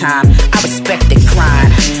majority of the time. I respect the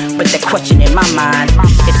grind, but the question in my mind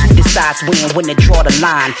is who decides when to draw the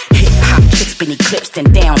line. Hip-hop chicks been eclipsed and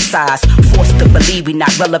downsized. Forced to believe we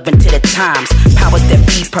not relevant to the times. Powers that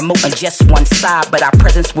be promoting just one side, but our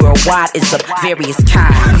presence worldwide is of various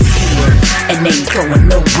kinds. Here and ain't going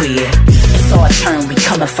nowhere. It's our turn, we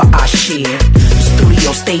coming for our share.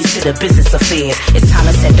 Studio stays to the business affairs. It's time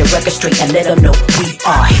to set the record straight and let them know we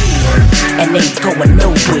are here and ain't going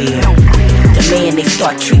nowhere. The man they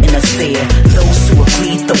start treating us fair. Those who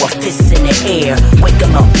agree throw a fist in the air. Wake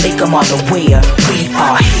I'ma make them all aware we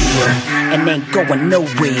are here and ain't going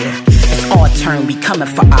nowhere. It's our turn, we coming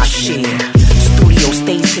for our share. Studio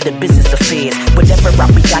stays to the business affairs. Whatever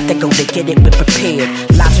route we got to go to get it, we're prepared.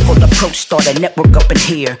 Logical approach, start a network up in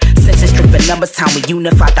here. Census driven numbers, time we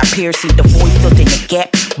unified our peers. See the void filled in the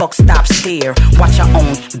gap, buck stops there. Watch our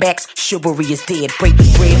own backs, chivalry is dead. Break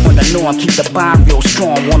bread on the norm, keep the bond real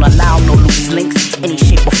strong. Won't allow no loose links, any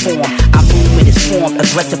shape or form. Our movement is formed,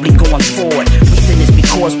 aggressively going forward. Reason is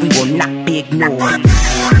because we will not be ignored.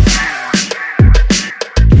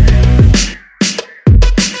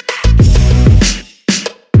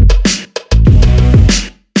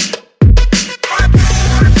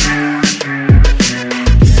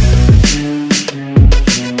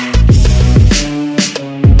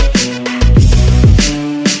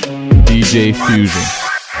 DJ Fusion.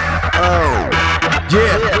 Oh,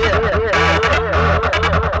 yeah.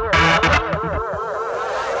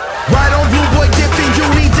 Right on, blue boy, dipping,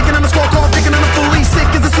 uni, digging on the scorecard, digging on the fully sick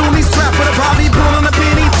as a Sunni strap, but a Bobby bull on a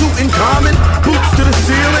penny, two in common. Boots to the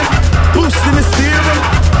ceiling, boosting the serum.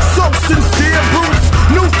 So sincere, boots,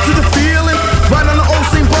 new to the feeling. Right on the old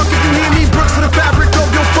same bucket, you hear me, bricks for the fabric of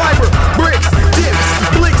your fiber. Bricks, dips,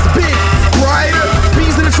 blicks, big, brighter.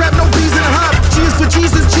 Bees in the trap, no bees in the hive. Cheese for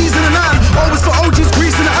Jesus, cheese in the nine. Always for OGs,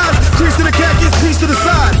 grease in the eyes, crease in the khakis, piece to the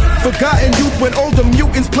side. Forgotten youth when older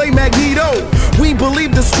mutants play Magneto. We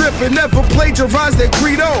believe the strip and never plagiarize their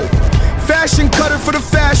credo. Fashion cutter for the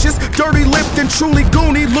fascists, dirty lipped and truly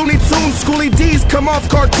goony. Looney Tunes, schooly D's come off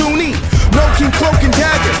cartoony. No king, cloak and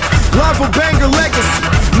dagger, lava banger legacy.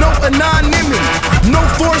 No anonymity, no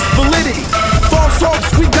forced validity. False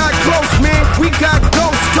hopes, we got close, man. We got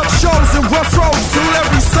ghosts, tough shows and rough roads till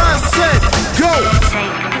every sign said go.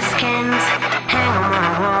 Take the skins, hang them on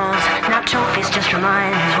the walls. Not trophies, just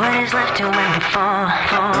reminders. What is left to when we fall,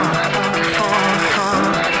 fall, fall, fall, fall,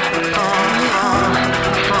 fall, fall,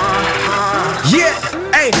 fall. Yeah,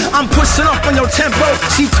 hey, I'm pushing up on your tempo.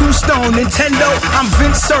 She two-stone Nintendo. I'm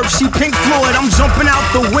Vince Cerf, she Pink Floyd. I'm jumping out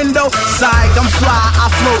the window. Psych, I'm fly, I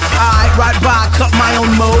float. I ride by, cut my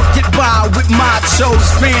own mode. Get by with my shows.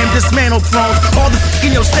 Fam, dismantle thrones. All the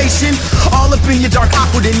in your station. All up in your dark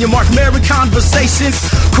awkward in your Mark Mary conversations.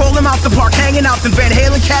 Call them out the park, hanging out in Van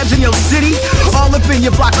Halen cabs in your city. All up in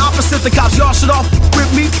your block, opposite the cops. Y'all should all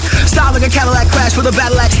with me. Style like a Cadillac crash with a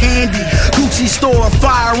battle axe handy. Gucci store,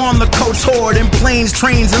 fire on the coach horde. In planes,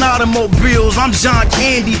 trains, and automobiles. I'm John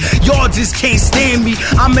Candy. Y'all just can't stand me.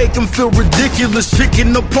 I make them feel ridiculous.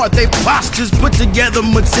 Picking apart they postures. Put together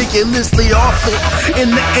meticulously awful.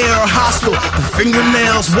 In the air, hostile. The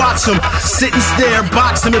fingernails, watch them. Sit and stare,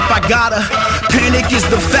 box them if I gotta. Panic is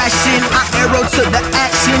the fashion. I arrow to the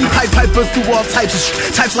action. Piper through all types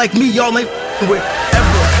of types like me, y'all ain't with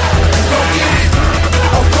ever. Go get it,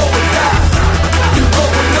 or go and die. You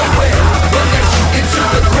going nowhere, run that shit into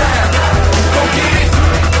the ground. Go get it,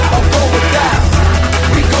 or go and die.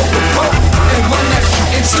 We go for broke and run that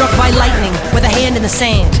shit into Struck by lightning with a hand in the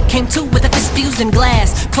sand. Came to with a fist fused in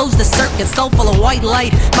glass. Closed the circuit, skull full of white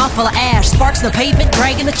light. Mouth full of ash, sparks in the pavement,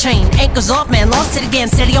 dragging the chain. Anchors off, man, lost it again.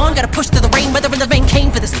 Steady on, gotta push through the rain. Weather in the vein,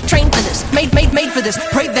 came for this, trained for this. Made for this.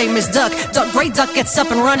 Pray they miss duck. Duck, great duck gets up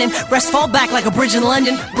and running. Rest fall back like a bridge in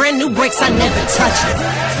London. Brand new brakes, I never touch it.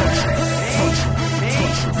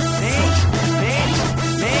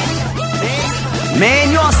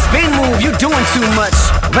 Man, you on spin move, you doing too much.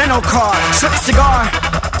 Rental car, trick cigar.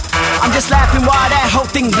 I'm just laughing while that whole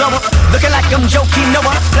thing blow up. Looking like I'm joking,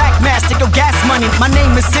 Noah. Black mask, take your gas money. My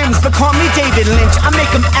name is Sims, but call me David Lynch. I make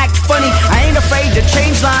them act funny. I ain't afraid to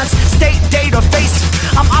change lines, state, date, or face.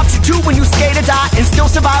 I'm option 2 when you skate or die and still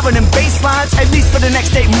surviving in baselines, at least for the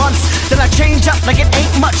next 8 months. Then I change up like it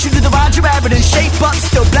ain't much. You do the Roger Rabbit and shape up.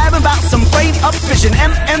 Still blabbing about some frame up vision.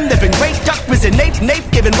 MM, living great duck, risen Nape,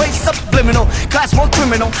 giving way subliminal. Class 1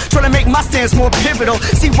 criminal, trying to make my stance more pivotal.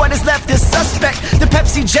 See what is left is suspect. The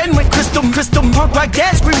Pepsi Gen went crystal punk like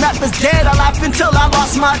dad. Scream rappers dead. I laughed until I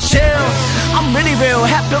lost my chill. I'm really real,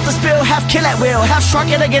 half built to spill, half kill at will. Half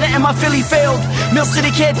shrunk and I get it and my Philly failed. Mill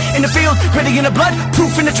City kid in the field, gritty in the blood,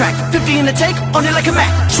 proof in the track. 50 in the tank, on it like a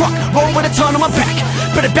Mac. Truck, roll with a ton on my back.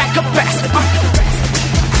 Better back up fast.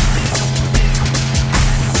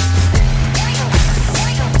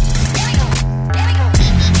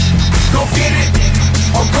 Go get it,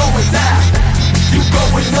 or go and die. You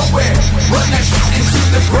going nowhere, run that shit into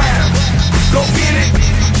the ground. Go get it,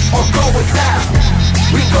 or go and die.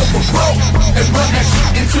 We go for broke and run that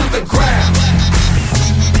shit into the ground.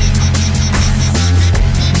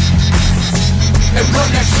 And run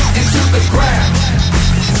that shit into the ground.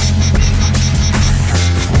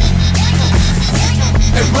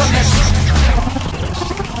 And run that shit.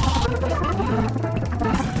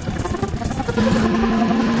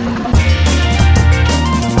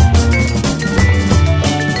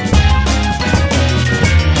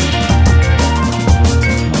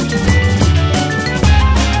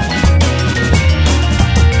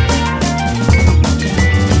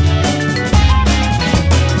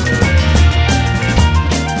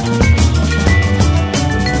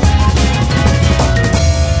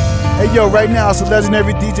 Hey yo, right now it's a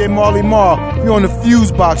legendary DJ Marley Marl. We on the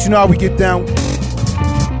FuseBox. You know how we get down.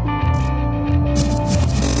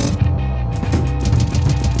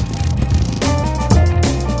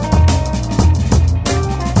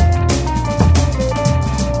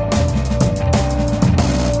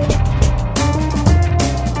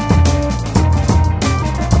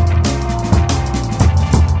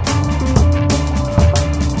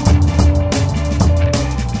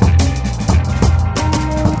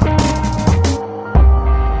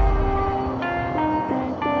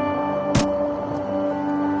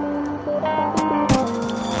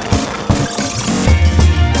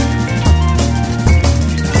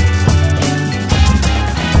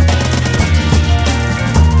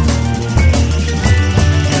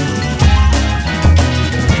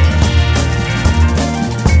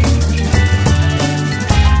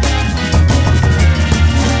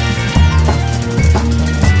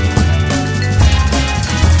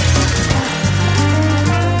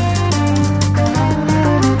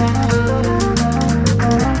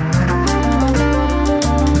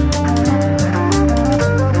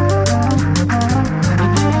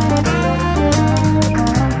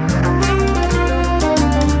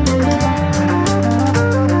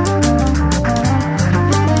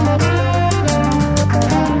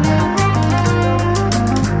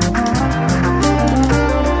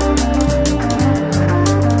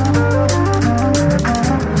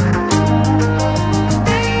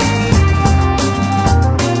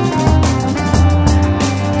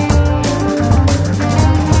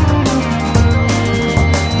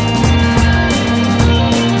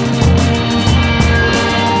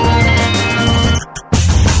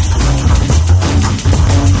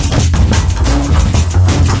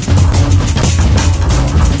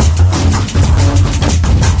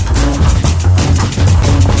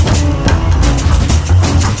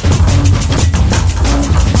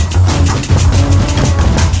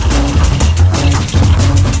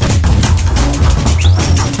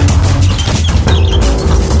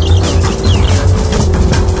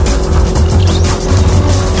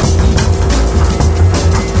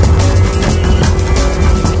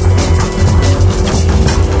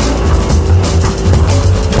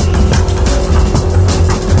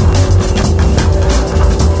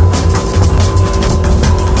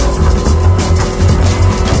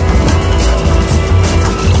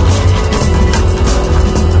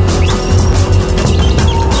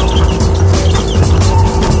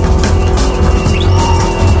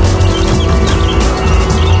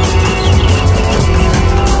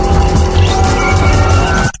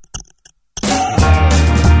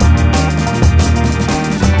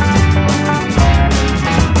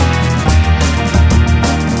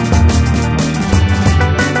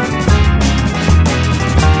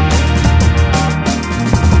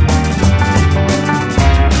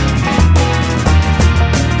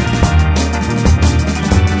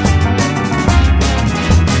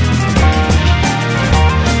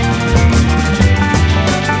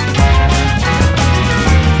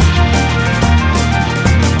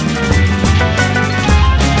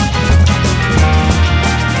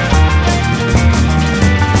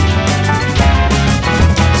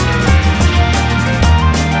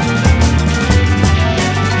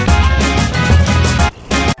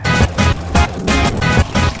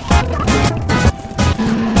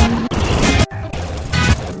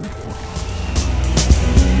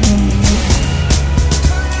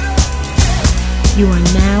 You are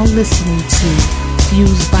now listening to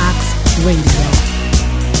FuseBox Radio.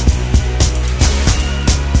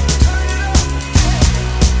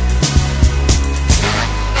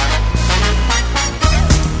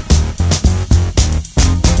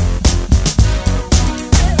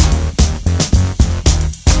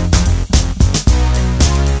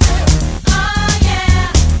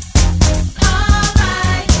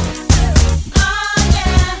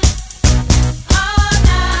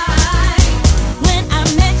 When I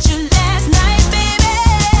met you last night,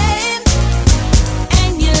 baby.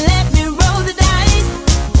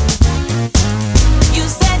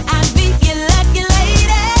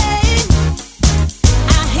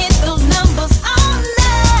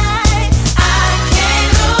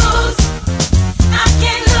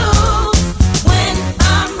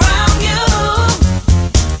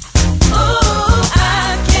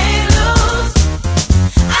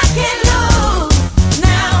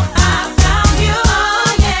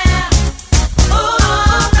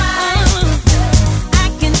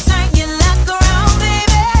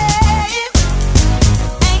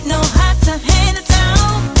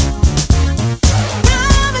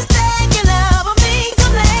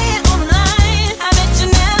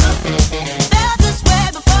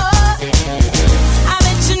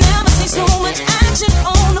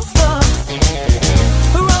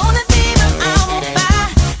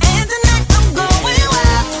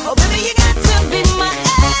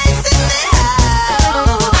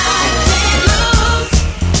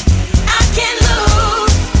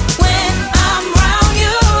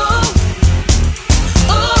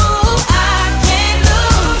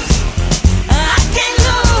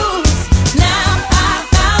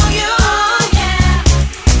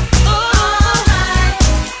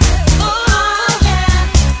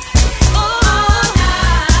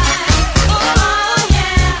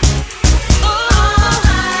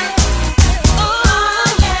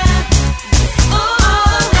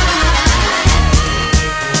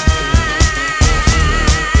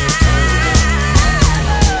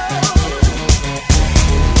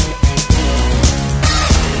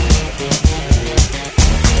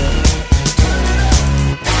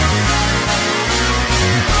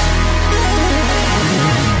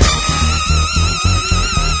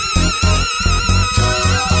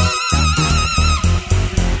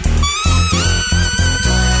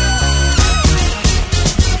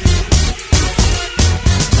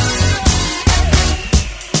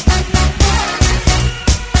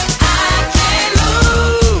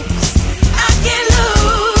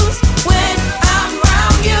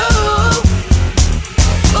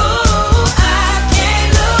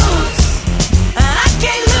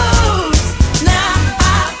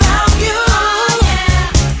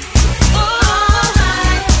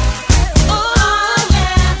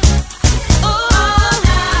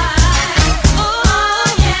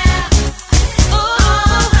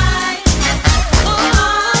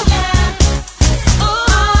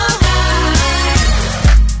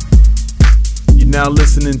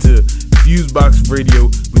 FuseBox Radio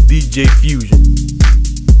with DJ Fusion.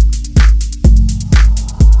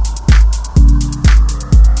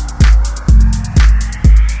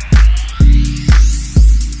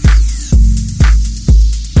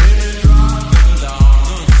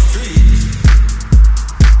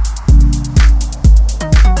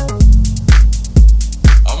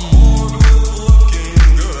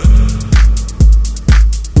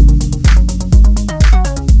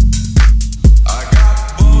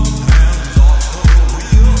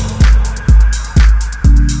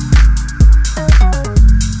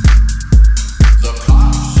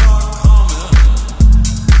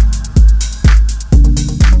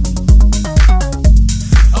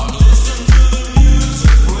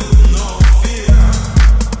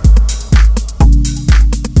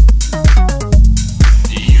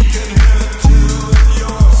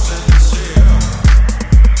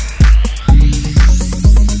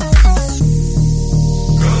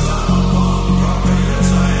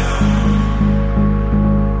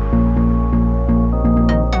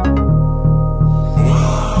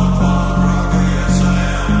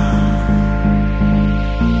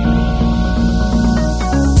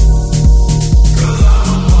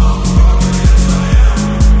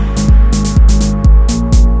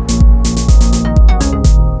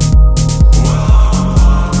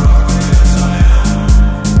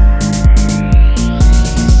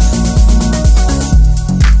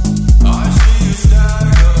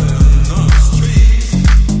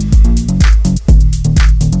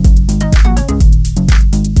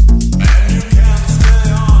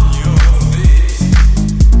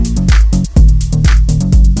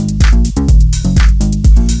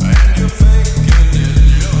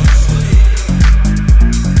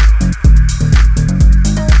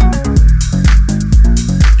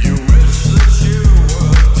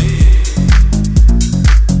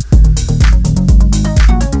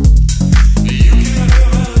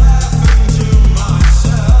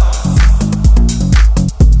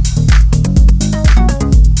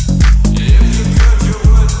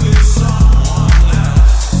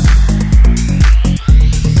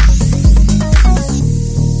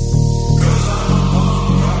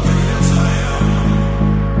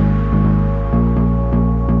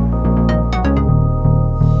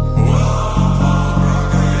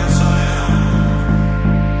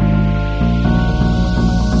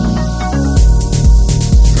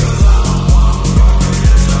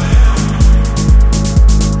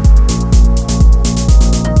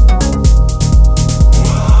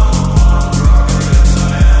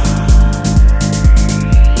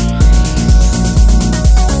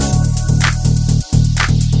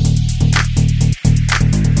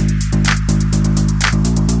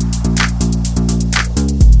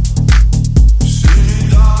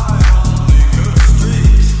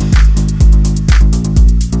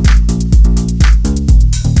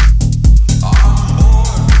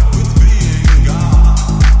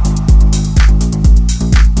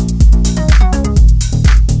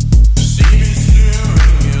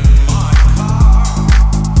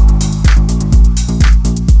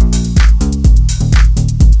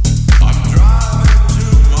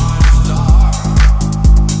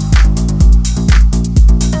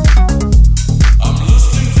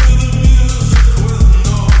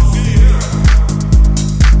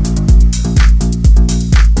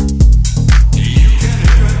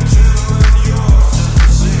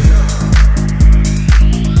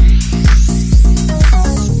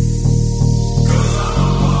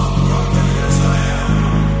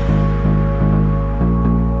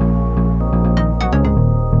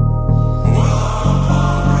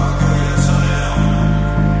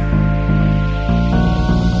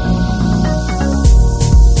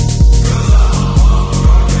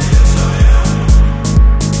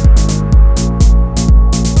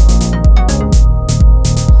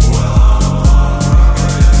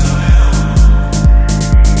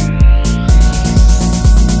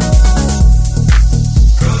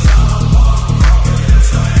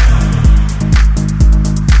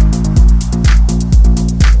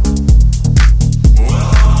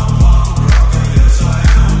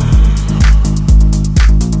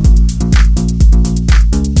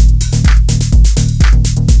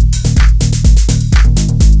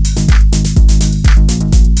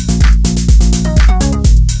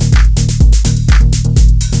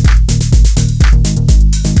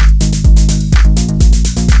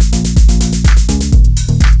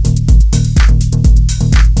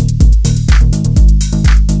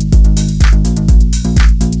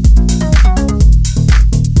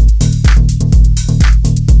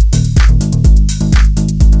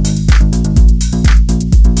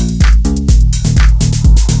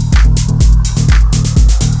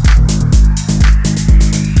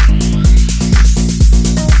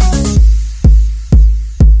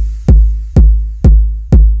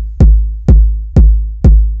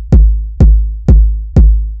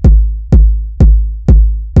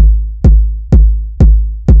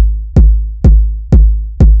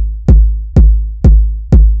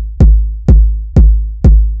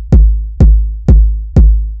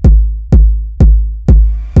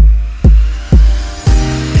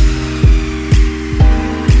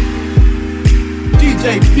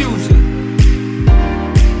 DJ Fusion.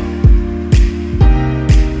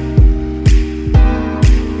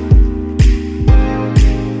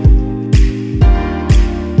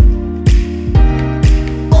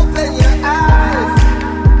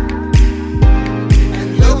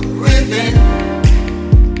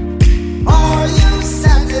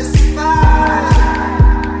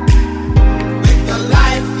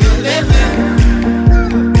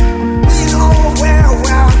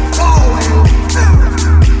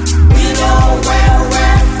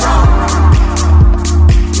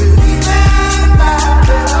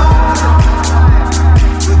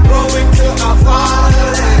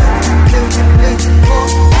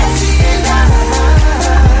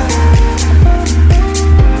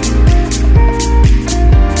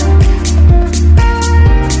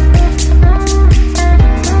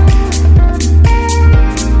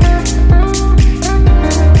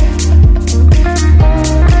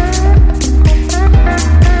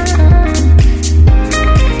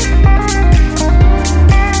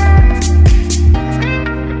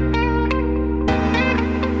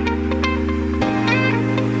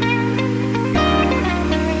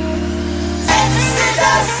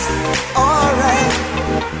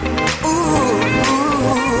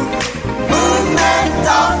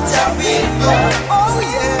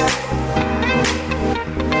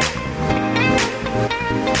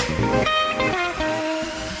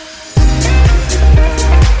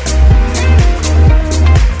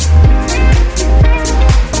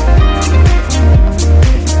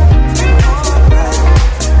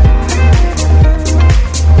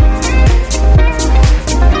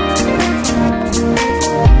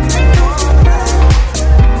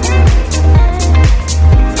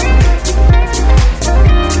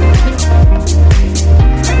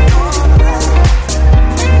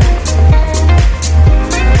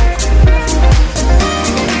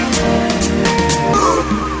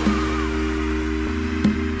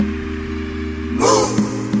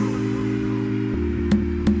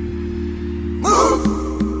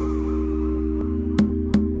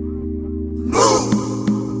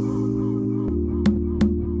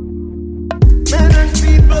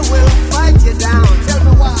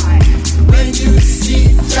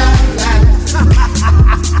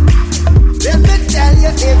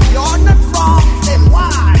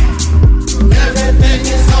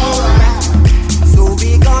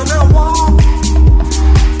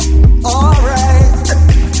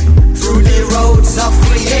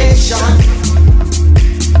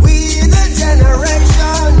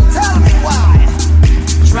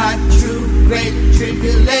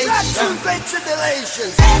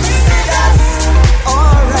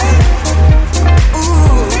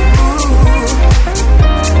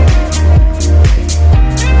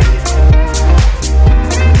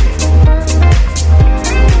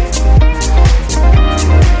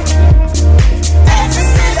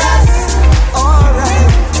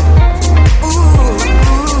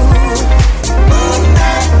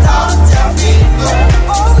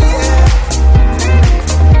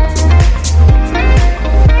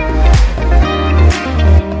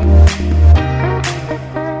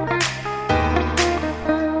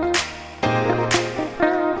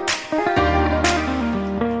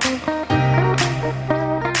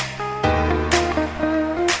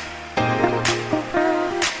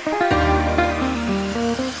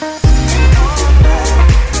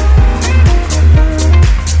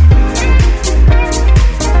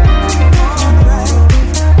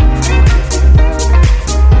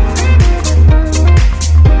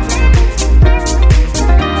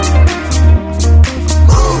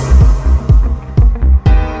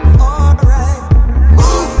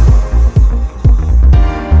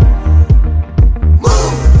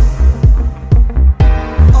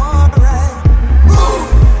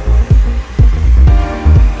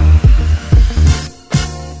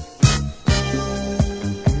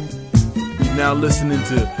 Now listening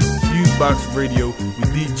to FuseBox Radio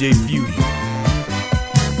with DJ Fusion.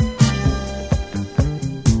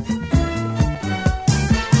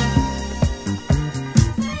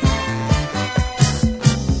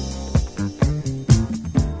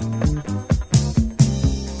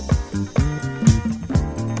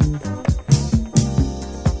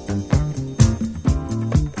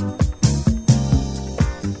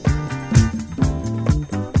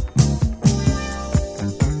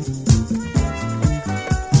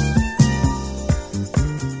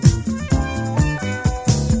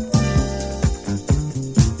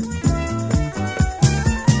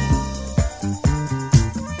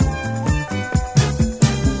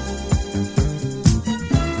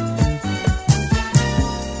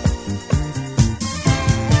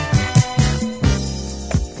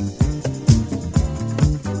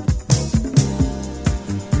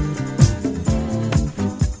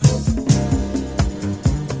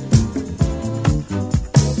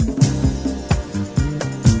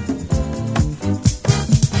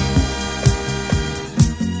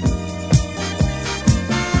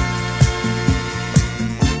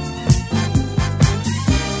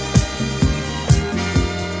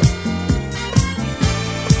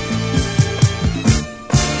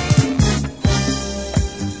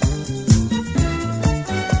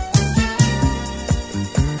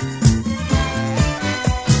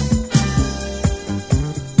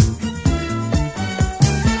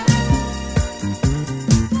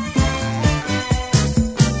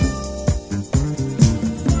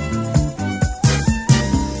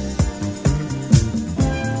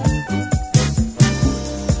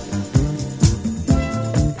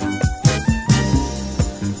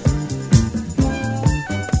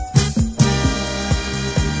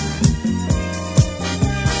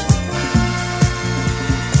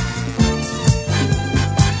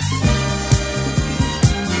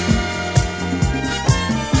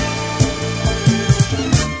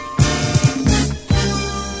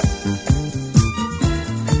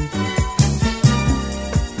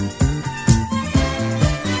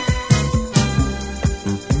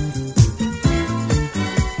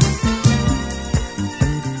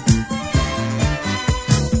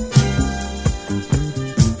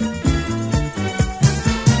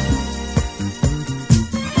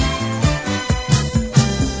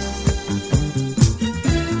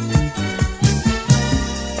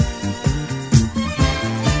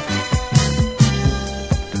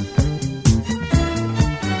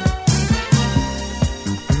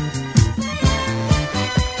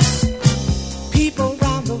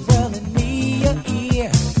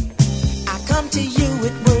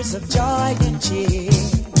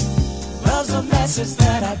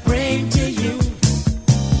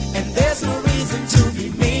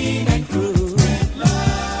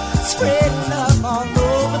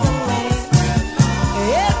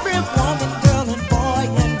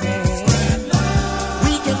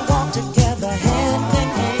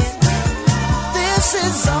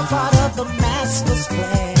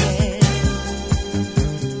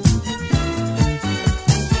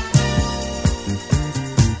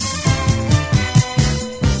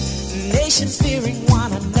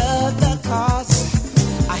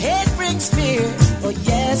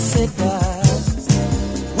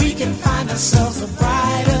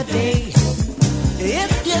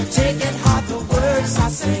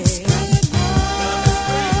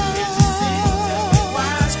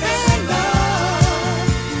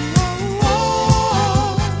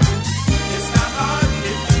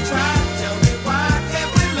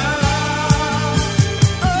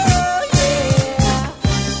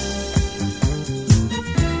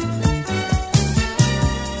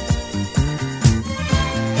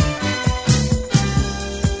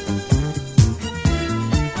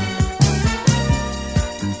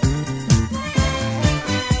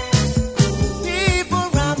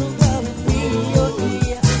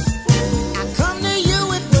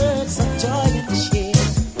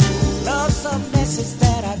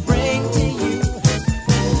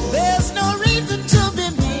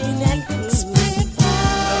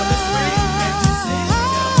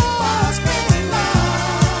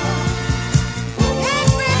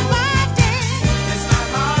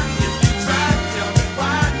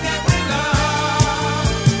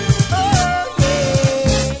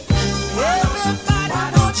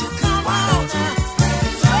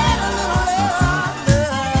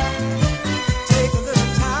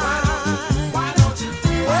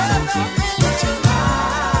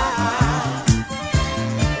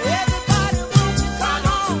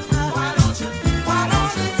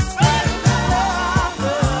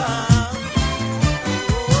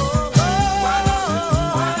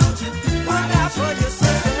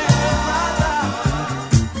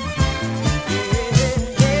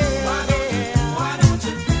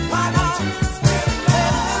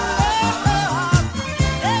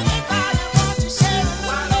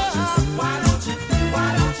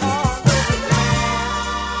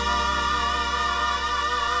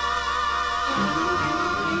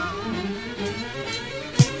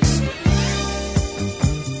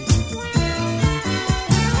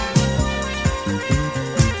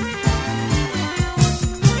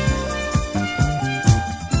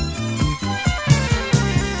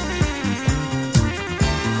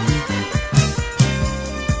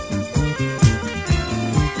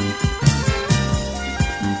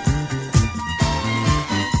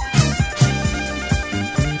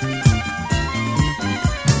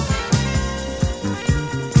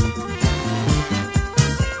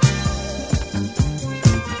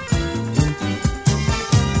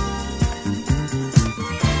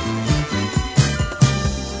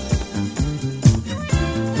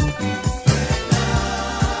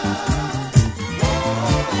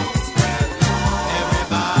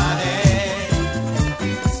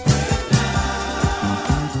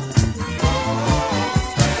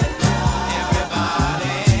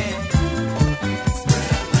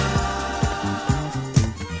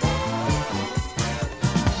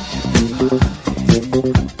 You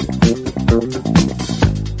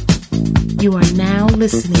are now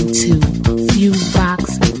listening to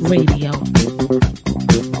FuseBox Radio.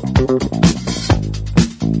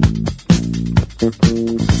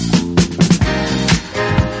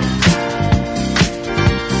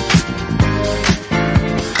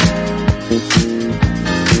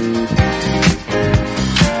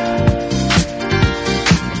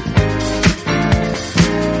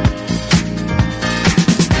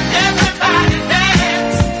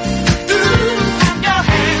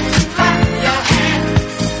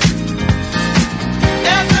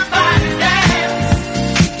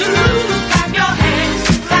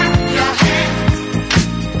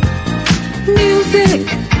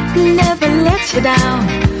 You down,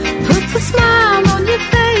 puts a smile on your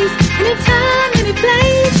face, anytime, any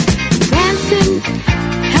place. Dancing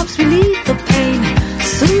helps relieve the pain,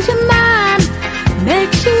 soothes your mind,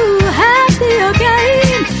 makes you happy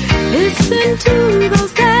again. Listen to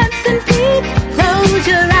those dancing feet, close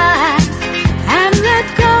your eyes and let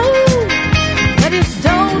go. But it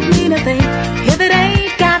don't mean a thing if it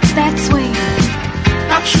ain't got that swing.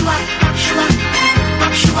 Rock you up, rock you up,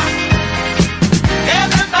 rock you up.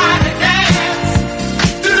 Everybody dance.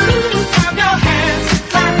 Clap your hands,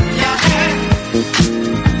 clap your hands.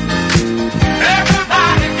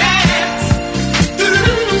 Everybody dance.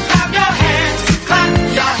 Clap your hands, clap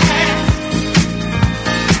your hands.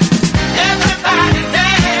 Everybody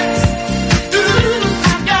dance.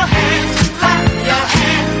 Clap your hands, clap your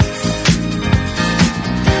hands.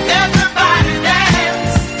 Everybody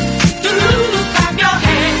dance. Clap your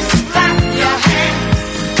hands, clap your hands.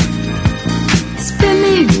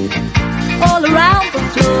 Spinning all around the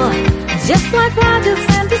floor, just like Roger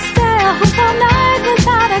and Estelle, who all night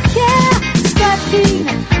without a care. Stepping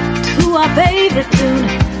to our baby tune,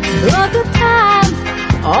 the good times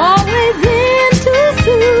always in too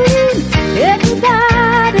soon.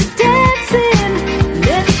 Everybody dancing,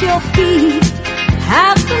 lift your feet,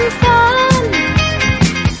 have some fun.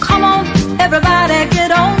 Come on, everybody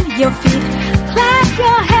get on your feet, clap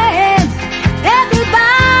your hands,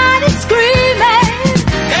 everybody screaming.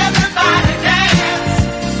 Everybody dance.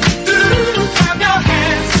 Clap your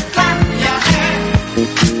hands, clap your hands.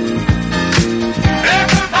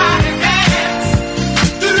 Everybody dance.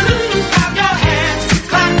 Clap your hands,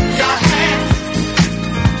 clap your hands.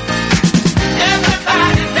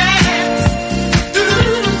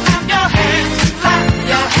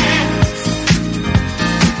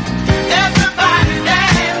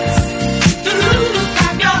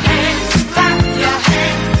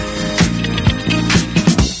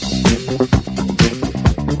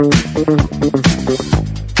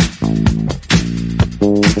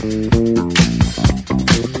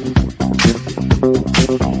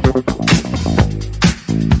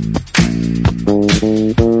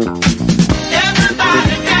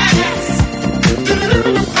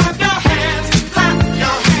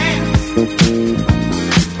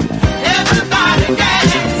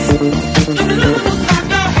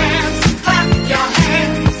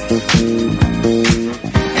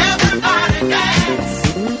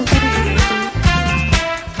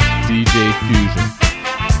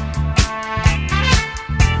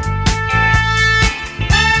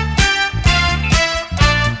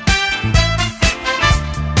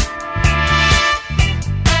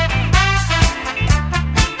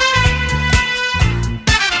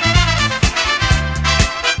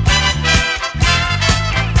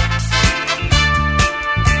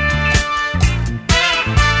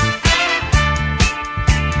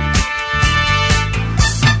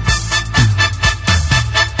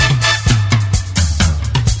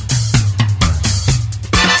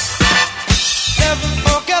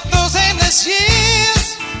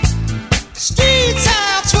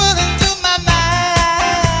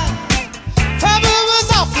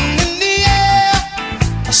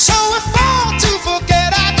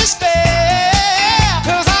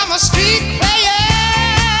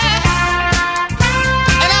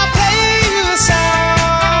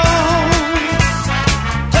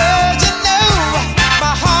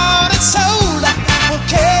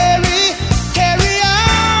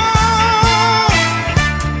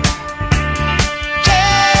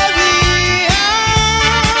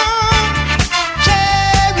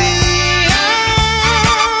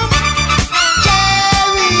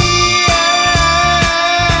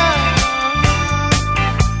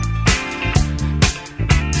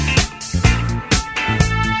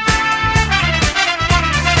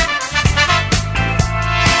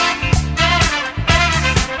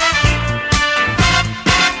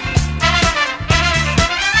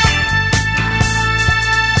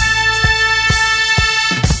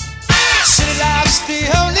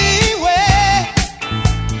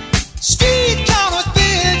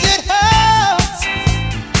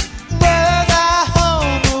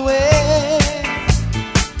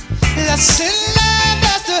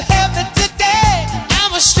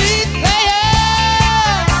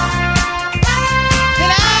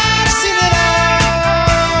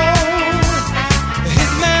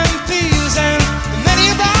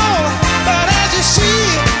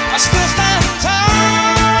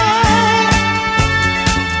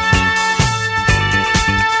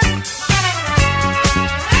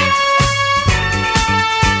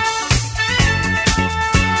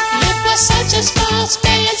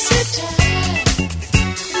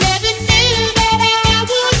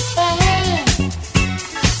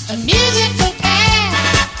 a musical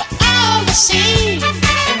path for all to see.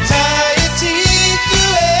 Anxiety to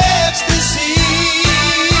ecstasy.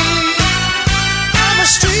 I'm a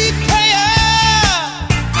street player.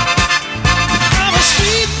 I'm a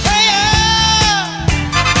street player.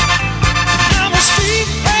 I'm a street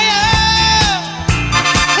player.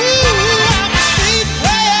 Ooh, I'm a street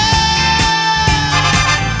player.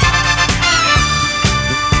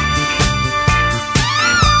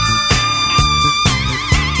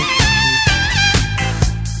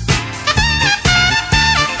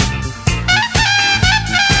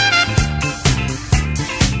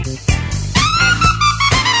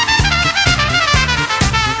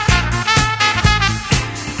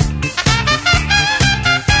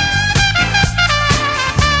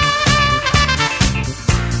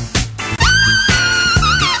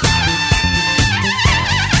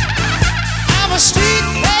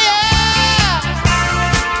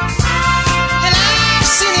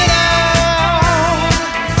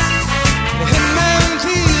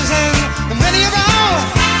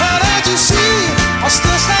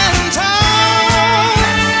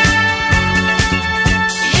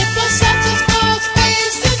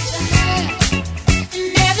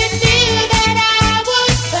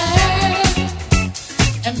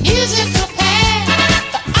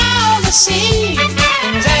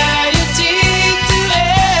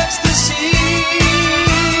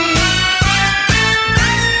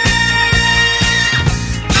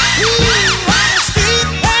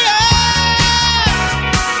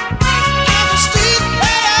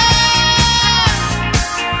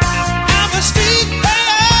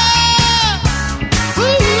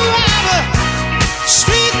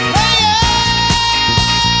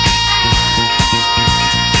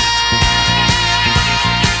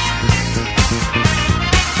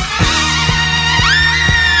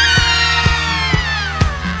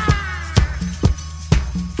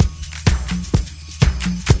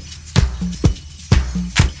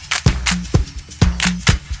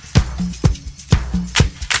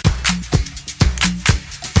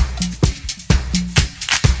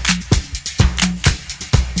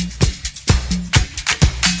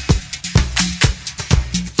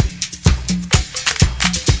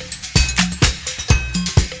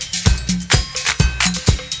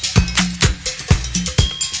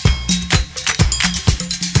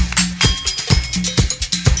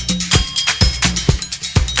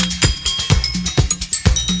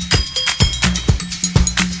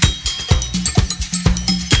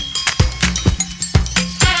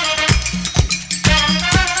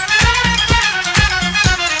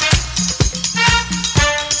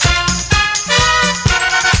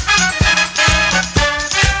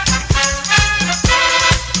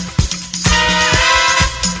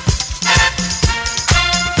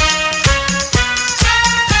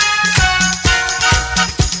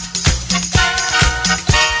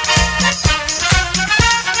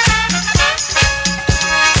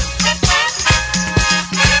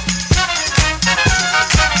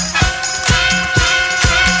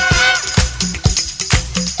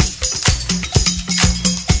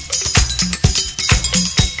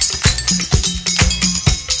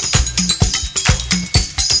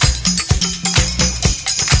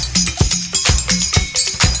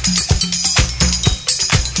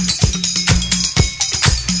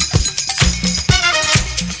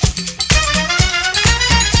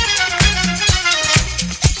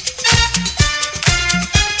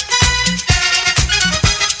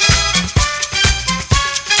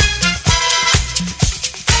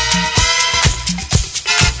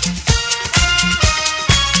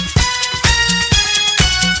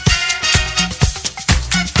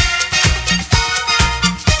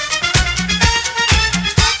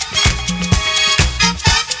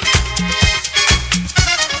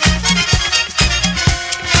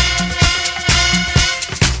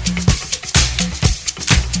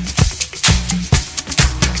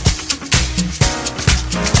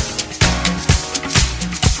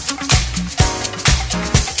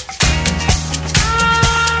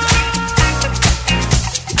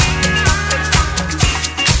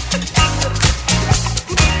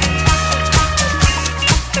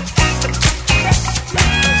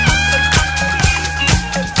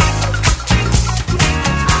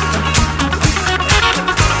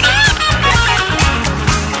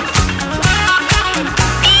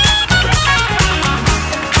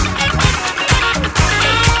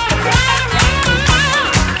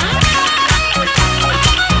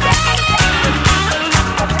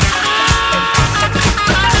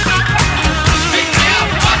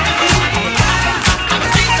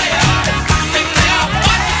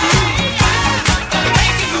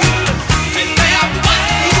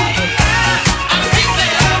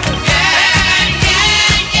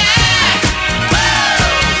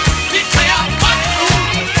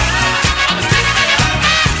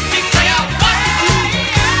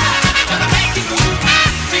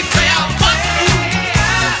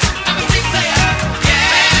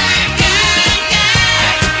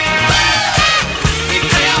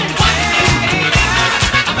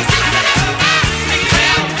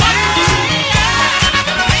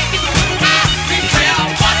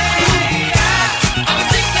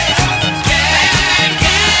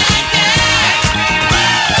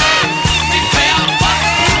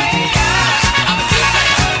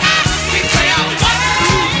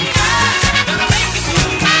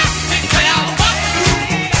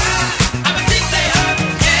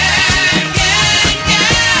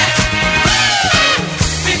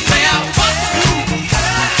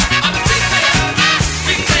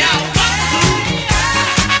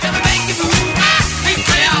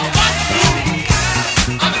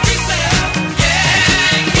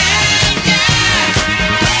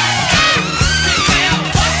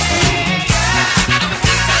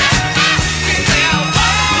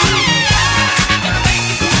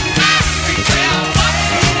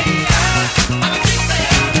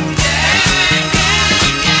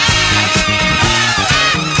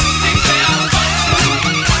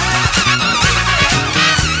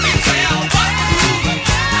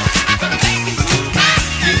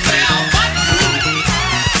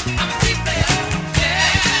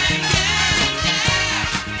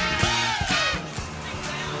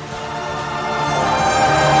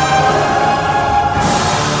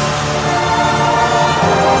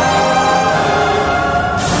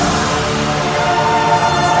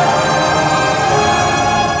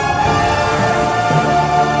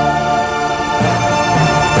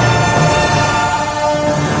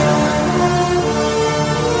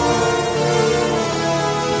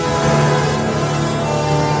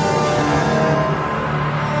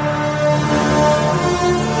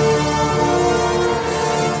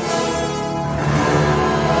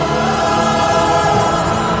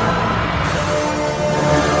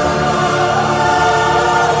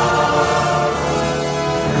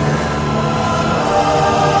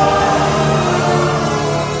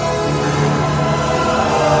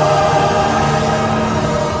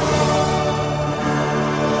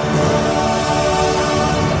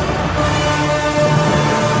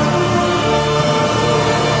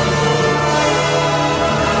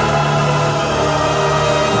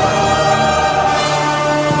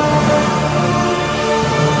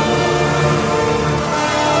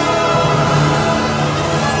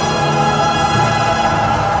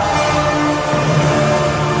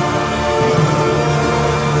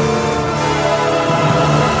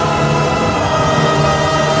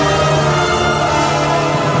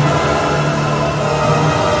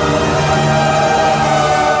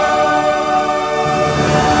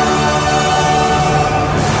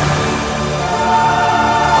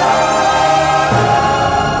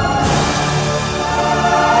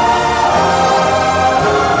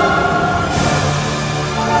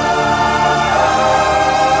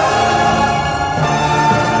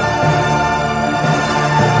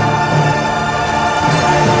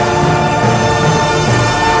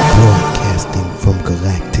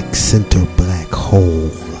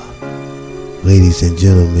 Ladies and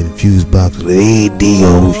gentlemen, FuseBox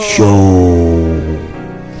Radio Show.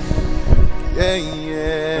 Yeah,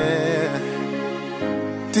 yeah.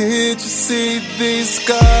 Did you see these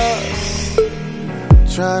scars?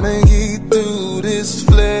 Trying to get through this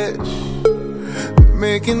flesh,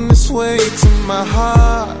 making its way to my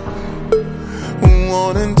heart,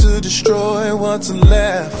 wanting to destroy what's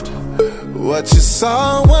left. What you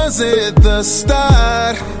saw was it the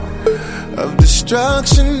start of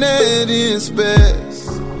destruction at its best?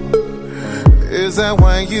 Is that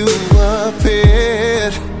why you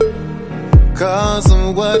appeared? Cause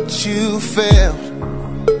of what you felt?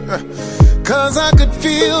 Cause I could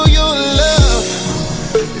feel your love.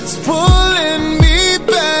 It's pulling me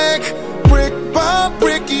back, brick by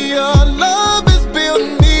brick. Your love is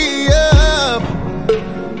building me up.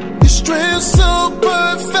 Your strength so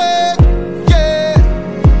perfect, yeah.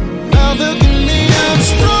 Now look at me, I'm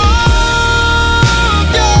stronger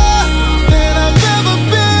than I've ever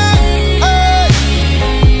been. Ay.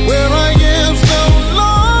 Where I am so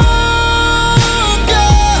longer,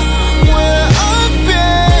 where I've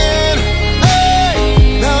been. Ay.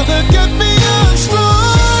 Now look at me, I'm stronger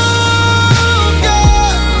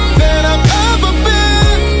than I've ever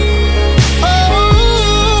been. Oh,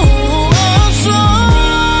 I'm stronger,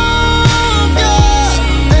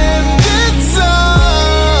 and it's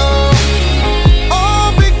all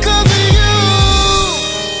because of you.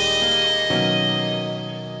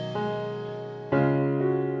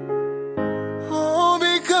 All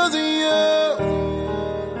because of you.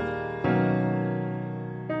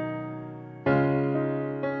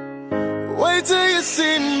 Wait till you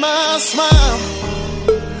see my smile.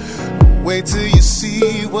 Wait till you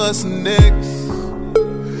see what's next.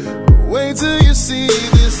 Wait till you see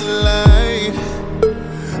this light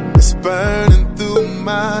that's burning through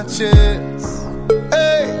my chest.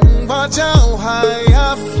 Hey, watch how high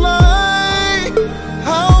I fly,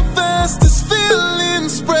 how fast this feeling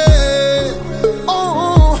spread.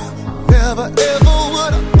 Oh, never ever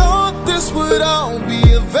would I thought this would all be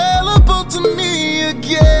available to me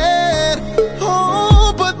again.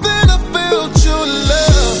 Oh, but then I felt your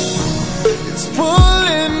love. It's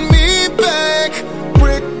pulling me back,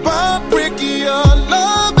 brick by brick. Your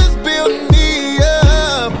love is building me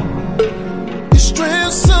up. Your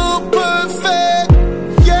strength so perfect,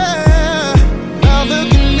 yeah. Now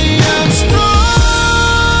look at me, I'm stronger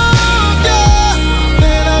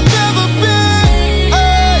than I've ever been.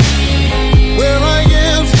 Ay. Where I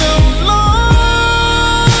am so longer,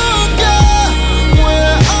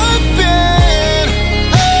 where I've been.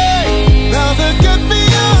 Ay. Now look at me,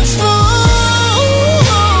 I'm stronger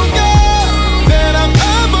than I've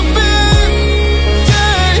ever been.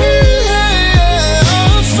 Yeah,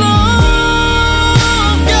 I'm stronger,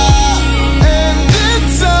 and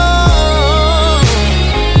it's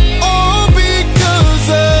all because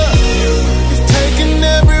of you've taken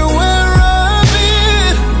everywhere I've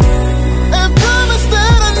been, and promised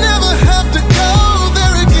that I never have to go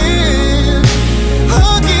there again.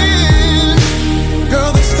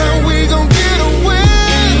 Girl, this time we gon' get a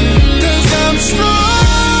win, 'cause I'm stronger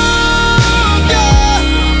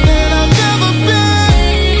than I've ever been.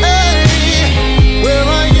 Ay. Where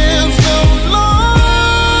I am so longer,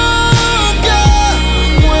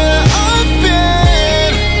 where I've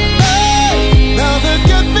been. Ay. Now look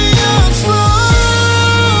at me, I'm stronger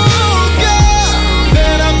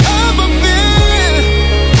than I've ever been.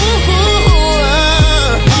 Ooh,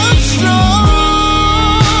 I'm stronger,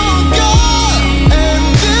 and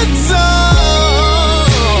it's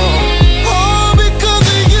all because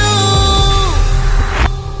of you.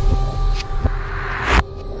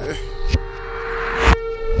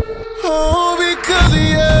 All because of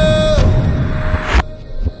you.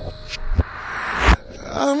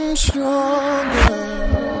 I'm stronger.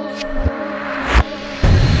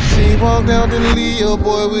 She walked out to leave a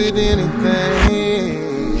boy with anything,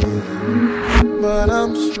 but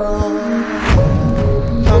I'm strong.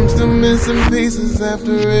 I'm still missing pieces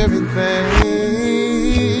after everything,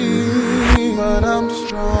 but I'm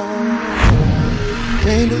strong.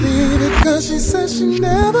 Can't believe it 'cause she said she'd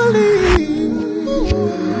never leave,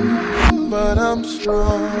 but I'm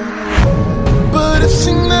strong. But if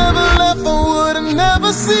she never left, I would've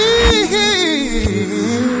never seen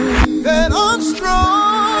that I'm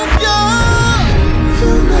strong. Yeah.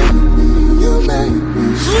 You make me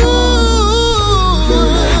strong.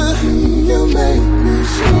 You make me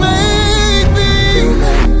strong. Make me. You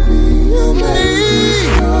make me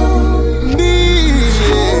strong.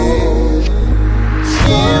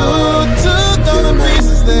 You took all the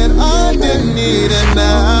pieces that I didn't need, and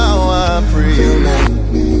now I'm free. You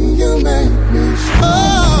make me strong.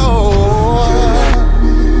 Oh,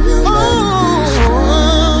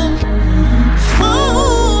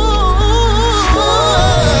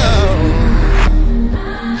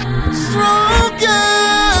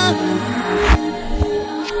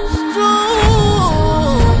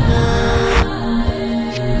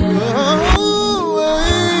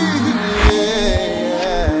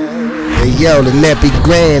 Yo, the Nappy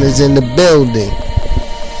Grand is in the building.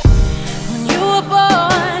 When you were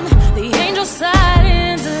born, the angels sighed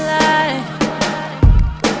into light.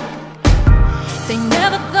 They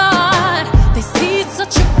never thought they'd see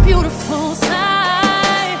such a beautiful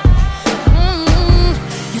sight.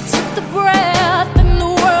 You took the breath and the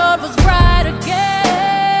world was bright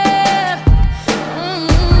again.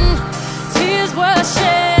 Tears were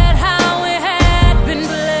shed, how we had been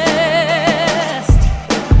blessed.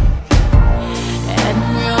 And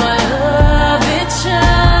your love, it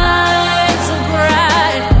shines so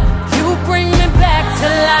bright. You bring me back to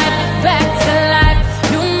life, back to life.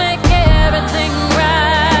 You make everything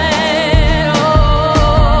right.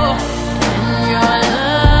 Oh, and your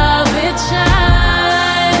love, it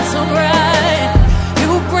shines so bright.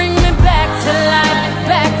 You bring me back to life,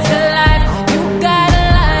 back to life. You got a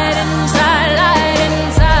light inside, light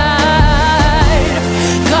inside.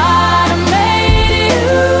 God made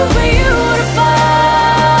you beautiful,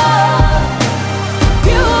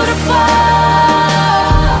 beautiful,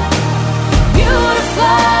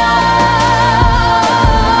 beautiful.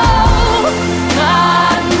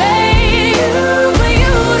 God made you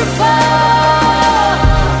beautiful,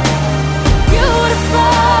 beautiful.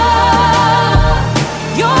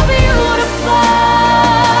 You're beautiful.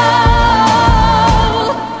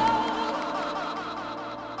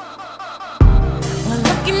 Well,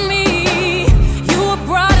 look at me, you were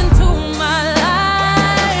brought into my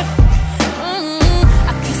life.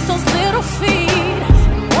 I kiss those little feet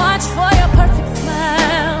and watch for your perfect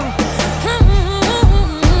smile.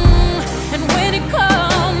 And when it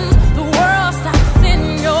comes, the world stops in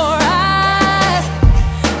your eyes.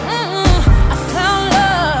 I found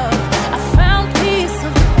love, I found peace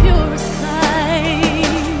of the purest kind.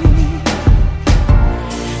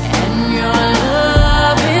 And your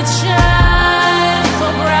love, it shines so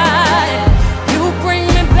bright. You bring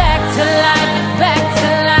me back to life, back to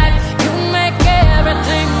life. You make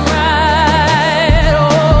everything right.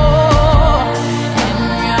 Oh, and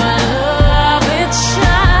your love, it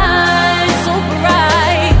shines so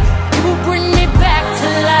bright. You bring me back to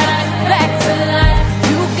life, back to life.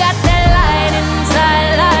 You got that light inside,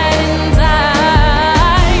 light inside.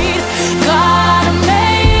 God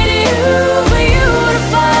made you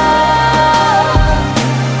beautiful,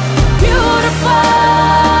 beautiful,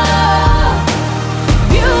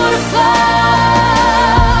 beautiful.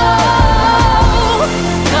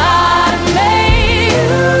 God made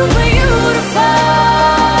you beautiful.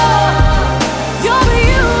 You're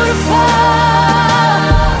beautiful.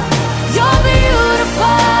 You're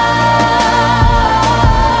beautiful.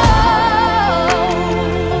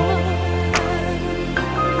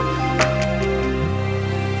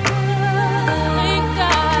 Thank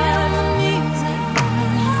God on my knees.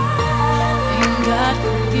 Thank God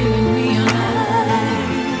for giving me a life.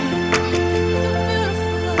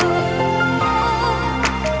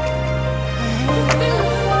 You're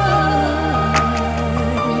beautiful.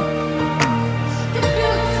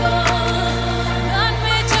 God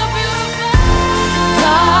made you beautiful.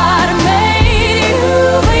 God made you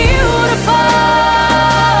beautiful.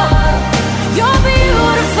 You're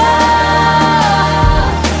beautiful.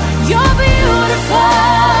 You're beautiful.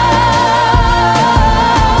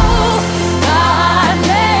 God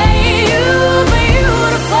made you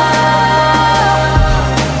beautiful.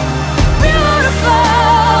 Beautiful.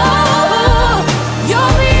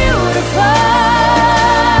 You're beautiful.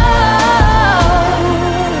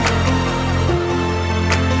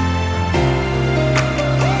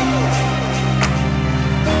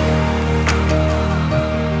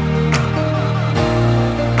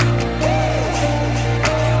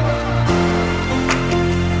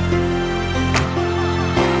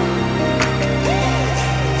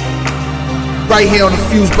 Right here on the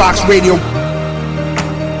FuseBox Radio.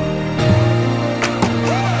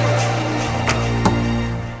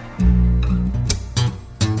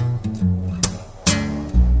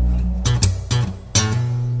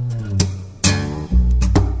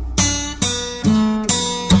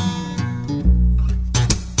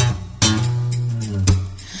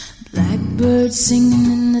 Blackbird singing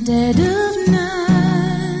in the dead of night.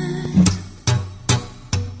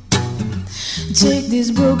 Take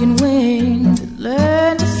these broken wings and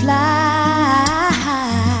learn to fly.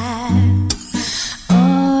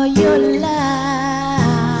 All your life,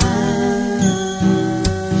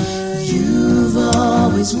 you've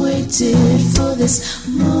always waited for this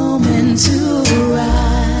moment to arrive.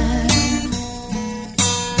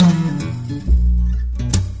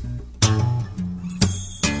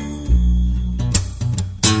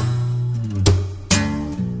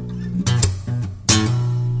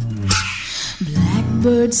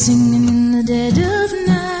 Blackbird singing in the dead of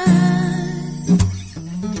night.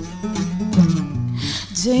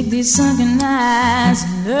 Take these sunken eyes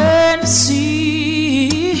and learn to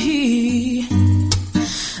see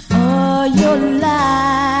all your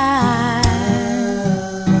life.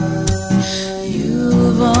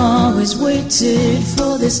 You've always waited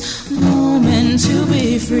for this moment to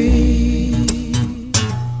be free.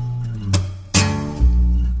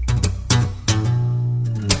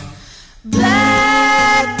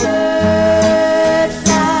 Blackbird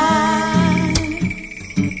fly,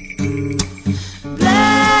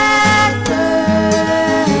 blackbird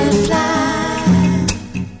fly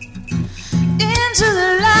into the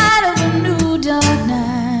light of a new dark night.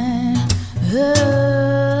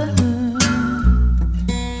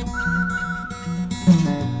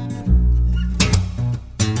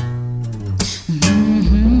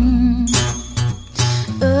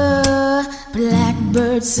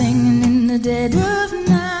 Blackbird singing in the dead of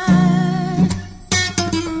night.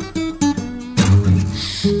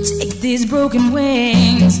 Take these broken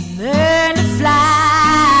wings and learn to fly.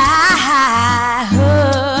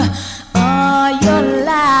 All your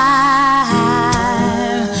life,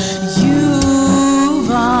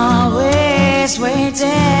 you've always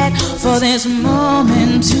waited for this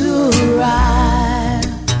moment to arrive.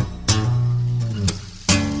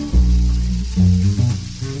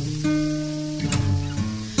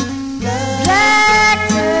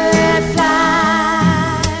 Blackbird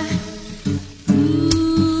fly,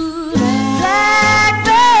 ooh,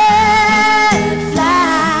 blackbird fly,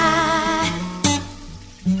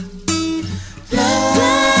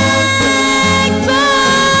 blackbird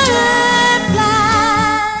fly,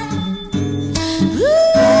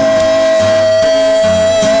 ooh,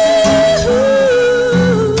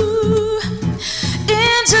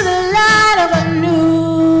 into the light of a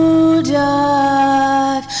new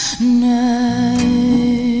dark night.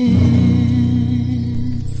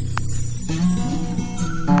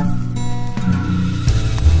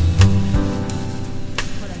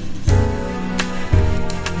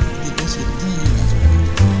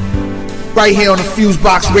 Right here on the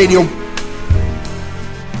FuseBox Radio.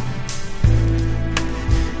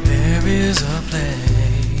 There is a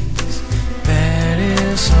place that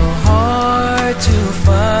is so hard to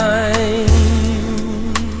find.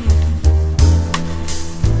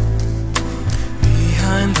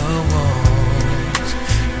 Behind the walls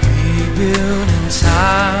we build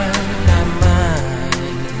inside our minds.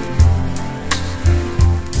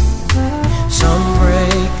 Some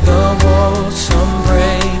break the walls, some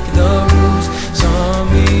break the rules, some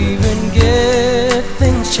even get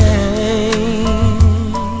things changed.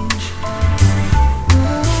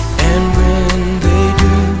 And when they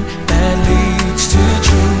do, that leads to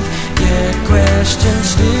truth. Yet questions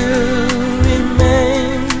still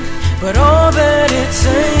remain. But all that it's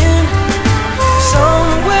saying,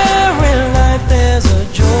 somewhere in life there's a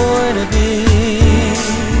joy to be.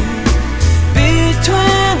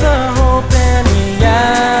 Between the hope and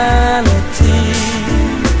reality,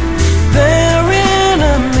 they're in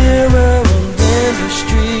a mirror and in the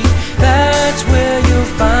street. That's where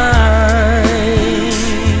you'll find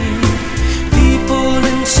people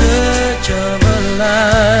in search of a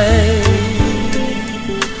light.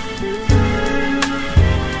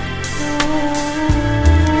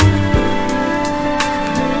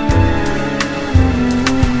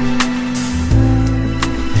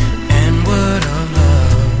 And word of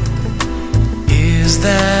love, is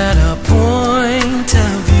that a point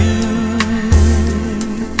of view?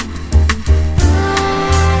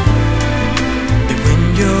 That when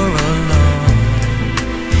you're alone,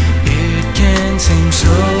 it can seem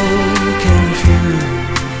so confused.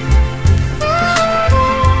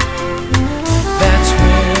 That's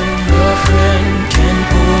when your friend can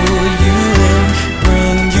pull you in,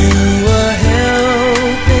 bring you a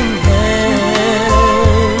helping hand.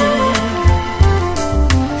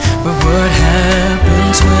 But what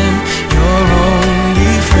happens when your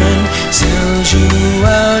only friend sells you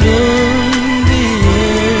out in the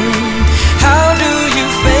end? How do you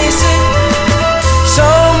face it?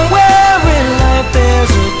 Somewhere in life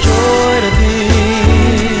there's a joy to be.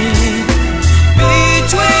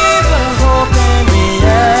 Between the hope and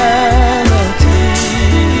reality,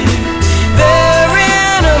 they're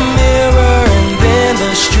in a mirror and in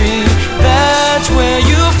the street. That's where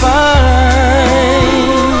you find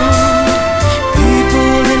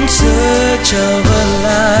people in search of a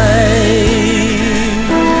light.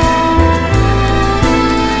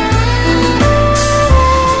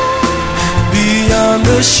 Beyond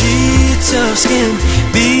the sheets of skin,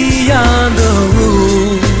 beyond the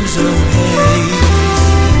rules of hate,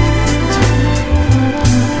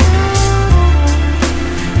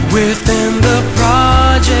 within the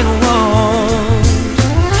project walls,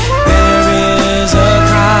 there is a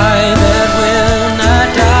cry.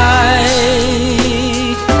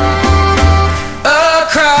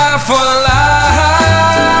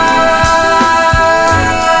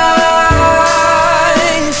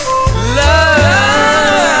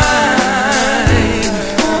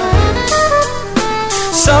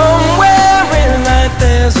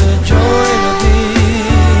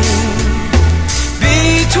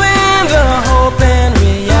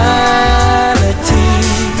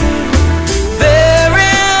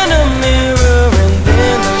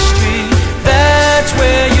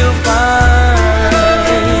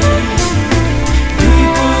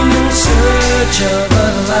 search of a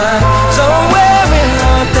life. Somewhere in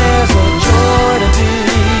life there's a joy to be.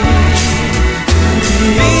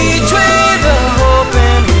 Between the hope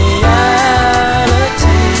and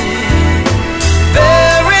reality,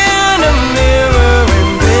 there in a mirror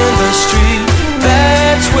and in the street,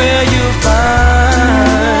 that's where you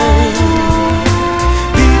find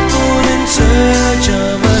people in search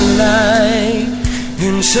of a life,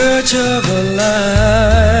 in search of a life.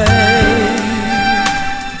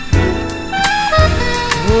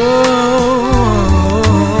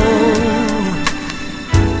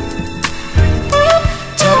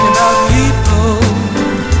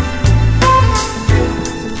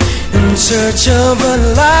 Search of a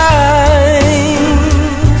life.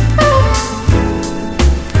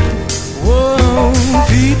 Whoa,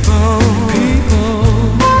 people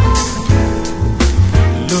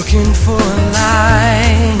looking for a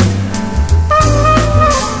life.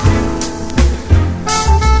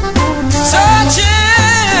 Searching,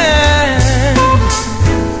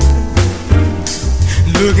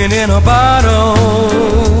 looking in a bottle.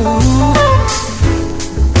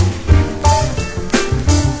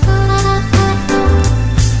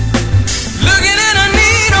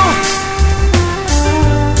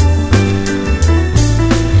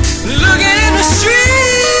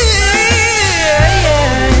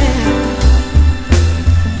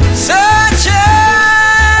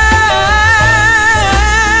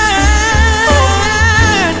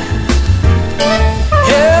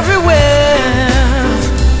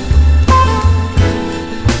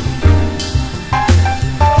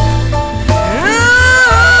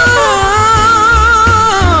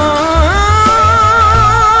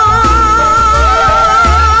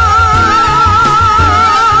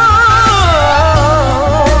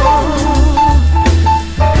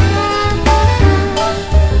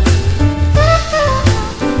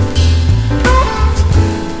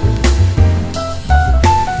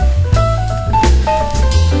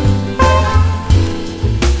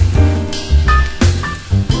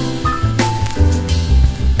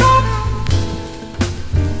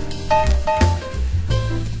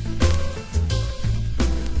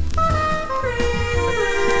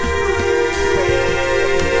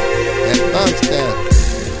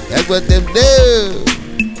 That's what them do.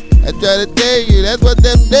 I try to tell you, that's what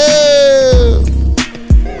them do.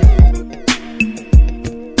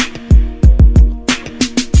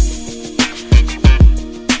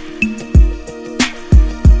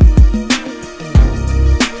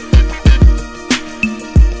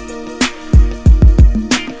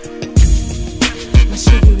 My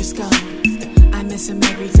sugar is gone. I miss him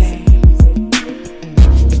every day.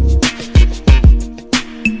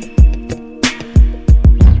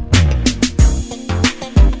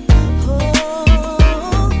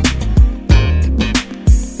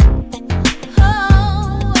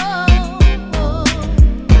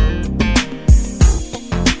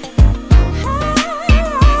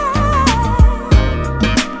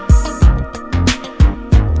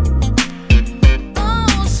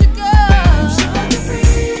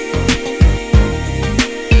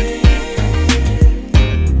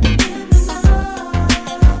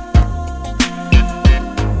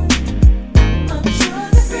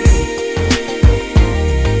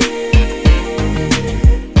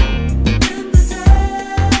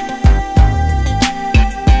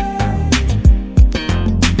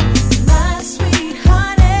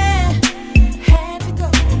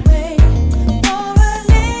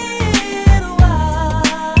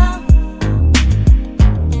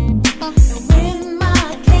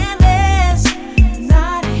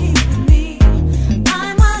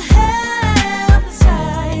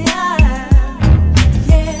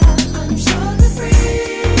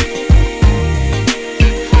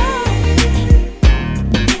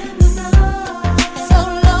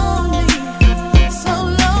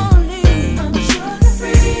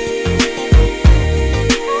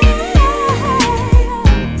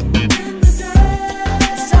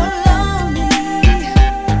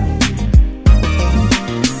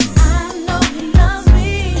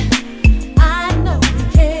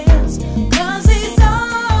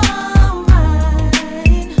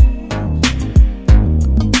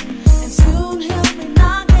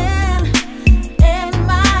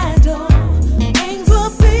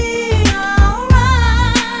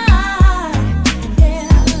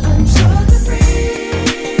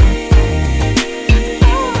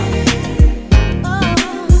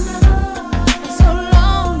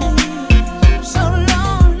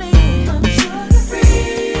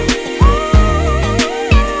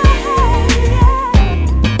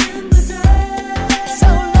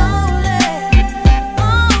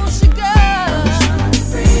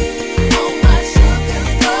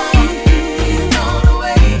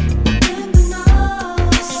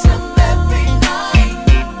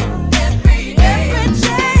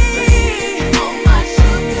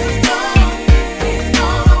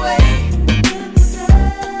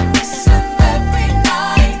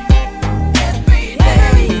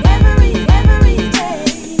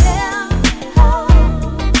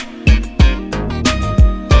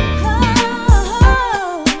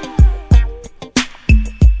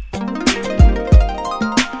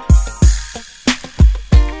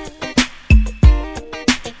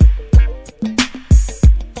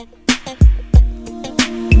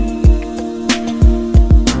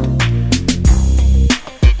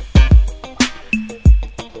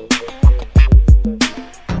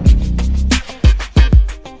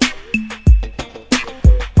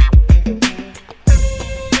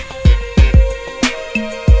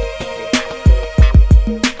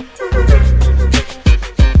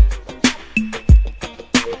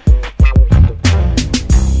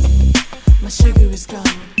 is gone.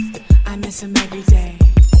 I miss him every day.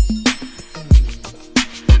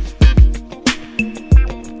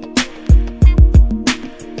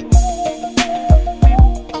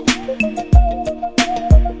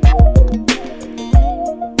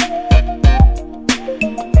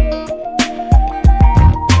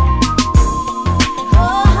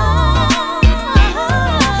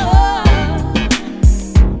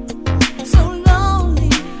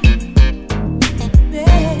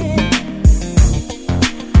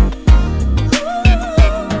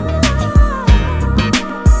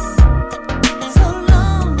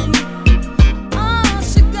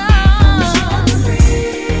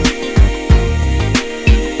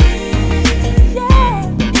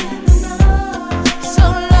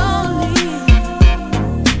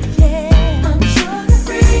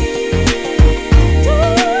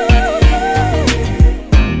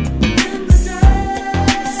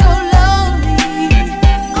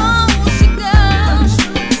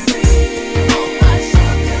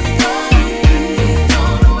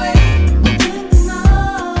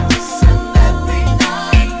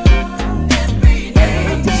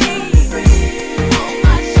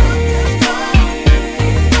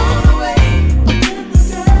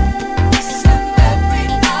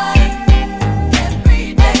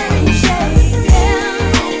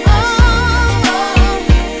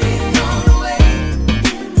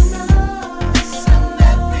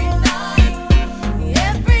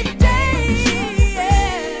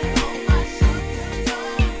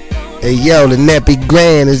 Hey yo, the Nappy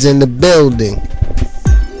Grand is in the building.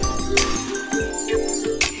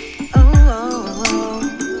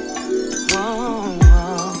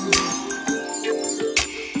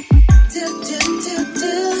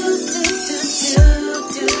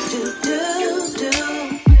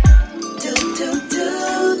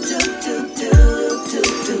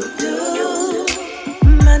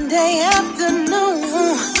 Monday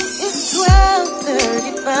afternoon, it's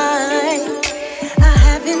 12:35. I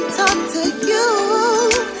haven't talked to you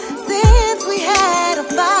since we had a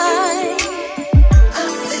fight. I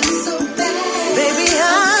feel so bad, baby. I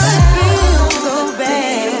feel so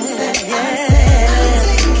bad. Yeah. I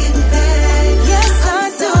take it back. Yes, I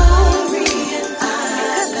do.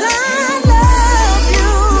 'Cause I love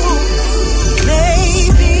you,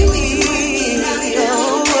 baby. Oh,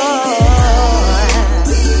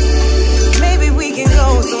 maybe we can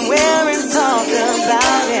go somewhere and talk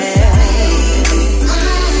about it.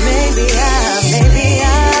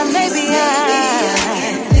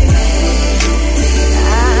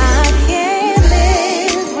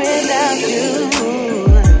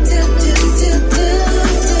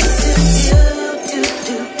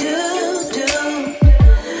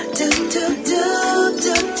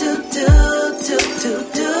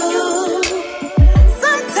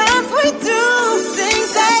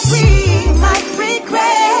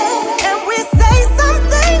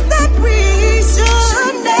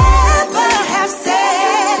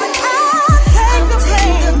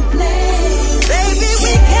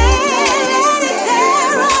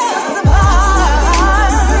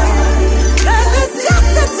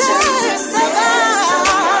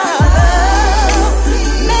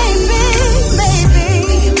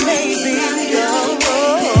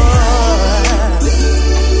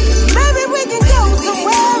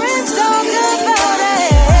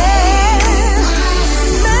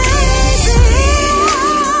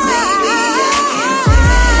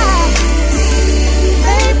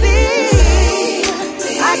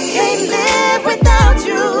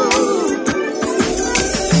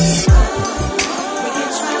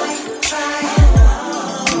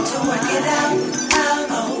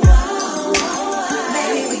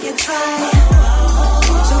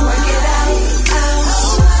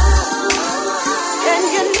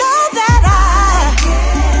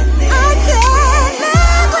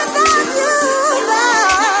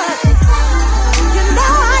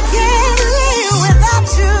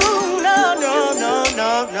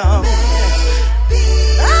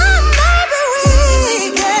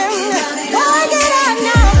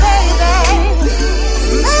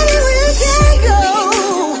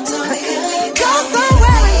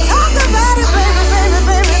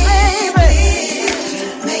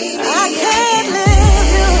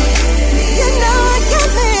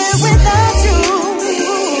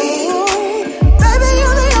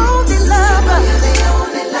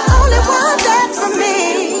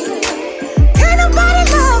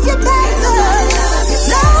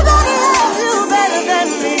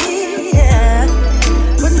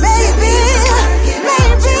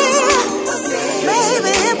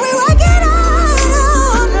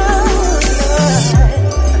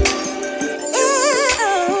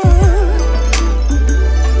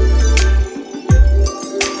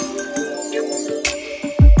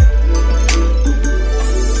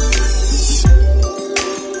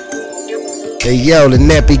 Hey yo, the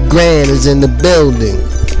Nappy Grand is in the building.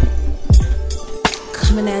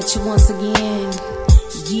 Coming at you once again.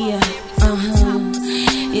 Yeah,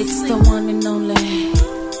 it's the one and only.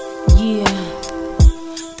 Yeah,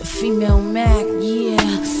 the female Mac. Yeah,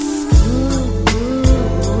 ooh,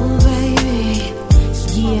 baby.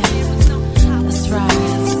 Yeah, that's right.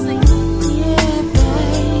 Yeah,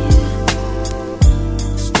 baby.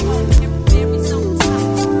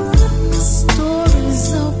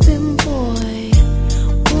 Story's open, boy.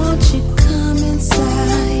 Won't you come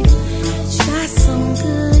inside? Got some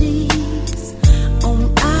goodies on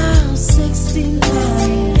aisle 69.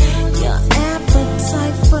 Your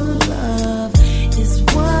appetite for love is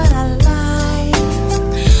what I like.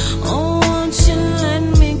 Oh, won't you let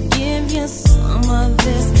me give you some of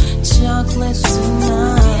this chocolate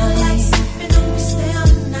tonight?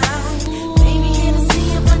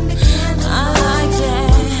 I like that.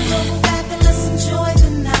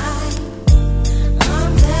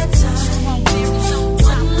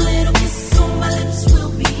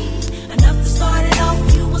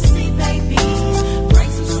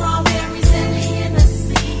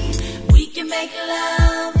 Make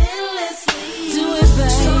love endlessly. Do it, baby.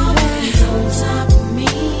 Strawberries on top of me.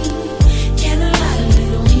 Candlelight, a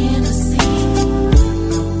little Hennessy.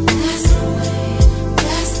 That's the way my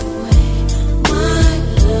love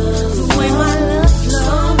flows. The way my love flows.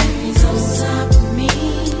 Strawberries on top of me.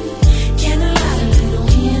 Candlelight, a little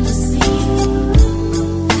Hennessy.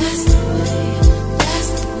 That's the way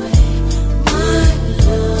my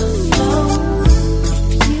love flows.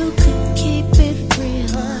 If you could keep it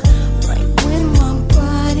real, right when my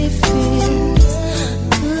body feels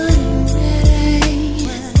good and ready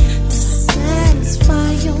to satisfy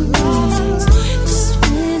your needs. Just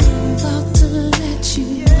when I'm about to let you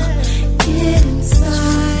get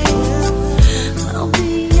inside, I'll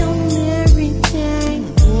be your Mary Jane.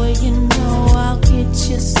 Boy, you know I'll get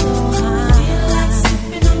you so high. Feel like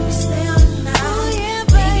sipping on your stay all night. Oh yeah,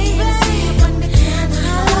 baby. See you under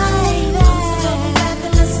candlelight. Let's go back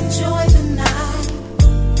and let's enjoy the night.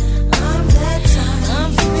 I'm that type. I'm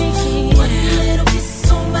freaky. One little kiss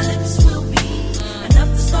on my lips will be enough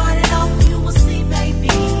to start it off. You will see, baby.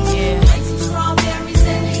 Yeah. Like some strawberries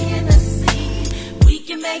and Hennessy. We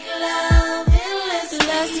can make love endlessly.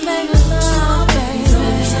 Let's make love, baby.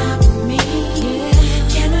 On top of me. Yeah.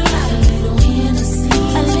 Candlelight, a little Hennessy.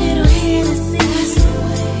 A little Hennessy.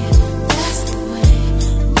 That's the way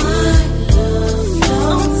my love flows.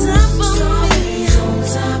 On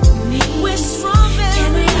top of me. With strawberries.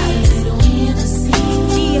 Candlelight, a little Hennessy.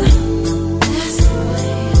 Yeah.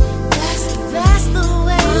 That's the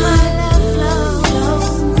way my love flows.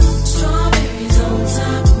 Strawberries on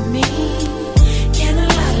top of me.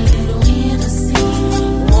 Candlelight, a little Hennessy.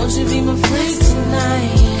 Won't you be my freak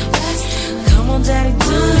tonight? Come on, daddy, do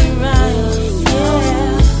me right.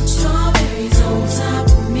 Yeah. Strawberries on top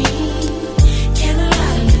of me.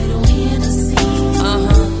 Candlelight, a little Hennessy.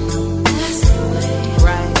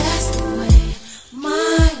 That's the way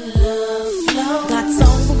my love flows. Got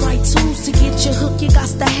all the right tools to get you hooked. You got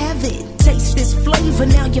to have it. Taste this flavor,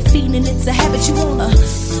 now you're feeding it's a habit. You wanna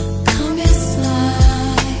come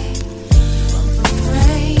inside from the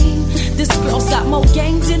rain. This girl's got more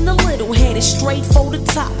game than a little, headed straight for the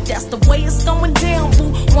top. That's the way it's going down,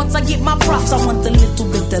 boo. Once I get my props, I want a little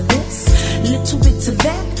bit of this, little bit of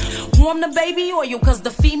that. Warm the baby oil, cause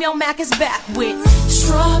the female Mac is back with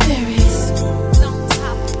strawberries on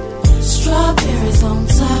top. Strawberries on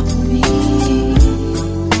top of me.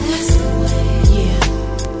 That's the way, yeah.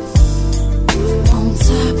 On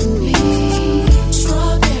top of me.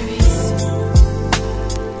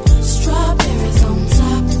 Strawberries on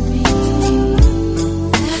top of me.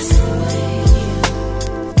 That's the way, yeah.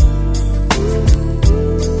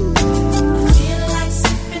 I feel like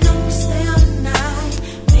sipping on your stay all night.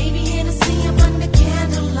 Maybe Hennessy up under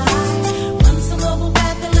candlelight. Run some bubble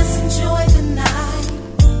bath and let's enjoy the night.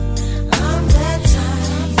 I'm that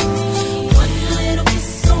type. One little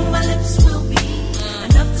kiss on my lips will be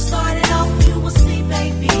enough to start it off. You will see,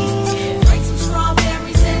 baby.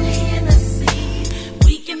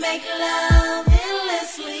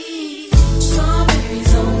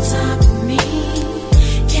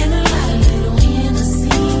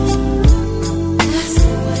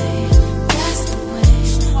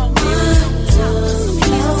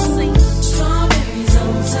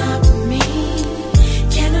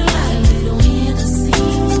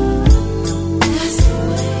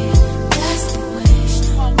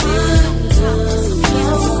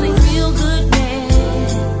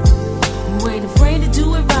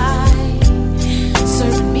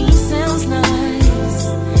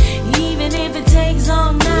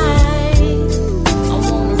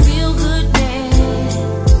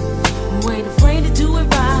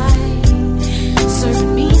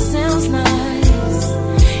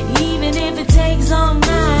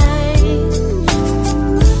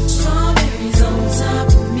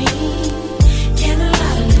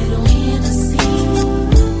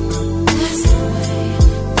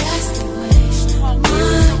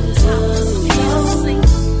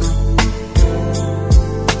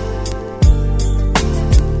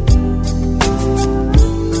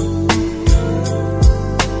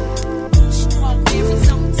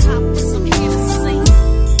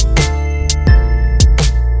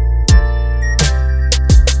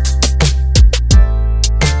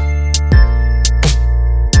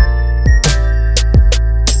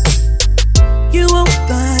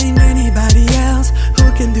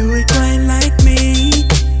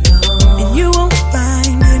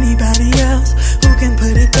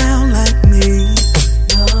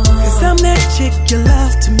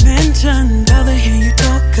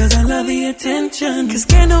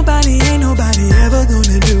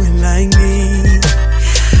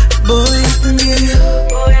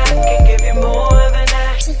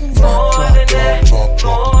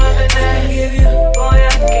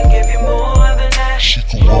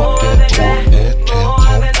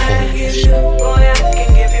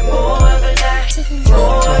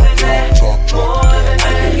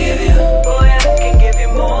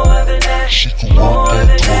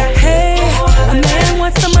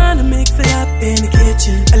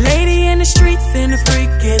 the streets and a freak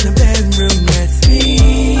in the bedroom. That's me.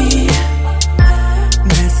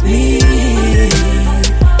 That's me.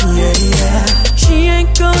 Yeah, yeah. She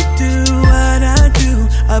ain't gon' do what I do.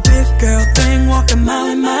 A big girl thing, walking a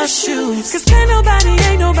mile in my shoes. Cause ain't nobody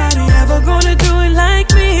ever gonna do it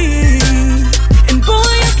like me. And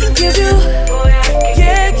boy, I can give you,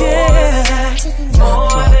 yeah, yeah,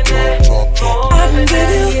 more than that. I can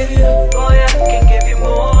give you, boy, I can give you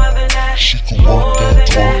more than that. She can walk that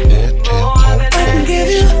talk, I can give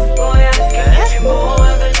you, boy, I can give you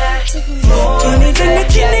more than that. Anything that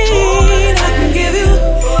you need, I can give you,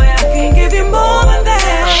 boy, I can give you more than that.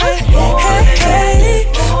 Hey,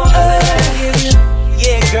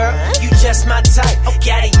 yeah, girl, you just my type.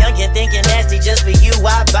 Got it young and thinking nasty, just for you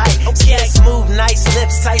I bite. Yeah, smooth, nice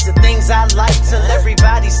lips, types of things I like. Till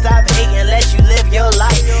everybody stop hating, let you live your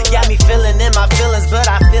life. Got me feeling in my feelings, but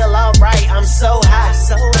I feel alright. I'm so high,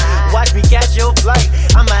 watch me catch your flight.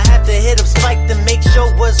 I'ma have to hit up Spike to make sure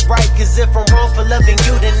what's right. Cause if I'm wrong for loving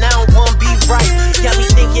you, then I don't wanna be right. Got me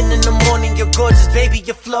thinking in the morning, you're gorgeous, baby,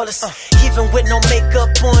 you're flawless. Even with no makeup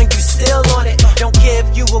on, you still on it. Don't care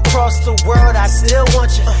if you across the world, I still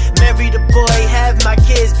want you. Marry the boy, have my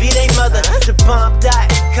kids, be they mother.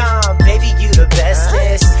 TheBomb.com, baby, you the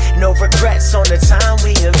bestest. No regrets on the time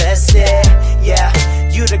we invested. Yeah,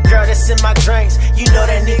 you the girl that's in my drinks. You know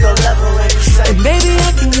that nigga love her when you say, and baby,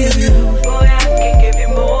 I can give you, boy, I can give you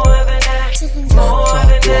more than that, more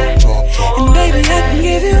than that. And baby, I can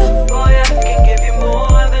give you, boy, I can give you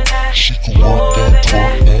more than that. She can walk that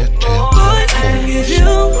talk, boy, I can give you,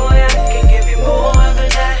 boy, I can give you more than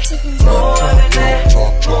that, more than that,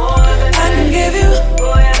 more than that. I can give you,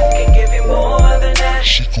 boy, I can give you more than that.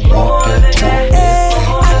 She can walk that talk,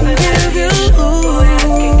 I can give you, boy, I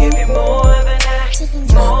can give you more than that,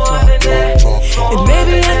 more than that. And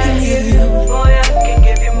baby, I can give you, boy, I can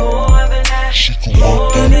give you more than that.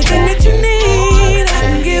 Anything that you need, I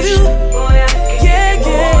can give you, boy, I can, yeah,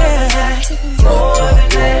 yeah, more than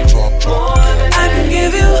that, more than that. I can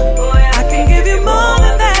give you, boy, I can give you more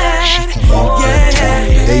than that,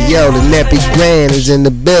 yeah. Hey yo, the Nappy Grand is in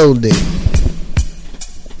the building.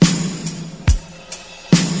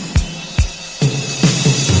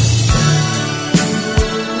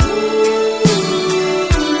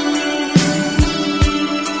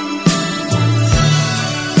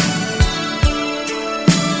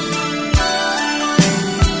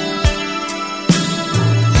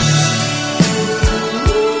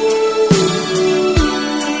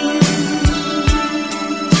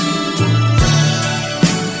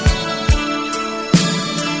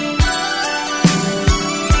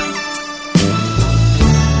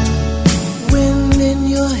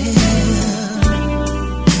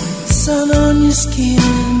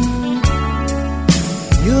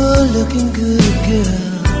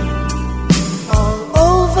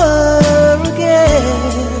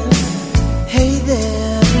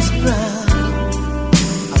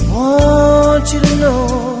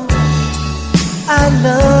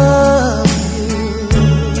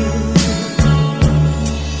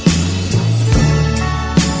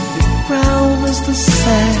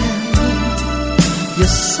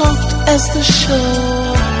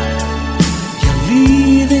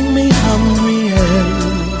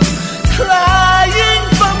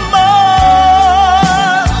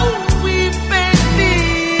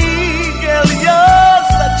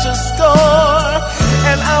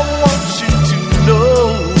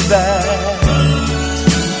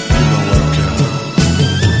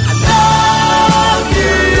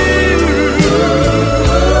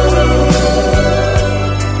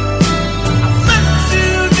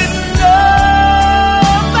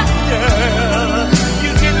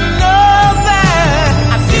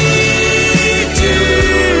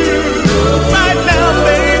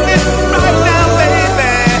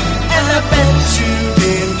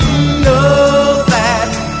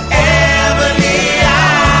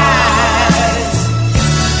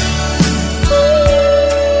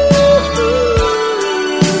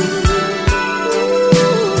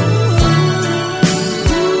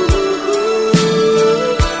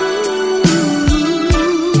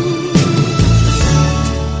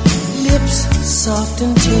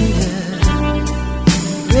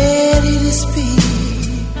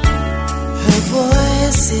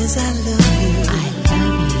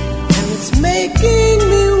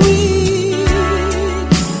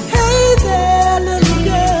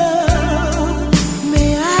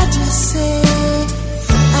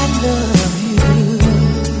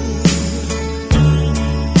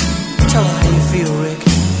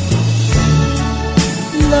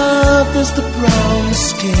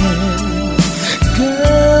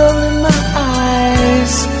 Girl, in my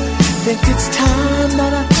eyes, think it's time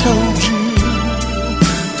that I told you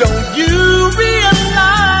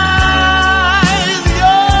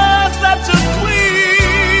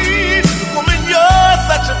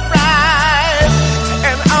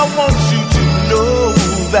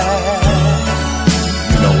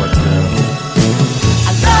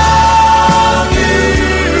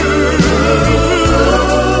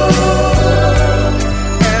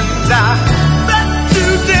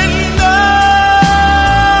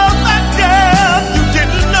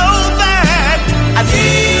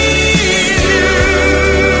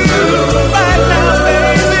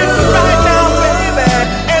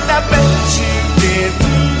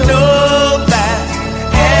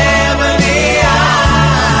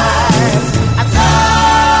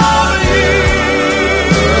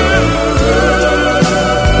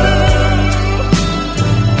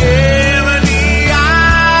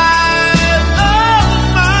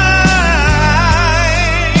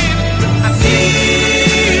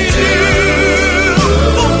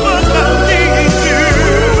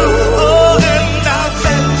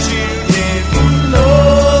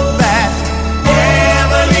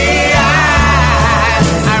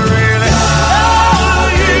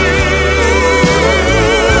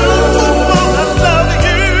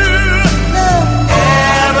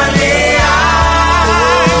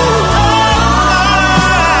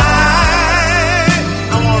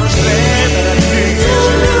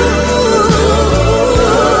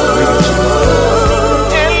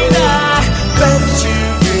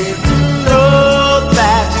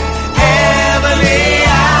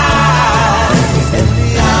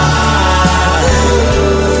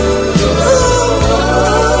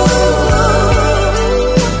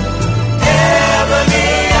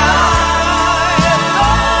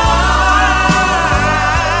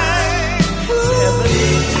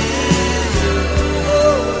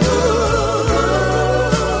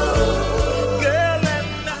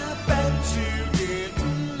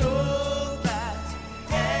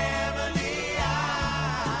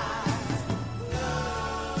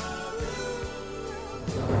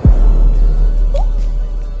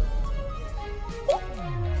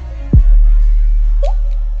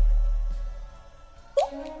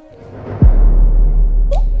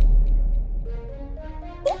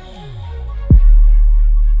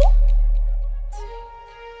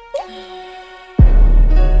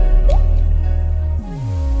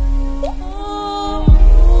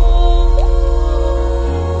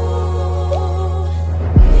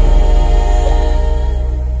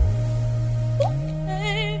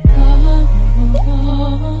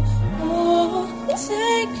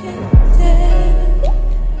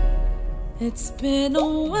It's been a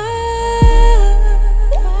while,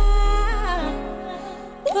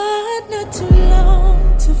 but not too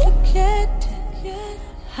long to forget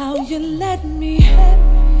how you let me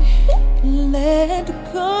let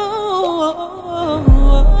go.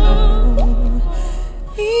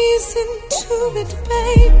 Ease into it,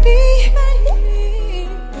 baby.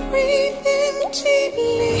 Breathe in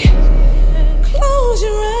deeply. Close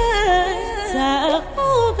your eyes. I'll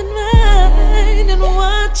open mine and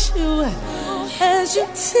watch you as you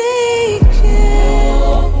take it.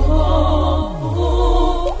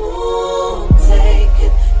 Take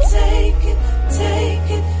it, take it, take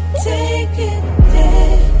it, take it,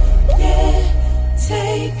 yeah, yeah.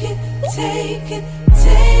 Take it, take it,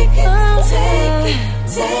 take it, take it,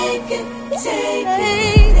 take it, take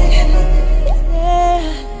it, yeah.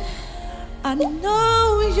 I know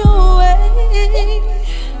your way,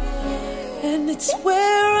 and it's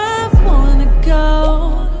where I wanna go.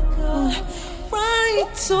 Right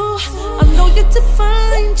to, I know you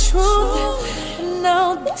define truth, and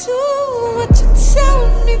I'll do what you tell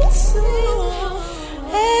me to.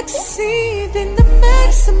 Exceeding the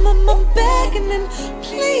maximum, I'm begging and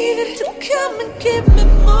pleading to come and give me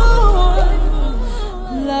more.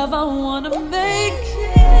 Love, I wanna make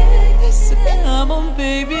it, so come on,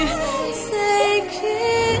 baby, take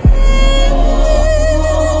it.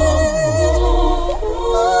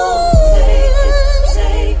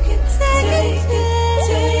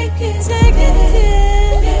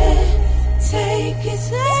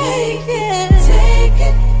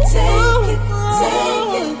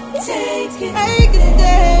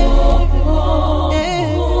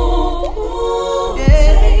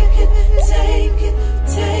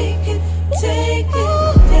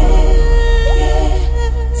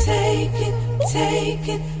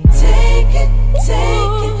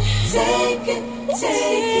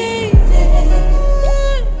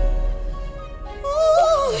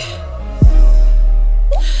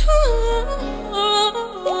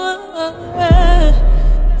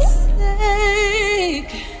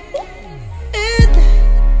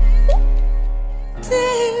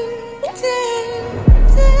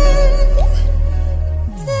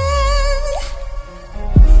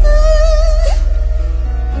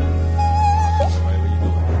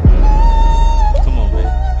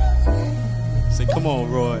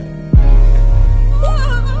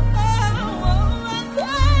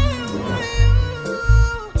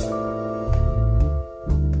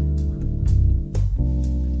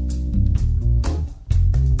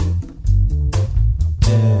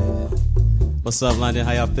 What's up, London?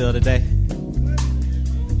 How y'all feel today?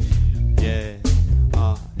 Yeah.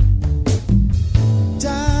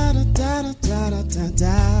 Da da da da da da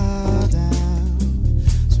da da.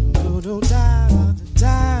 So do da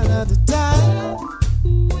da da da da.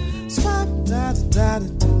 Swap da da da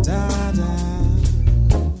da da.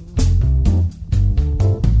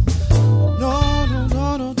 No no no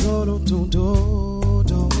no no no no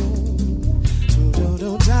no. So do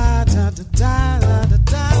da da da da da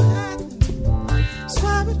da.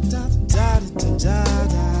 Swap it da da da da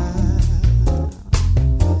da.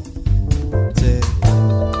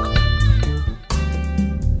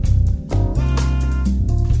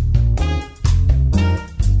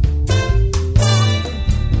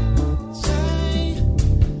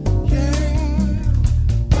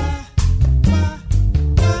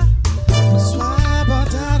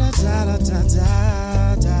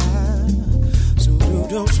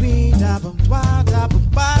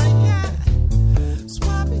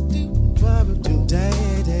 Swap it, do,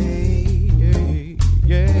 day, day.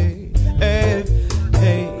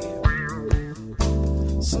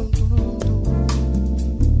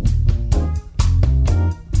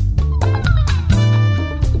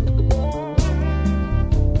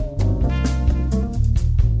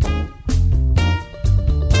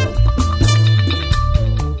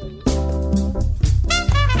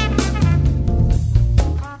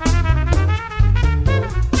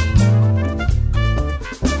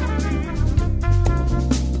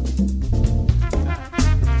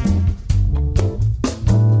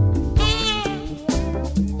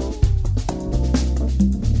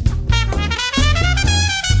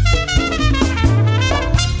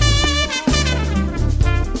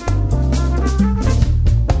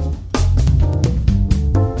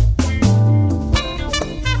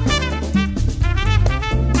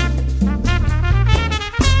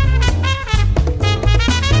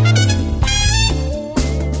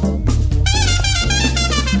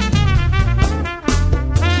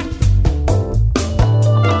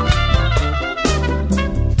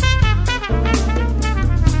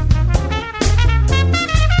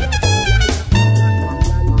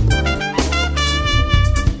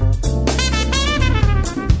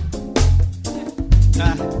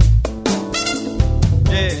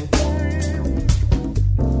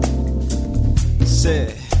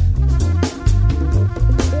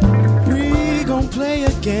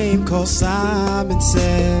 game called Simon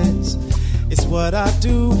Says. It's what I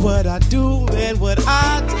do, and what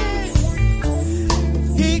I did.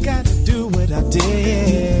 He got to do what I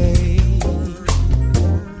did.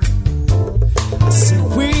 I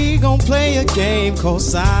said, we gon' play a game called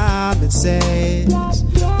Simon Says.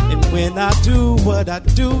 And when I do what I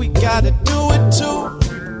do, we gotta do it too.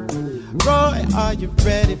 Roy, are you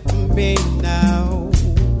ready for me now?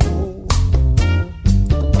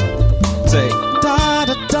 Say da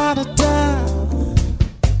da da da da.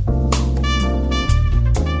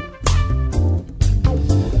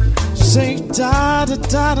 Say da da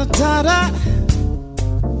da da da da.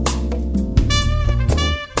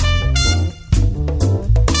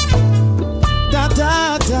 Da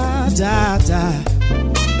da da da da.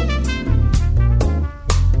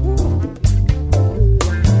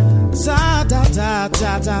 Da da da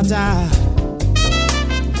da da da.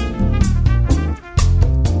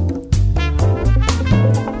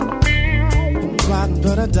 Ba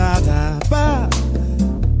da da da ba.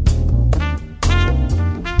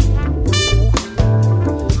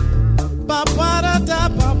 Ba ba da da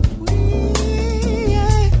ba.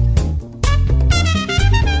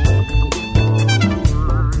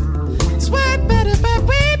 Sweat better, but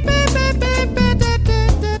we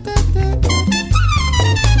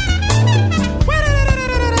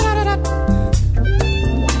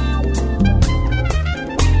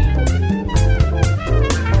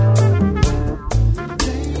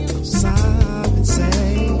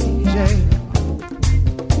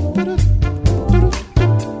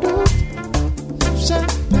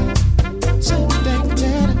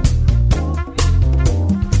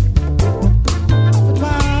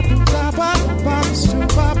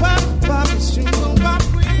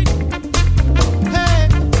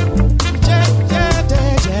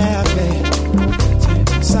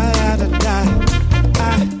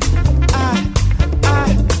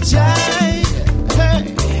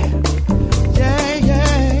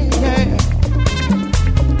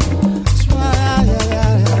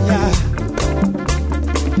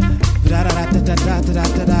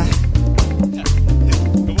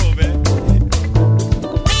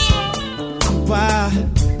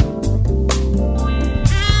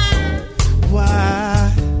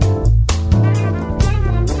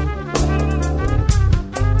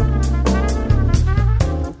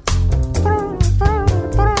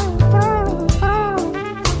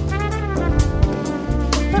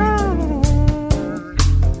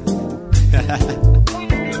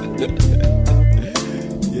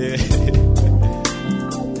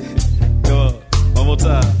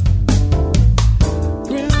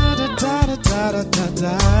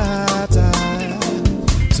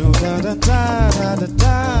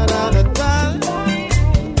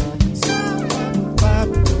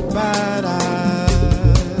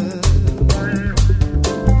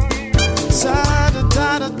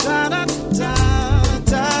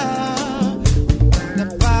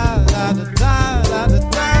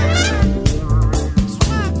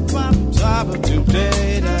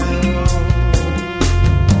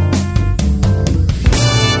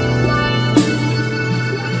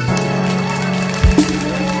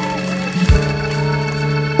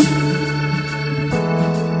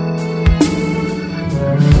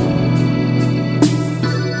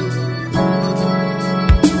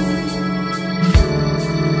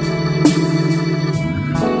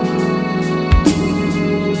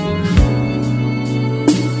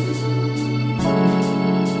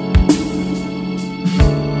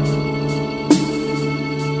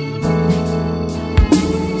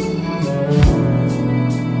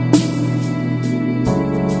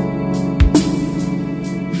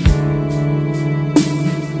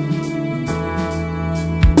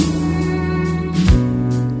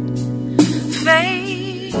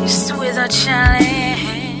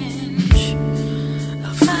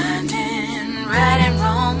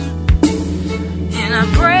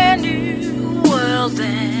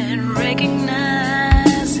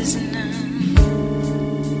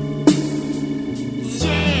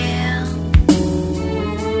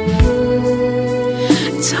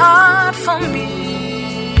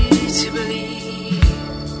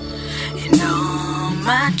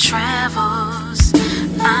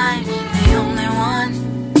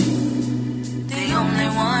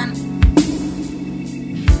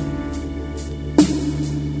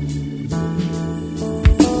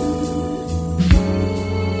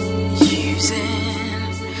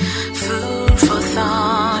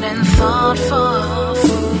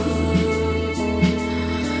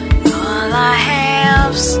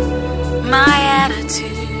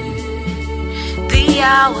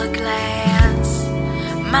hourglass,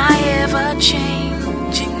 my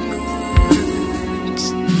ever-changing moods.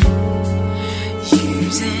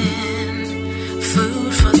 using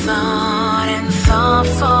food for thought and thought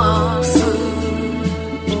for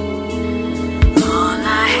food. All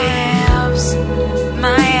I have's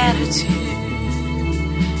my attitude,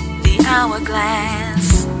 the hourglass,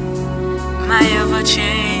 my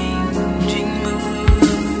ever-changing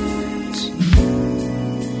moods.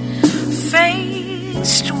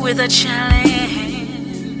 Faced with a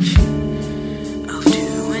challenge of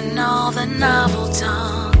doing all the novel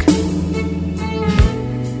talk,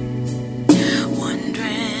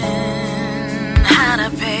 wondering how to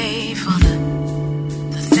pay for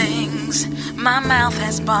the things my mouth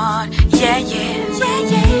has bought. Yeah, yeah, yeah,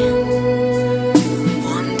 yeah.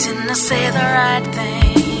 Wanting to say the right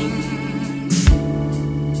things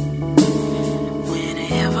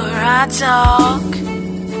whenever I talk.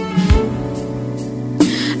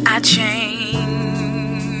 I changed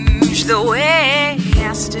the way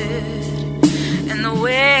I stood and the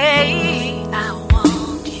way I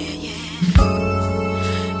walk, yeah, yeah.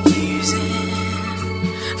 Using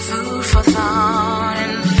food for thought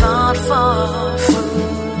and thought for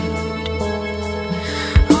food.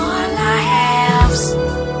 All I have's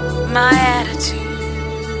my attitude,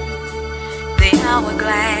 the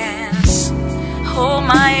hourglass, oh,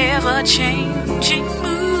 my ever-changing moods.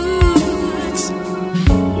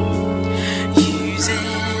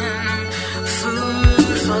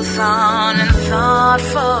 For thought and thought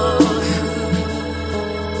for food.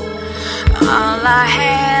 All I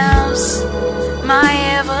have's my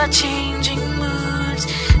ever-changing moods,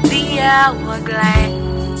 the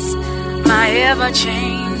hourglass, my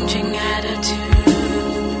ever-changing attitude.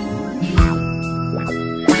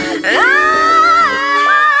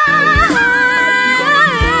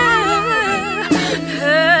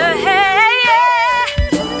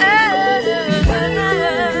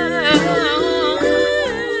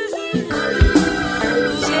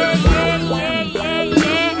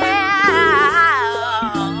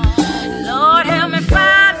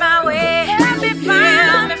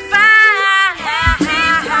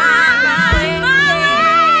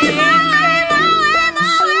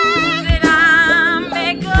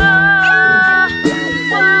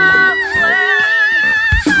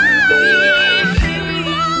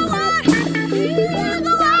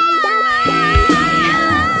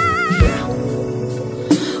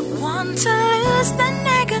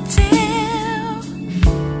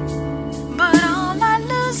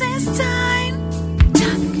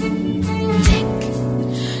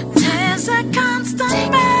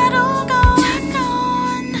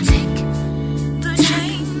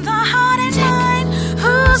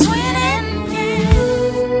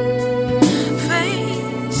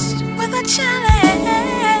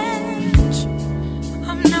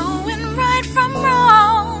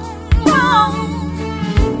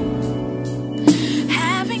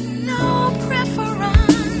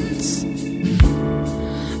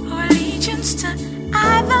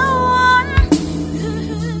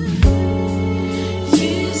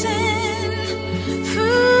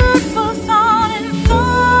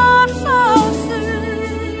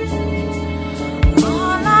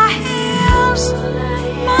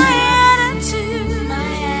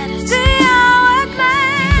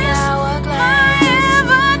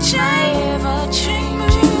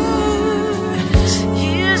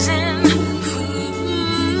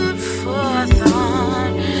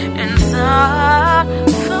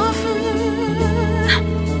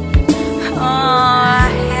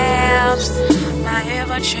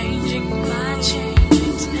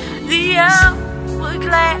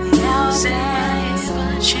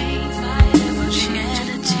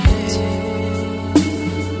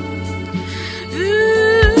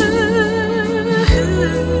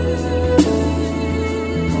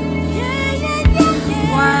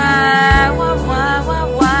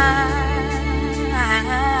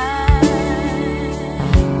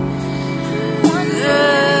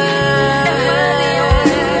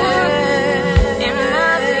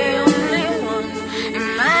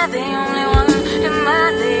 Am I the only one? Am I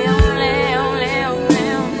the only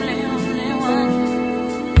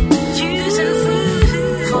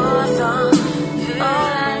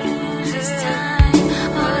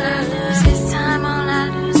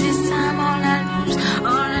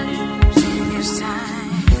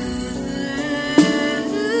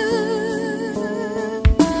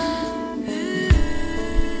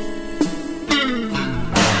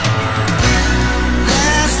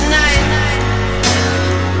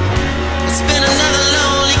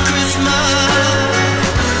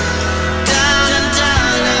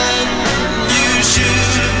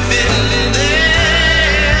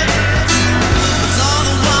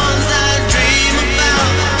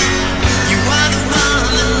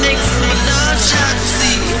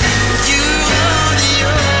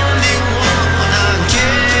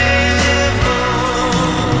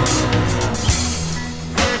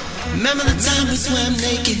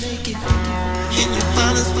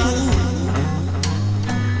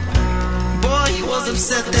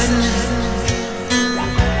upset that night.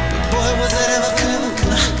 Boy, was that ever cool.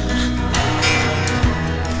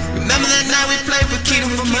 Remember that night we played Paquita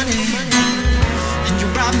for money, and you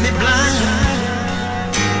robbed me blind.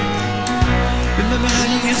 Remember how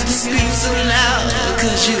you used to scream so loud,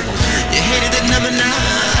 cause you hated the number 9.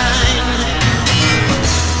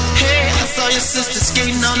 Hey, I saw your sister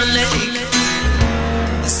skating on the lake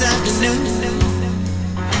this afternoon.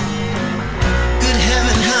 Good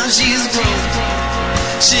heaven, how she's grown.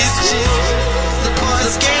 She's the boy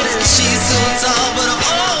skater, she's so tall, but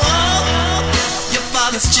your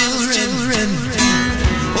father's children.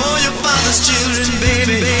 Oh, your father's children,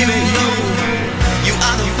 baby, you know you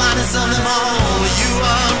are the finest of them all. You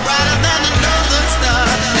are brighter than the northern star.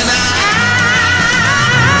 And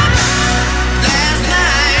last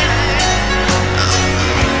night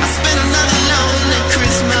I spent another lonely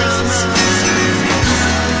Christmas.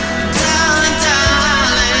 Darling,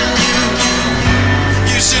 darling,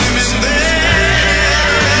 you should have been there.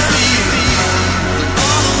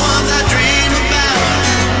 All the ones I dream about,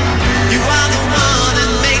 you are the one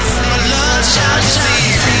that makes my love shout.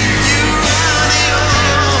 You are the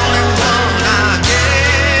only one I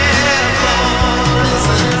care for.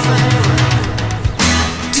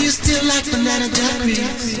 Do you still like banana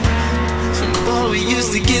daiquiris? Boy, we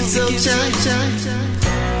used to get so tight.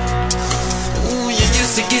 Ooh, you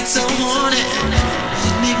used to get so horny.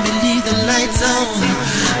 It made me leave the lights on.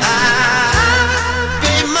 I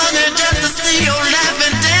pay money just to see your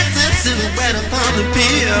laughing, dancing silhouette upon the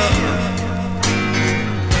pier.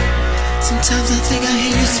 Sometimes I think I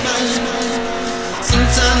hear you smiling.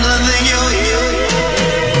 Sometimes I think you're here.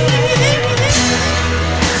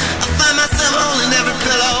 I find myself holding every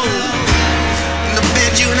pillow in the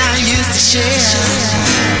bed you and I used to share.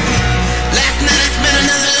 Last night I spent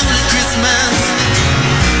another lonely Christmas.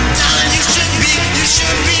 Darling, you should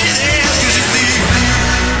be there. 'Cause you see,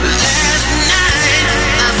 last night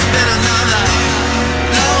I spent another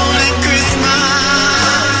lonely Christmas.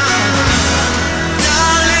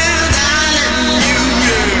 Darling,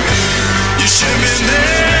 you should be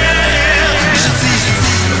there. 'Cause you see,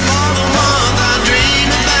 all the ones I dream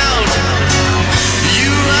about,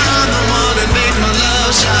 you are the one that makes my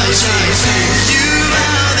love shine. You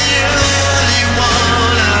are the only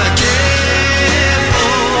one I care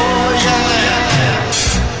for, yeah.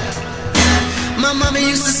 My mama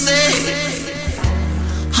used to say,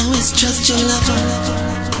 always trust your lover.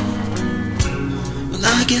 Well,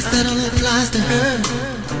 I guess that only applies to her.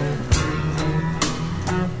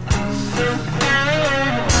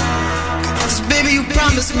 'Cause baby, you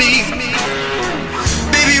promised me.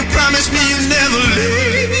 Baby, you promised me you'd never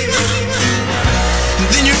leave. And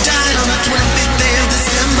then you died on the 25th day of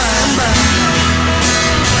December.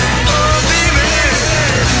 Oh, baby,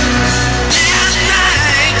 last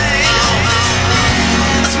night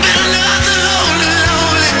I spent another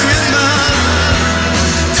lonely Christmas.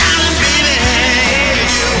 Darling, baby,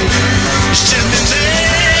 you should be there.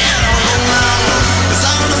 It's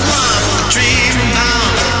all the one I dream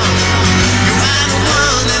about. You are the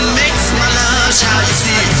one that makes my love shout. You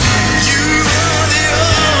see, you are the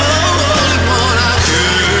only one I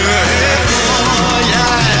care for,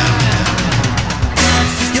 yeah.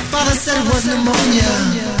 Your father said it was pneumonia.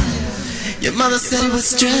 Your mother said it was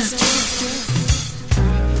stress.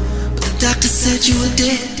 But the doctor said you were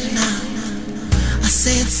dead. Now I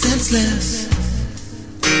say it's senseless.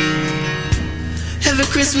 Every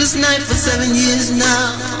Christmas night for 7 years now,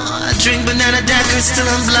 I drink banana daiquiris till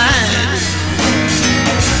I'm blind.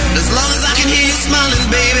 As long as I can hear you smiling,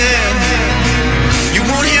 baby, you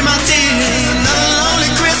won't hear my tears. Another lonely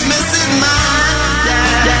Christmas is mine,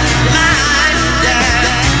 mine,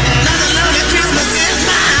 another lonely Christmas is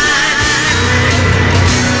mine.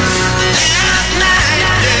 Last night,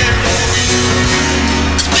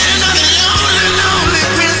 spent another lonely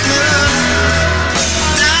Christmas.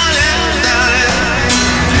 Darling,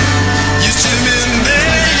 you should have been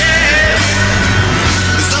there, yeah.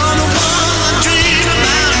 It's all the ones I dream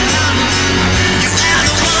about. You are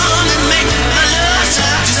the one that makes my love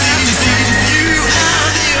shout. You see, you are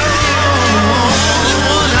the only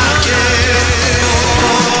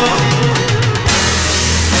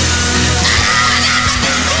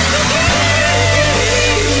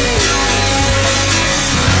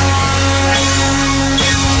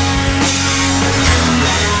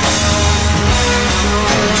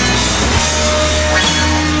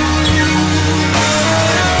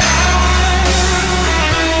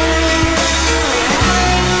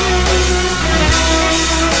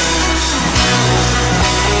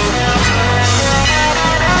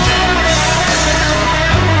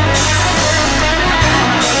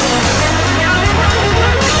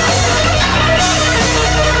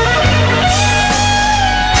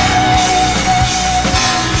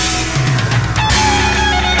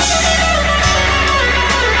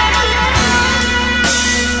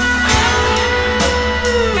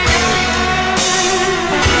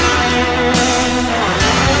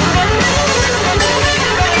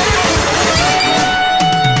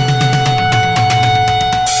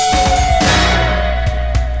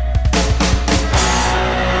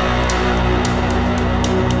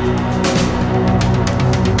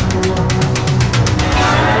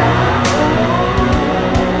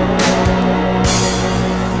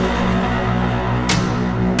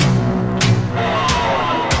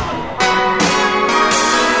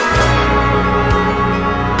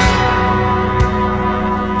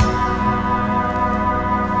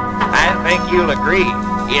think you'll agree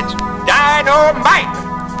it's dynamite.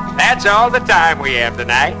 That's all the time we have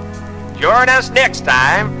tonight. Join us next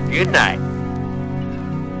time. Good night.